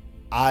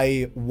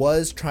 I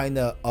was trying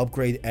to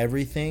upgrade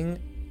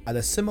everything at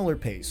a similar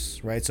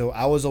pace, right? So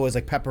I was always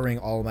like peppering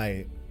all of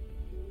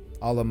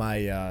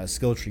my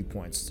skill tree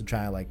points to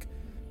try to like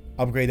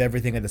upgrade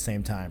everything at the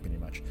same time, pretty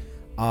much.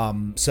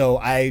 So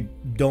I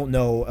don't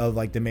know of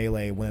like the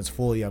melee when it's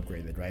fully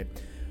upgraded, right?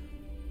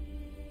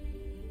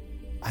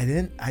 I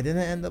didn't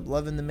end up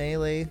loving the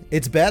melee.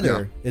 It's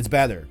better. Yeah. It's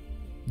better.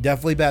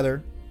 Definitely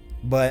better.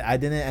 But I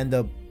didn't end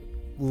up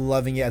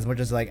loving it as much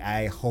as like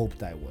I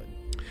hoped I would.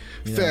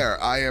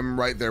 Fair. I am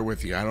right there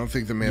with you. I don't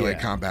think the melee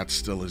combat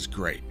still is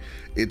great.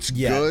 It's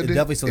good. It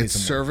definitely still needs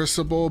some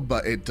serviceable,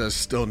 but it does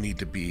still need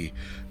to be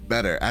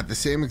better. At the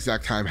same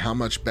exact time, how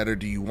much better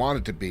do you want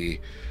it to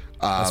be?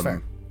 That's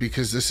fair.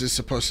 Because this is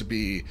supposed to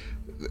be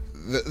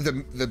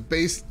the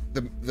base.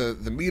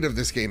 The meat of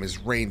this game is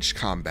ranged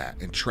combat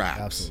and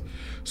traps. Absolutely.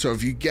 So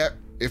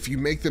if you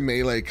make the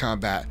melee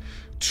combat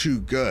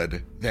too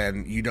good,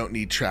 then you don't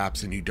need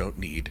traps and you don't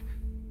need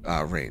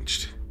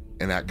ranged,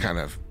 and that kind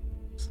of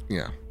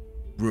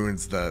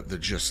ruins the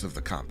gist of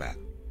the combat.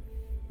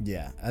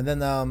 Yeah, and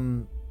then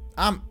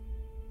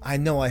I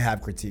know I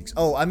have critiques.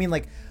 I mean,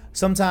 like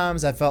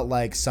sometimes I felt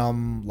like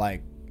some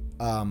like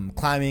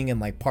climbing and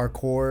like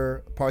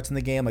parkour parts in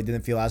the game I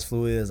didn't feel as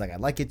fluid as like I'd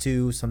like it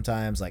to.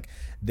 Sometimes like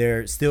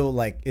there still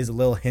like is a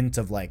little hint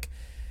of like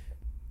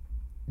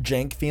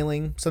jank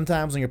feeling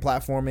sometimes when you're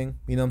platforming.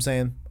 You know what I'm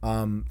saying?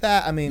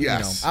 That I mean,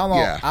 yes. I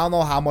don't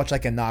know how much I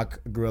can knock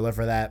Guerrilla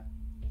for that.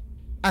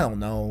 I don't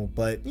know,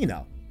 but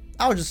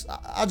I'll just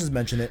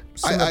mention it.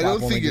 I don't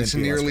think it's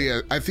nearly.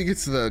 I think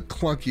it's the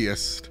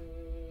clunkiest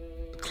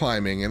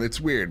climbing, and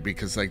it's weird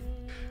because like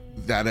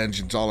that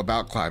engine's all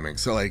about climbing.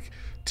 So like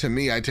to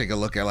me, I take a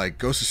look at like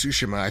Ghost of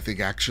Tsushima. I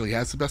think actually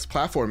has the best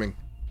platforming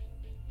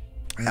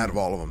out of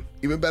all of them,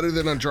 even better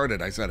than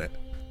Uncharted. I said it.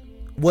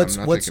 What's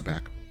take it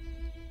back?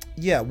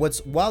 Yeah,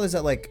 what's wild is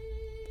that like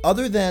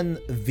other than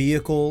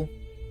vehicle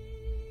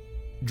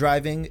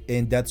driving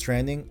in Death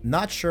Stranding.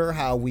 Not sure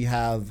how we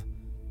have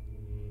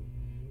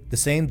the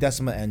same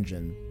Decima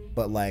engine,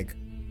 but like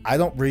I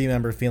don't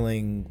remember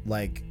feeling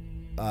like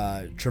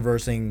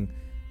traversing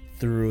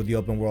through the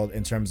open world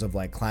in terms of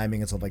like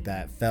climbing and stuff like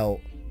that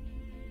felt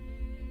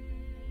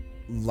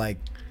like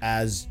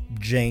as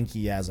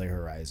janky as like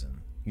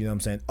Horizon. You know what I'm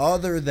saying?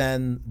 Other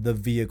than the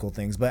vehicle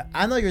things, but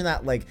I know you're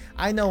not like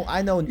I know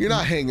you're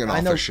not hanging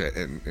off of shit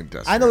in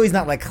Destiny. I know he's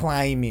not like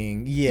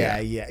climbing. Yeah.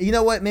 You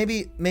know what?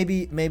 Maybe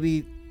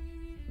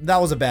that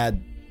was a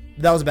bad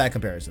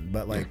comparison.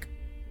 But like,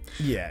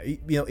 yeah,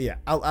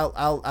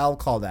 I'll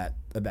call that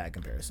a bad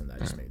comparison that I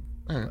just made.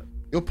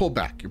 You'll pull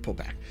back.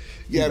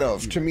 Yeah, no.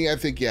 To me, I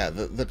think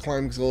the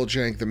climbing's a little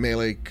jank. The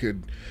melee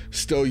could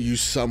still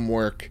use some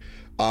work.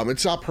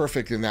 It's not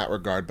perfect in that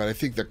regard, but I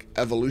think the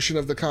evolution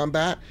of the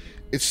combat,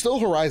 it's still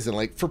Horizon.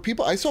 Like for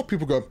people, I saw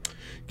people go,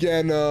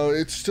 yeah, no,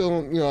 it's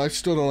still, I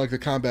still don't like the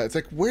combat. It's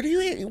like, where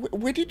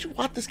did you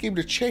want this game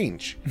to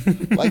change?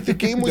 Like the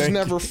game was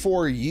never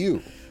for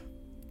you.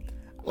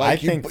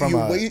 Like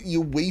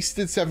you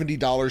wasted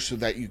 $70 so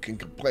that you can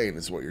complain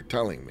is what you're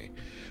telling me.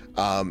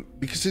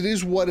 Because it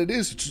is what it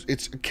is.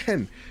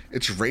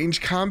 It's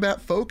range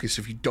combat focus.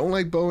 If you don't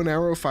like bow and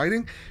arrow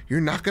fighting, you're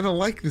not gonna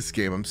like this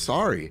game. I'm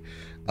sorry.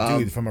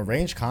 Dude, from a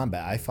range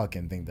combat, I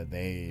fucking think that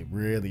they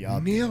really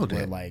nailed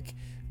it. Like,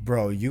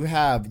 bro, you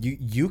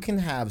can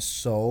have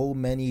so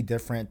many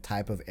different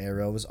type of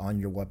arrows on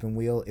your weapon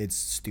wheel. It's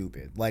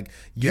stupid. Like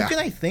you can,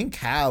 I think,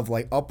 have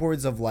like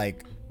upwards of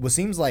like what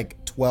seems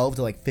like 12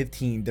 to like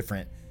 15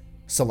 different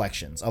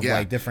selections of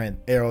like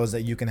different arrows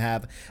that you can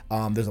have.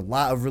 There's a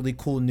lot of really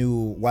cool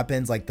new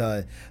weapons, like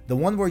the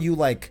one where you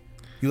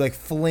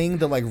fling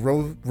the like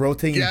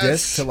rotating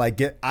disc to like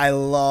get. I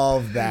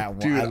love that one.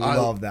 Dude, I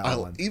love that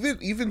one.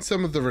 Even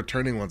some of the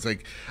returning ones,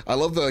 like I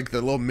love the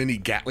little mini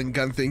Gatling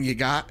gun thing you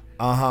got.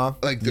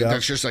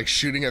 That's just like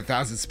shooting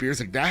 1,000 spears.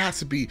 Like that has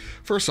to be,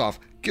 first off,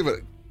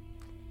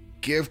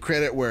 give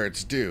credit where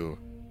it's due.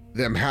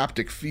 Them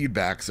haptic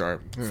feedbacks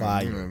are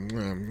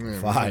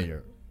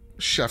fire.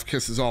 Chef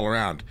kisses all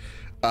around.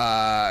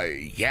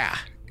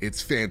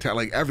 It's fantastic.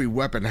 Like every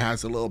weapon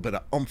has a little bit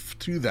of oomph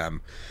to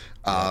them.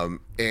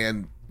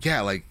 And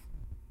yeah, like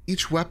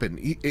each weapon,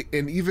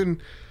 and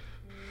even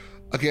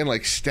again,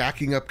 like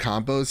stacking up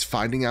combos,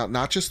 finding out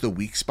not just the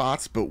weak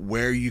spots, but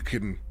where you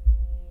can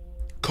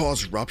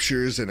cause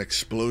ruptures and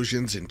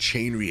explosions and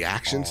chain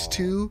reactions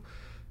to.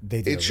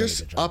 It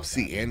just ups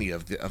the ante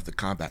of the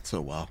combat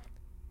so well.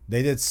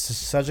 They did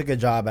such a good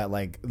job at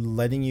like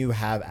letting you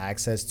have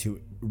access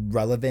to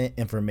relevant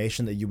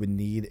information that you would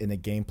need in a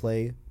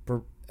gameplay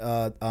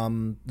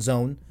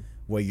zone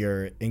where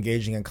you're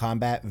engaging in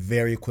combat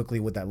very quickly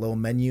with that little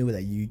menu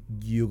that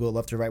you go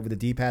left to right with the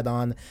D-pad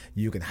on.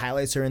 You can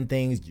highlight certain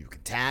things, you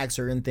can tag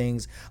certain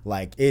things.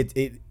 Like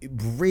it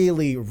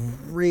really,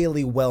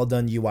 really well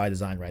done UI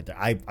design right there.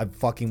 I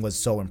fucking was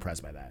so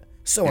impressed by that.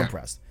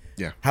 Impressed.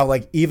 Yeah. How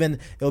like even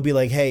it'll be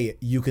like, hey,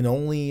 you can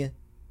only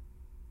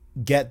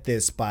get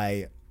this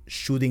by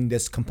shooting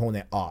this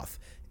component off.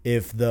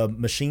 If the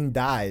machine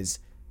dies,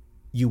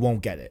 you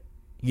won't get it.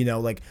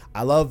 Like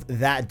I love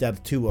that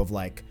depth too of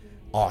like,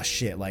 oh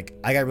shit, like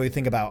I gotta really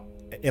think about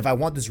if I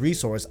want this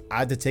resource, I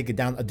have to take it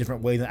down a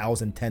different way than I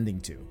was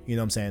intending to. You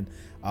know what I'm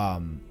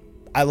saying?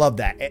 I love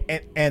that.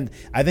 And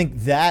I think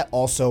that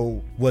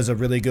also was a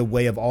really good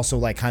way of also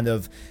like kind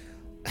of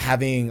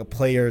having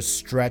players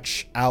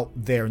stretch out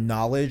their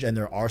knowledge and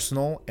their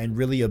arsenal and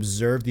really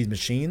observe these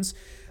machines,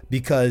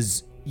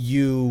 because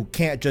you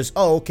can't just,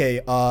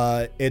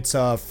 it's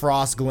a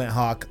Frost Glint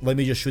Hawk, let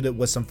me just shoot it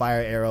with some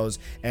fire arrows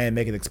and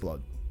make it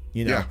explode.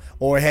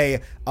 Or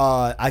hey,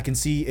 I can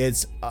see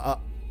its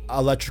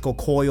electrical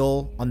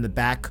coil on the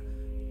back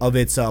of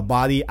its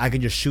body. I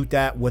can just shoot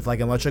that with like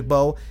an electric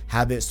bow,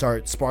 have it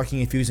start sparking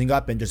and fusing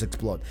up and just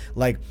explode.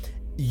 Like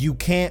you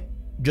can't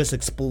just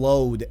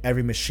explode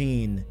every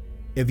machine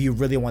if you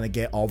really want to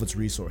get all of its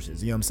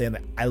resources. You know what I'm saying?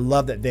 Like, I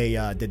love that they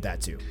did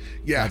that too.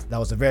 Yeah, that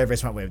was a very, very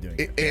smart way of doing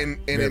it. And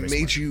it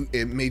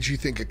made you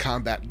think of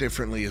combat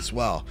differently as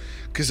well,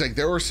 because like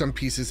there were some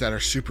pieces that are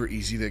super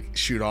easy to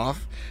shoot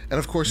off, and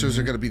of course those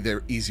are going to be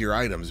their easier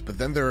items. But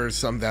then there are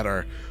some that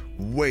are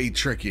way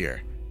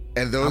trickier,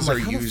 and those are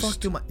used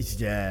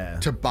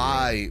to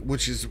buy,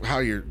 which is how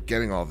you're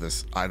getting all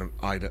this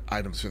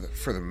items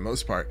for the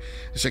most part.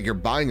 It's like you're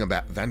buying them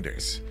at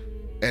vendors,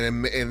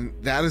 and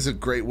that is a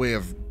great way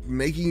of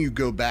making you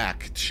go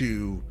back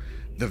to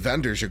the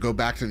vendors or go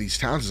back to these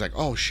towns. It's like,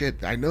 oh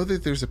shit, I know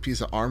that there's a piece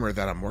of armor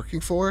that I'm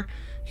working for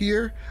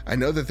here. I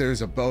know that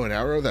there's a bow and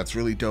arrow that's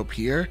really dope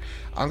here.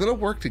 I'm gonna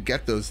work to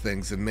get those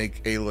things and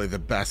make Aloy the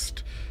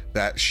best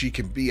that she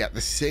can be at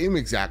the same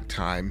exact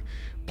time.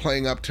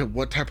 Playing up to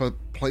what type of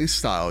play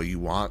style you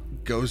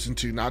want goes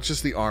into not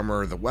just the armor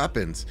or the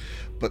weapons,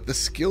 but the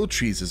skill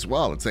trees as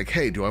well. It's like,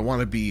 hey, do I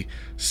want to be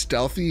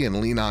stealthy and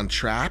lean on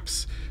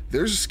traps?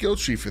 There's a skill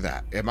tree for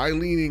that. Am I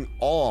leaning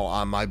all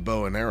on my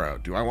bow and arrow?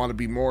 Do I want to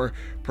be more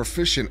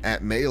proficient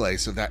at melee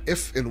so that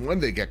if and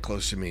when they get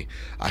close to me,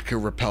 I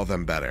can repel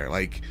them better?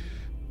 Like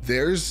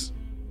there is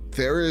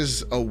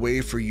a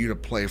way for you to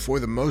play, for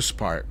the most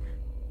part,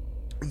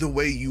 the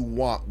way you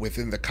want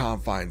within the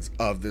confines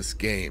of this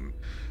game,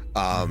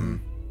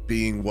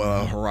 being what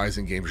a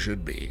Horizon game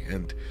should be.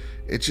 And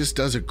it just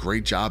does a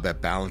great job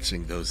at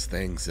balancing those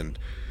things and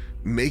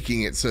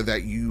making it so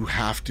that you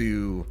have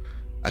to,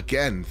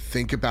 again,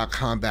 think about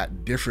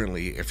combat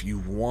differently. If you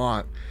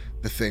want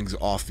the things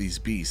off these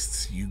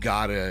beasts, you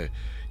gotta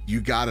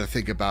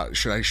think about,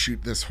 should I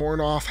shoot this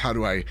horn off? How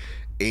do I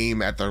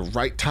aim at the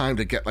right time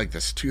to get like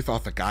this tooth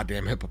off the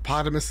goddamn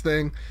hippopotamus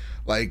thing?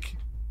 Like,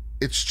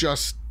 it's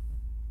just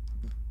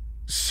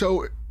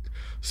so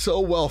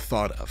well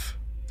thought of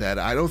that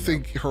I don't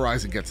think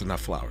Horizon gets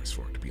enough flowers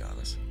for it, to be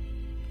honest.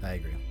 I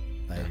agree.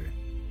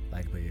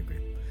 I completely agree.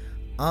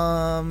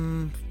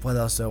 What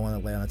else do I want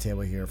to lay on the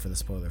table here for the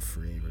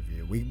spoiler-free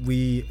review?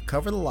 We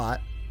covered a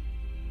lot.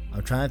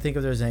 I'm trying to think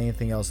if there's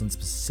anything else in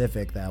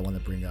specific that I want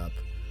to bring up.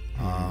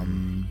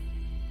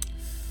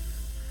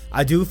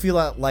 I do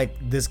feel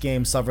like this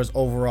game suffers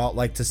overall.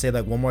 Like, to say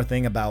like one more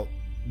thing about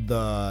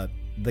the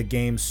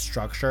game's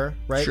structure,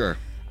 right? Sure.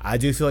 I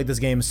do feel like this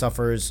game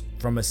suffers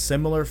from a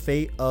similar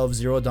fate of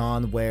Zero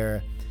Dawn,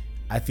 where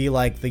I feel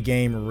like the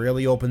game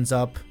really opens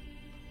up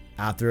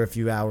after a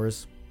few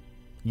hours.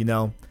 You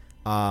know,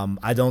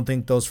 I don't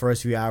think those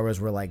first few hours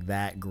were like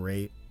that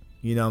great.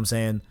 You know what I'm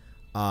saying?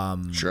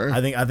 Sure. I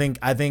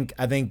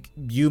think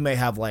you may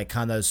have like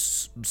kind of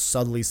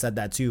subtly said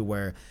that too,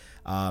 where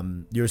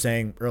you were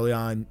saying early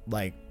on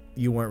like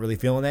you weren't really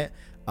feeling it.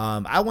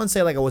 I wouldn't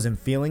say like I wasn't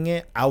feeling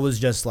it. I was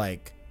just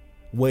like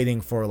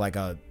waiting for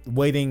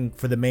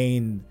the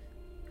main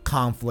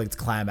conflict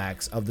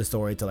climax of the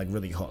story to like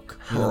really hook.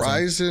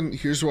 Horizon,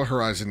 here's what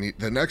Horizon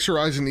the next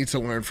Horizon needs to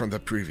learn from the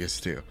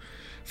previous two.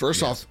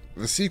 First off,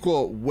 the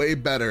sequel way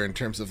better in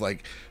terms of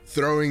like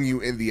throwing you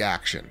in the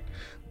action.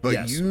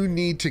 But you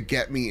need to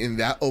get me in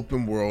that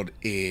open world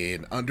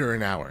in under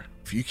an hour.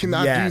 If you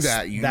cannot do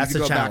that, you need to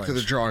go back to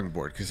the drawing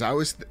board, because I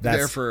was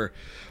there for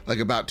like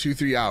about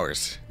 2-3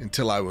 hours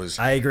until I was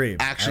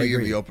actually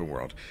in the open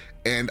world.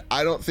 And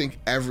I don't think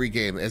every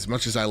game, as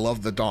much as I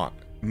love the Daunt,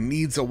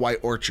 needs a White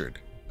Orchard,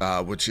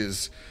 which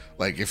is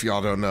like, if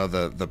y'all don't know,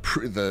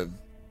 the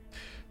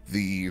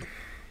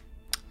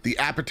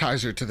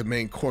appetizer to the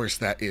main course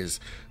that is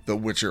the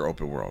Witcher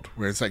open world,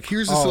 where it's like,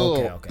 here's this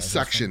little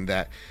section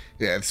that,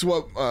 it's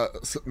what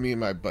me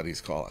and my buddies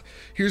call it.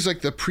 Here's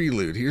like the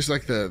prelude. Here's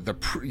like the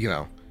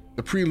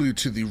prelude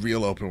to the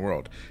real open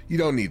world. You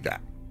don't need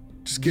that.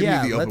 Just give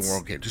me the open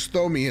world game. Just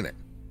throw me in it.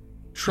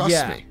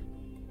 Trust me.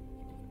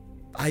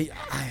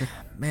 I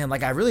man,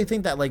 like, I really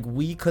think that like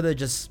we could have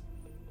just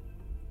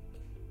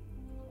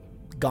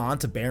gone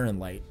to Barren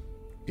Light,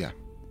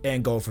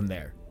 and go from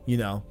there. You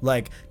know,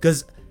 like,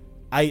 because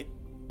I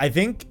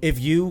think if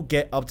you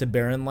get up to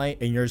Barren Light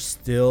and you're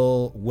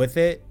still with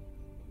it,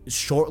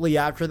 shortly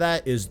after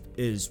that is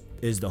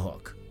the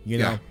hook. You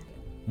know,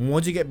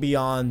 once you get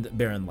beyond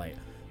Barren Light.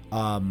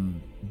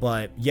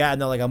 But yeah,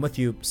 no, like, I'm with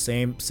you.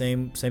 Same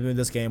thing with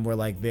this game, where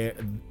like there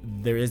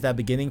is that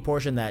beginning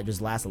portion that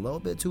just lasts a little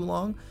bit too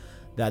long.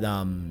 That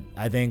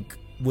I think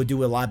would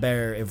do a lot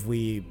better if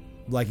we,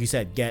 like you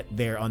said, get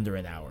there under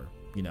an hour.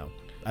 You know,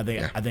 I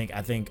think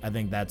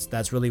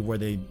that's really where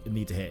they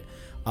need to hit.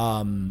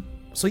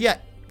 So yeah,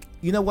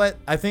 you know what?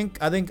 I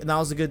think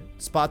now's a good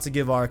spot to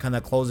give our kind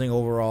of closing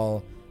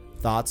overall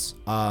thoughts.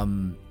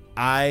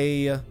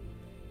 I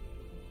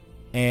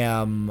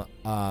am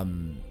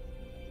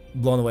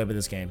blown away by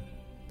this game.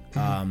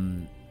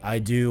 I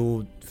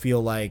do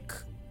feel like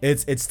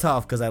it's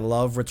tough because I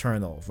love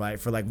Returnal, right?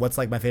 For like what's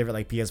like my favorite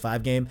like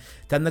PS5 game.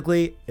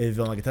 Technically, if you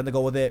don't like a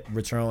technical with it,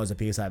 Returnal is a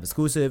PS5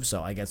 exclusive,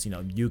 so I guess, you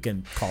know, you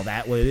can call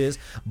that what it is.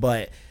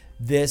 But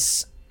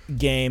this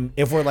game,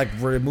 if we're like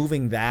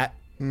removing that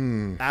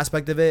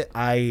aspect of it,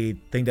 I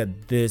think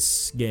that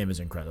this game is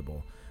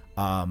incredible.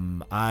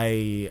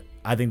 I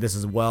think this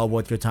is well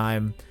worth your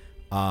time.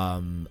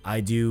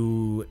 I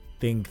do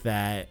think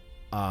that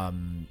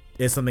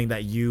it's something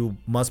that you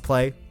must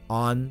play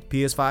on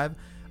PS5.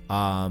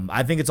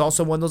 I think it's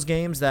also one of those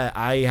games that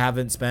I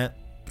haven't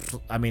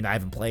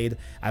played.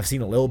 I've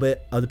seen a little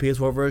bit of the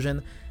PS4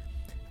 version.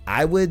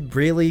 I would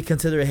really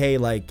consider, hey,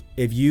 like,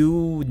 if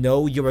you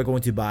know you are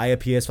going to buy a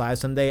PS5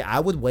 someday, I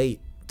would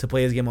wait to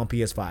play this game on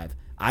PS5.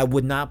 I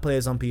would not play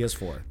this on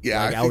PS4.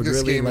 Yeah, like, I think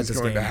this game is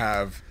going to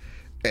have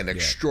an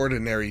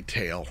extraordinary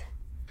tale.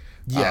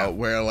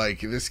 Where like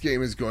this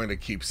game is going to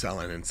keep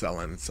selling and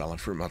selling and selling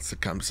for months to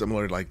come,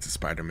 similar like to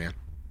Spider-Man.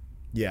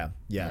 Yeah.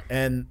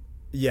 And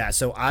yeah,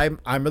 so I'm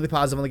really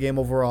positive on the game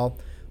overall.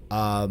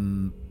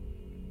 And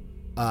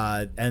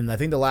I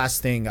think the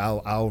last thing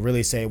I'll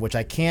really say, which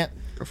I can't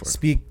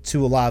speak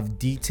to a lot of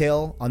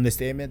detail on the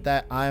statement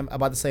that I'm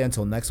about to say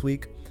until next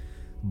week,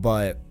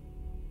 but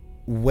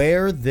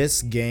where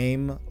this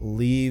game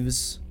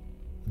leaves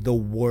the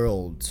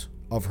world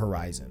of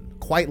Horizon,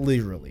 quite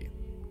literally,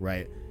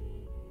 right,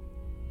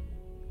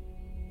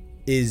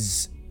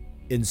 is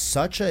in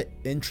such an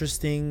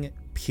interesting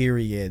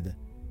period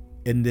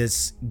in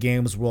this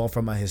game's world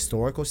from a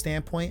historical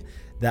standpoint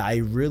that I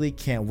really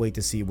can't wait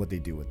to see what they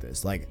do with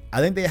this. Like, I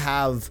think they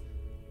have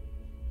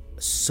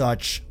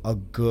such a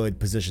good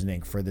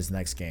positioning for this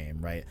next game,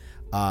 right?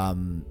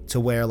 To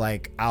where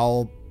like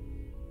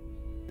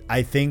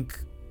I think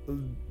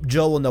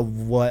Joe will know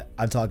what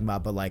I'm talking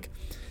about, but like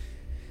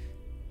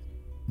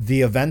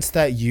the events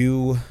that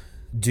you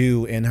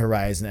do in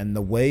Horizon and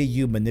the way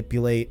you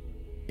manipulate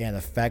and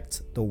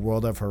affect the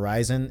world of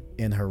Horizon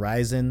in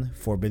Horizon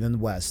Forbidden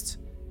West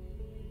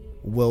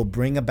will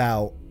bring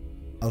about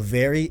a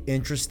very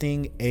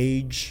interesting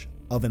age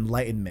of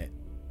enlightenment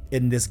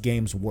in this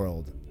game's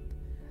world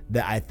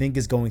that I think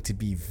is going to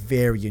be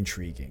very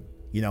intriguing.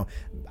 You know,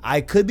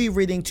 I could be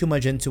reading too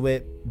much into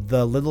it.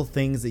 The little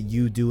things that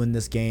you do in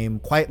this game,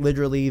 quite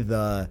literally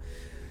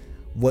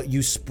what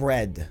you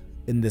spread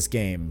in this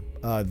game,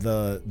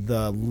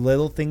 the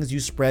little things you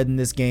spread in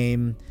this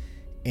game,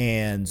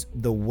 and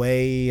the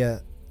way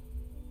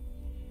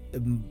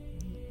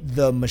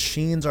the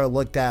machines are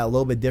looked at a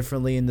little bit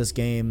differently in this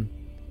game,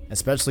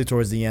 especially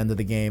towards the end of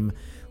the game,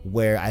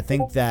 where I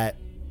think that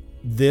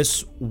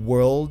this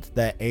world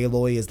that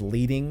Aloy is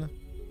leading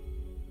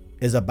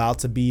is about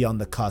to be on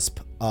the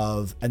cusp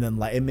of an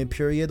enlightenment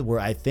period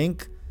where I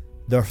think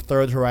the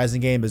third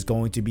Horizon game is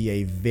going to be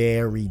a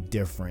very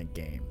different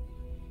game.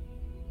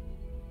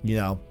 You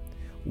know,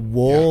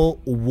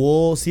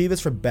 we'll see if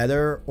it's for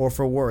better or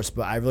for worse,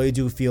 but I really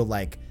do feel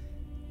like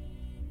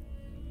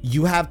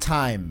you have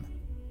time,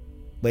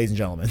 ladies and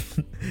gentlemen,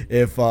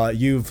 if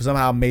you've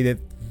somehow made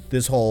it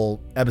this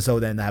whole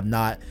episode and have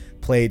not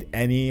played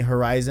any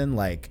Horizon,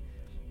 like,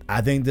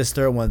 I think this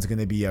third one's going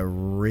to be a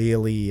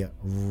really,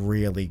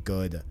 really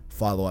good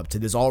follow-up to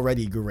this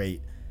already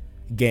great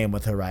game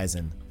with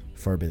Horizon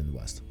Forbidden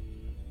West.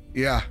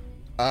 Yeah.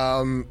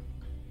 I'll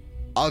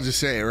just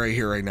say it right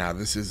here, right now.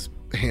 This is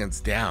hands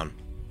down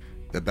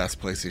the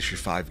best PlayStation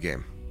 5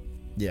 game.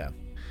 Yeah.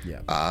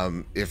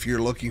 If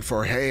you're looking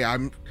for, hey,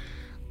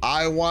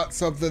 I want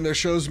something that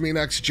shows me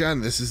next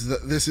gen, this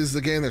is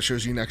the game that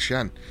shows you next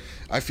gen.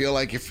 I feel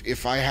like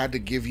if I had to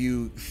give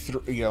you,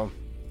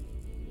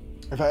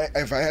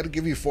 if I had to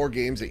give you 4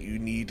 games that you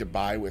need to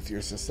buy with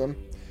your system,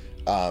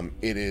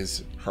 it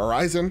is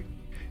Horizon,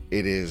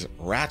 it is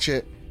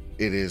Ratchet,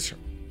 it is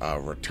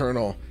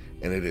Returnal,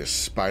 and it is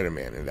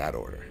Spider-Man, in that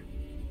order,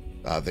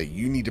 that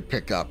you need to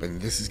pick up.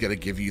 And this is going to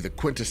give you the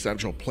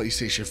quintessential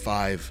PlayStation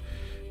 5.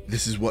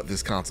 This is what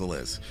this console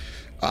is.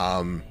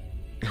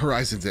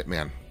 Horizon's it,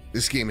 man.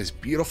 This game is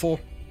beautiful,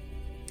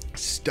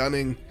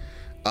 stunning.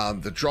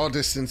 The draw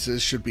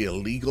distances should be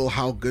illegal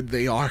how good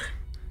they are.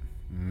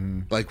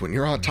 Like when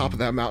you're on top of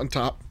that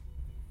mountaintop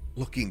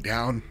looking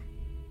down,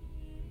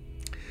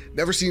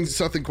 never seen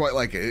something quite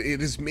like it. It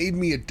has made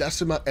me a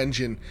Decima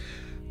engine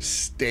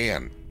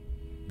stan.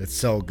 It's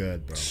so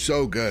good, bro.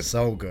 So good.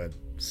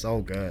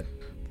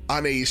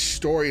 On a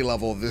story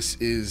level, this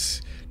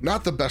is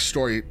not the best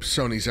story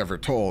Sony's ever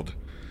told,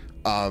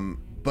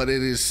 but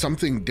it is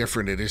something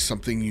different. It is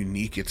something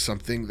unique. It's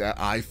something that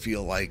I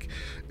feel like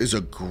is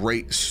a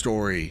great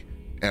story,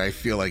 and I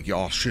feel like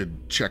y'all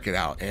should check it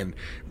out and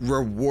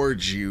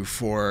reward you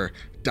for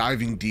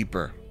diving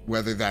deeper,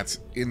 whether that's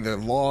in the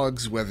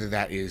logs, whether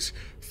that is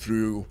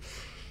through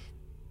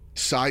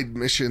side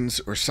missions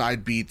or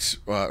side beats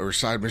or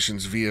side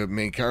missions via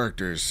main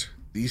characters.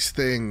 These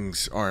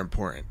things are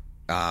important,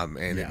 and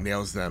it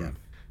nails them.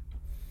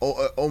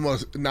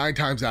 Almost 9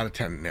 times out of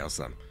 10 it nails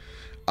them.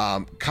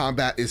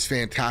 Combat is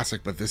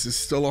fantastic, but this is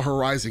still a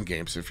Horizon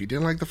game, so if you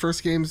didn't like the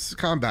first game's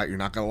combat, you're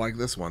not going to like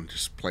this one,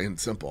 just plain and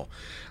simple.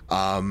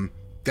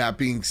 That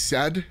being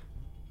said,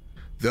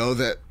 though,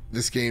 that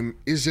this game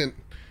isn't,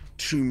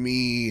 to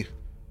me,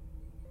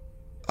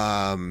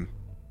 the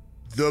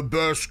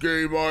best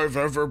game I've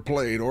ever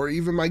played, or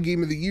even my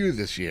game of the year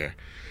this year,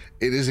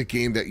 it is a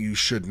game that you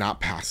should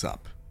not pass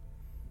up.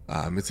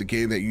 It's a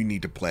game that you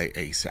need to play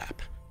ASAP,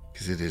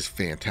 because it is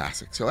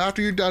fantastic. So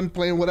after you're done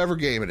playing whatever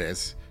game it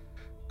is,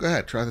 go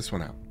ahead, try this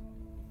one out.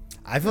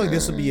 I feel like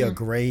this would be a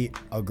great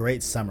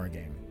summer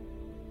game.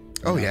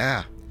 Oh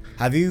yeah.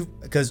 Have you?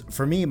 Because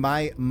for me,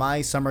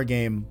 my summer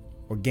game,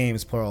 or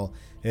games plural,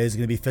 is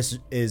gonna be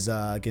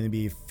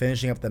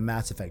finishing up the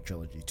Mass Effect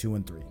trilogy 2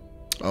 and 3.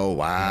 Oh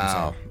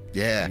wow.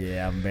 Yeah.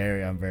 Yeah, I'm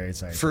very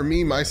excited. For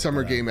me, my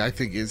summer game, I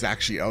think, is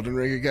actually Elden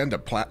Ring again to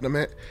platinum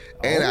it,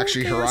 and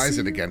actually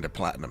Horizon again to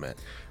platinum it.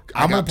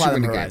 I'm gonna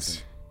platinum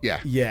Horizon. Yeah.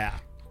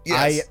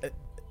 Yes.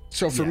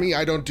 So for me,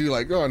 I don't do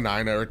like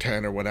 9 or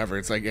 10 or whatever.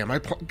 It's like, am I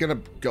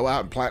gonna go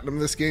out and platinum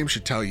this game?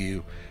 Should tell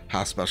you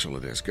how special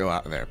it is. Go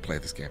out there, play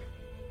this game.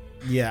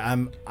 Yeah,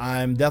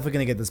 I'm definitely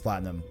gonna get this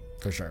platinum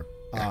for sure.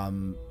 Yeah.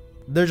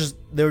 There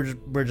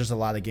were just a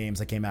lot of games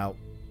that came out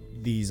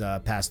these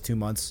past 2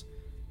 months,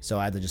 so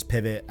I had to just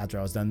pivot after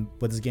I was done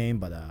with this game.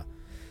 But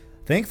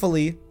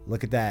thankfully,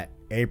 look at that.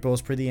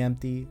 April's pretty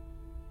empty.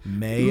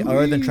 May,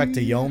 other than Trek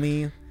to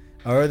Yomi,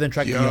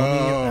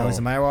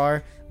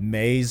 Myrar,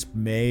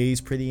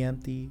 May's pretty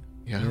empty.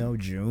 Yeah. You know,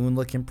 June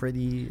looking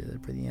pretty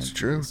empty. It's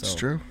true. So, it's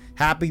true.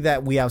 Happy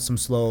that we have some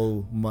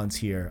slow months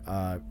here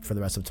for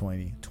the rest of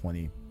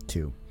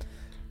 2022.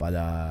 But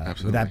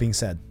with that being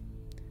said,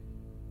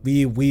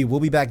 we will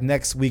be back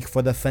next week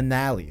for the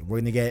finale. We're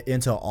gonna get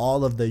into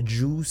all of the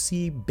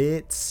juicy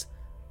bits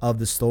of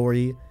the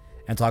story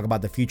and talk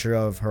about the future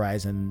of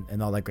Horizon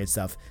and all that great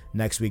stuff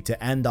next week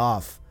to end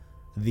off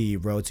the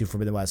Road to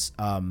Forbidden West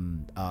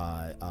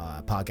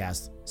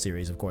podcast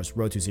series, of course,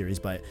 Road to series.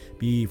 But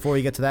before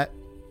we get to that,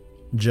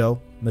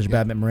 Joe, Mr.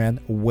 Batman Moran,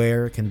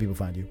 where can people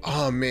find you?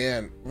 Oh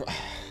man,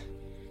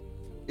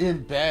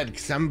 in bed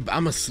because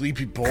I'm a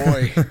sleepy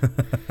boy.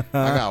 I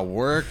got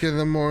work in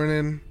the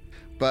morning.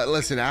 But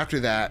listen, after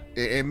that,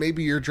 and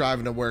maybe you're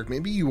driving to work,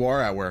 maybe you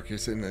are at work, you're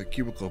sitting in a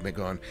cubicle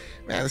going,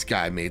 man, this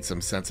guy made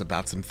some sense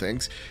about some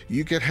things.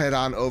 You could head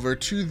on over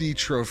to the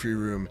Trophy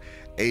Room,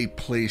 a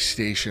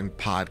PlayStation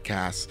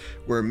podcast,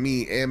 where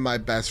me and my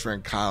best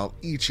friend Kyle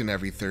each and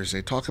every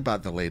Thursday talk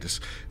about the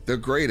latest, the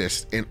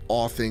greatest in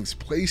all things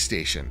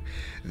PlayStation.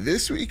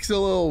 This week's a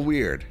little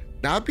weird,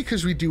 not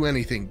because we do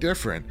anything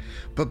different,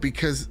 but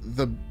because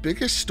the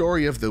biggest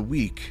story of the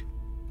week,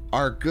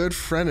 our good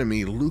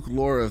frenemy Luke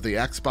Laura of the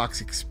Xbox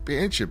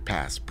Expansion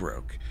Pass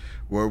broke,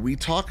 where we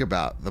talk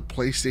about the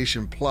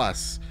PlayStation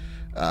Plus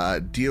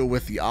deal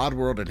with the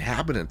Oddworld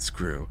Inhabitants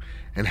crew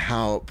and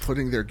how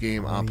putting their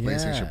game on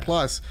PlayStation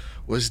Plus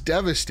was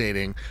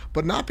devastating,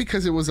 but not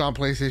because it was on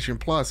PlayStation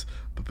Plus,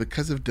 but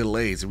because of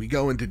delays. And we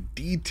go into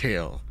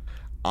detail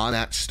on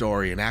that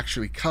story and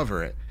actually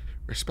cover it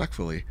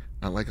respectfully,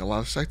 not like a lot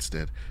of sites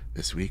did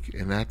this week,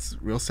 and that's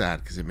real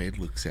sad because it made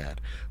Luke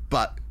sad.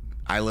 But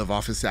I live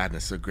off his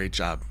sadness, so great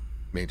job,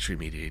 mainstream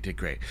media. You did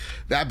great.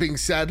 That being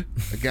said,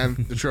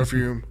 again, the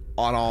Trophy Room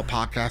on all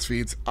podcast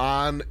feeds,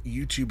 on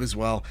YouTube as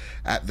well,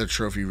 at the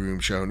Trophy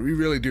Room Show. And we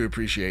really do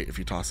appreciate if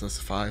you toss us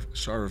a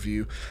 5-star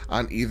review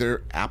on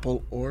either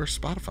Apple or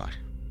Spotify.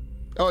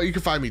 Oh, you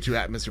can find me too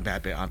at Mr.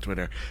 Badbit on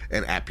Twitter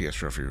and at PS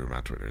Trophy Room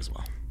on Twitter as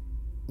well.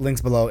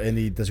 Links below in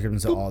the description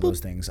to all those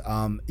things.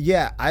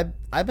 Yeah,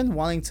 I've been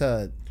wanting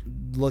to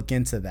look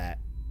into that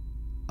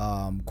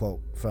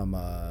quote from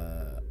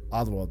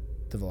Oddworld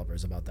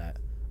developers about that,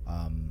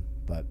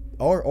 but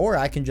or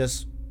I can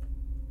just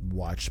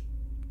watch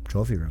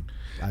Trophy Room.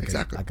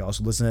 Exactly. I can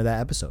also listen to that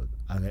episode.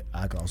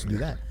 I can also do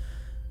that.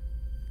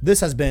 This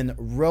has been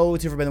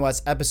Road to Forbidden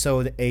West,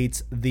 episode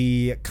 8,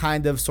 the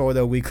kind of sort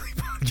of weekly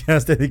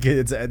podcast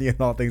dedicated to any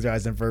and all things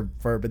Horizon for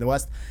Forbidden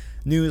West.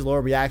 News,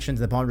 lore, reactions,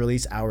 and upon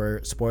release,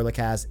 our spoiler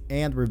cast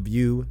and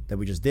review that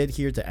we just did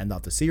here to end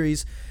off the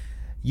series.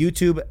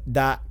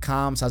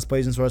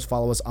 YouTube.com/PlayStation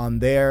Follow us on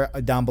there.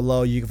 Down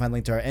below, you can find a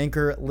link to our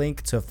Anchor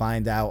link to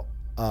find out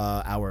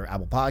our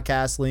Apple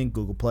Podcast link,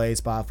 Google Play,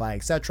 Spotify,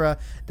 etc.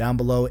 Down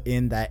below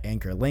in that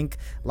Anchor link.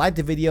 Like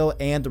the video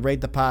and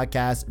rate the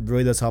podcast. It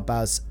really does help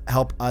us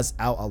out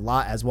a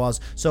lot as well.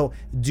 So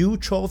do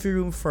Trophy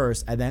Room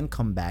first and then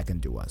come back and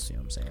do us. You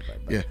know what I'm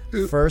saying?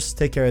 But first,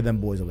 take care of them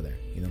boys over there.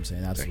 You know what I'm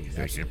saying? Absolutely.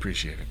 Thank you.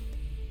 Appreciate it.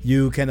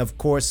 You can, of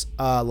course,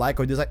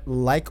 like or dislike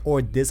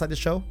the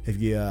show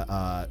if you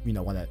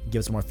want to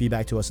give some more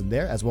feedback to us in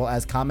there, as well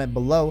as comment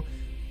below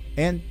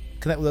and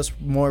connect with us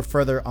more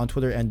further on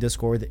Twitter and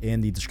Discord in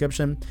the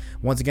description.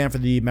 Once again, for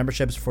the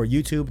memberships for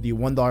YouTube, the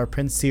 $1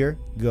 Prince tier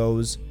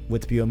goes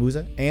with Pio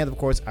Musa, and of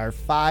course our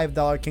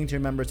 $5 King tier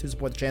members to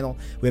support the channel.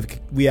 We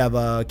have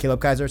Caleb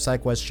Kaiser,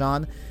 SideQuest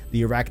Sean,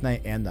 the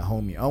Arachnite, and the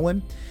Homie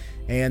Owen.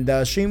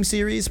 And stream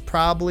series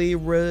probably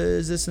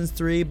Resistance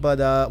 3,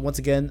 but once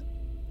again,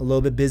 a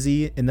little bit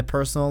busy in the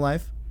personal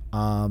life.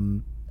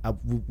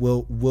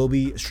 We'll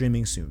be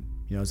streaming soon.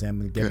 You know what I'm saying? I'm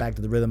gonna get back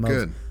to the rhythm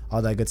of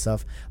all that good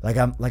stuff. Like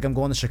I'm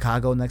going to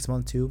Chicago next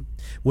month too,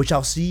 which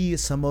I'll see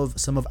some of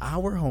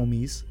our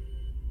homies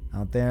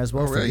out there as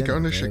well. Oh, really?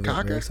 Going to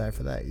Chicago? Very excited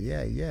for that.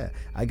 Yeah.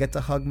 I get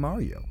to hug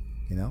Mario.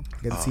 You know,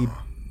 I get to see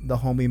the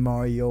homie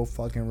Mario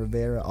fucking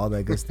Rivera, all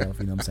that good stuff.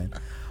 You know what I'm saying?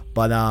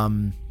 But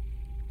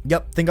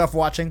yep. Thank you all for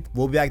watching.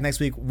 We'll be back next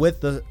week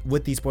with the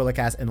spoiler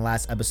cast and the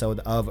last episode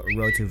of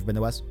Road to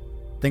Forbidden West.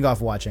 Thank you all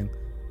for watching,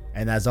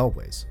 and as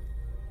always,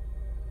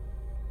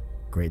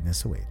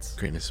 greatness awaits.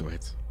 Greatness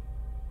awaits.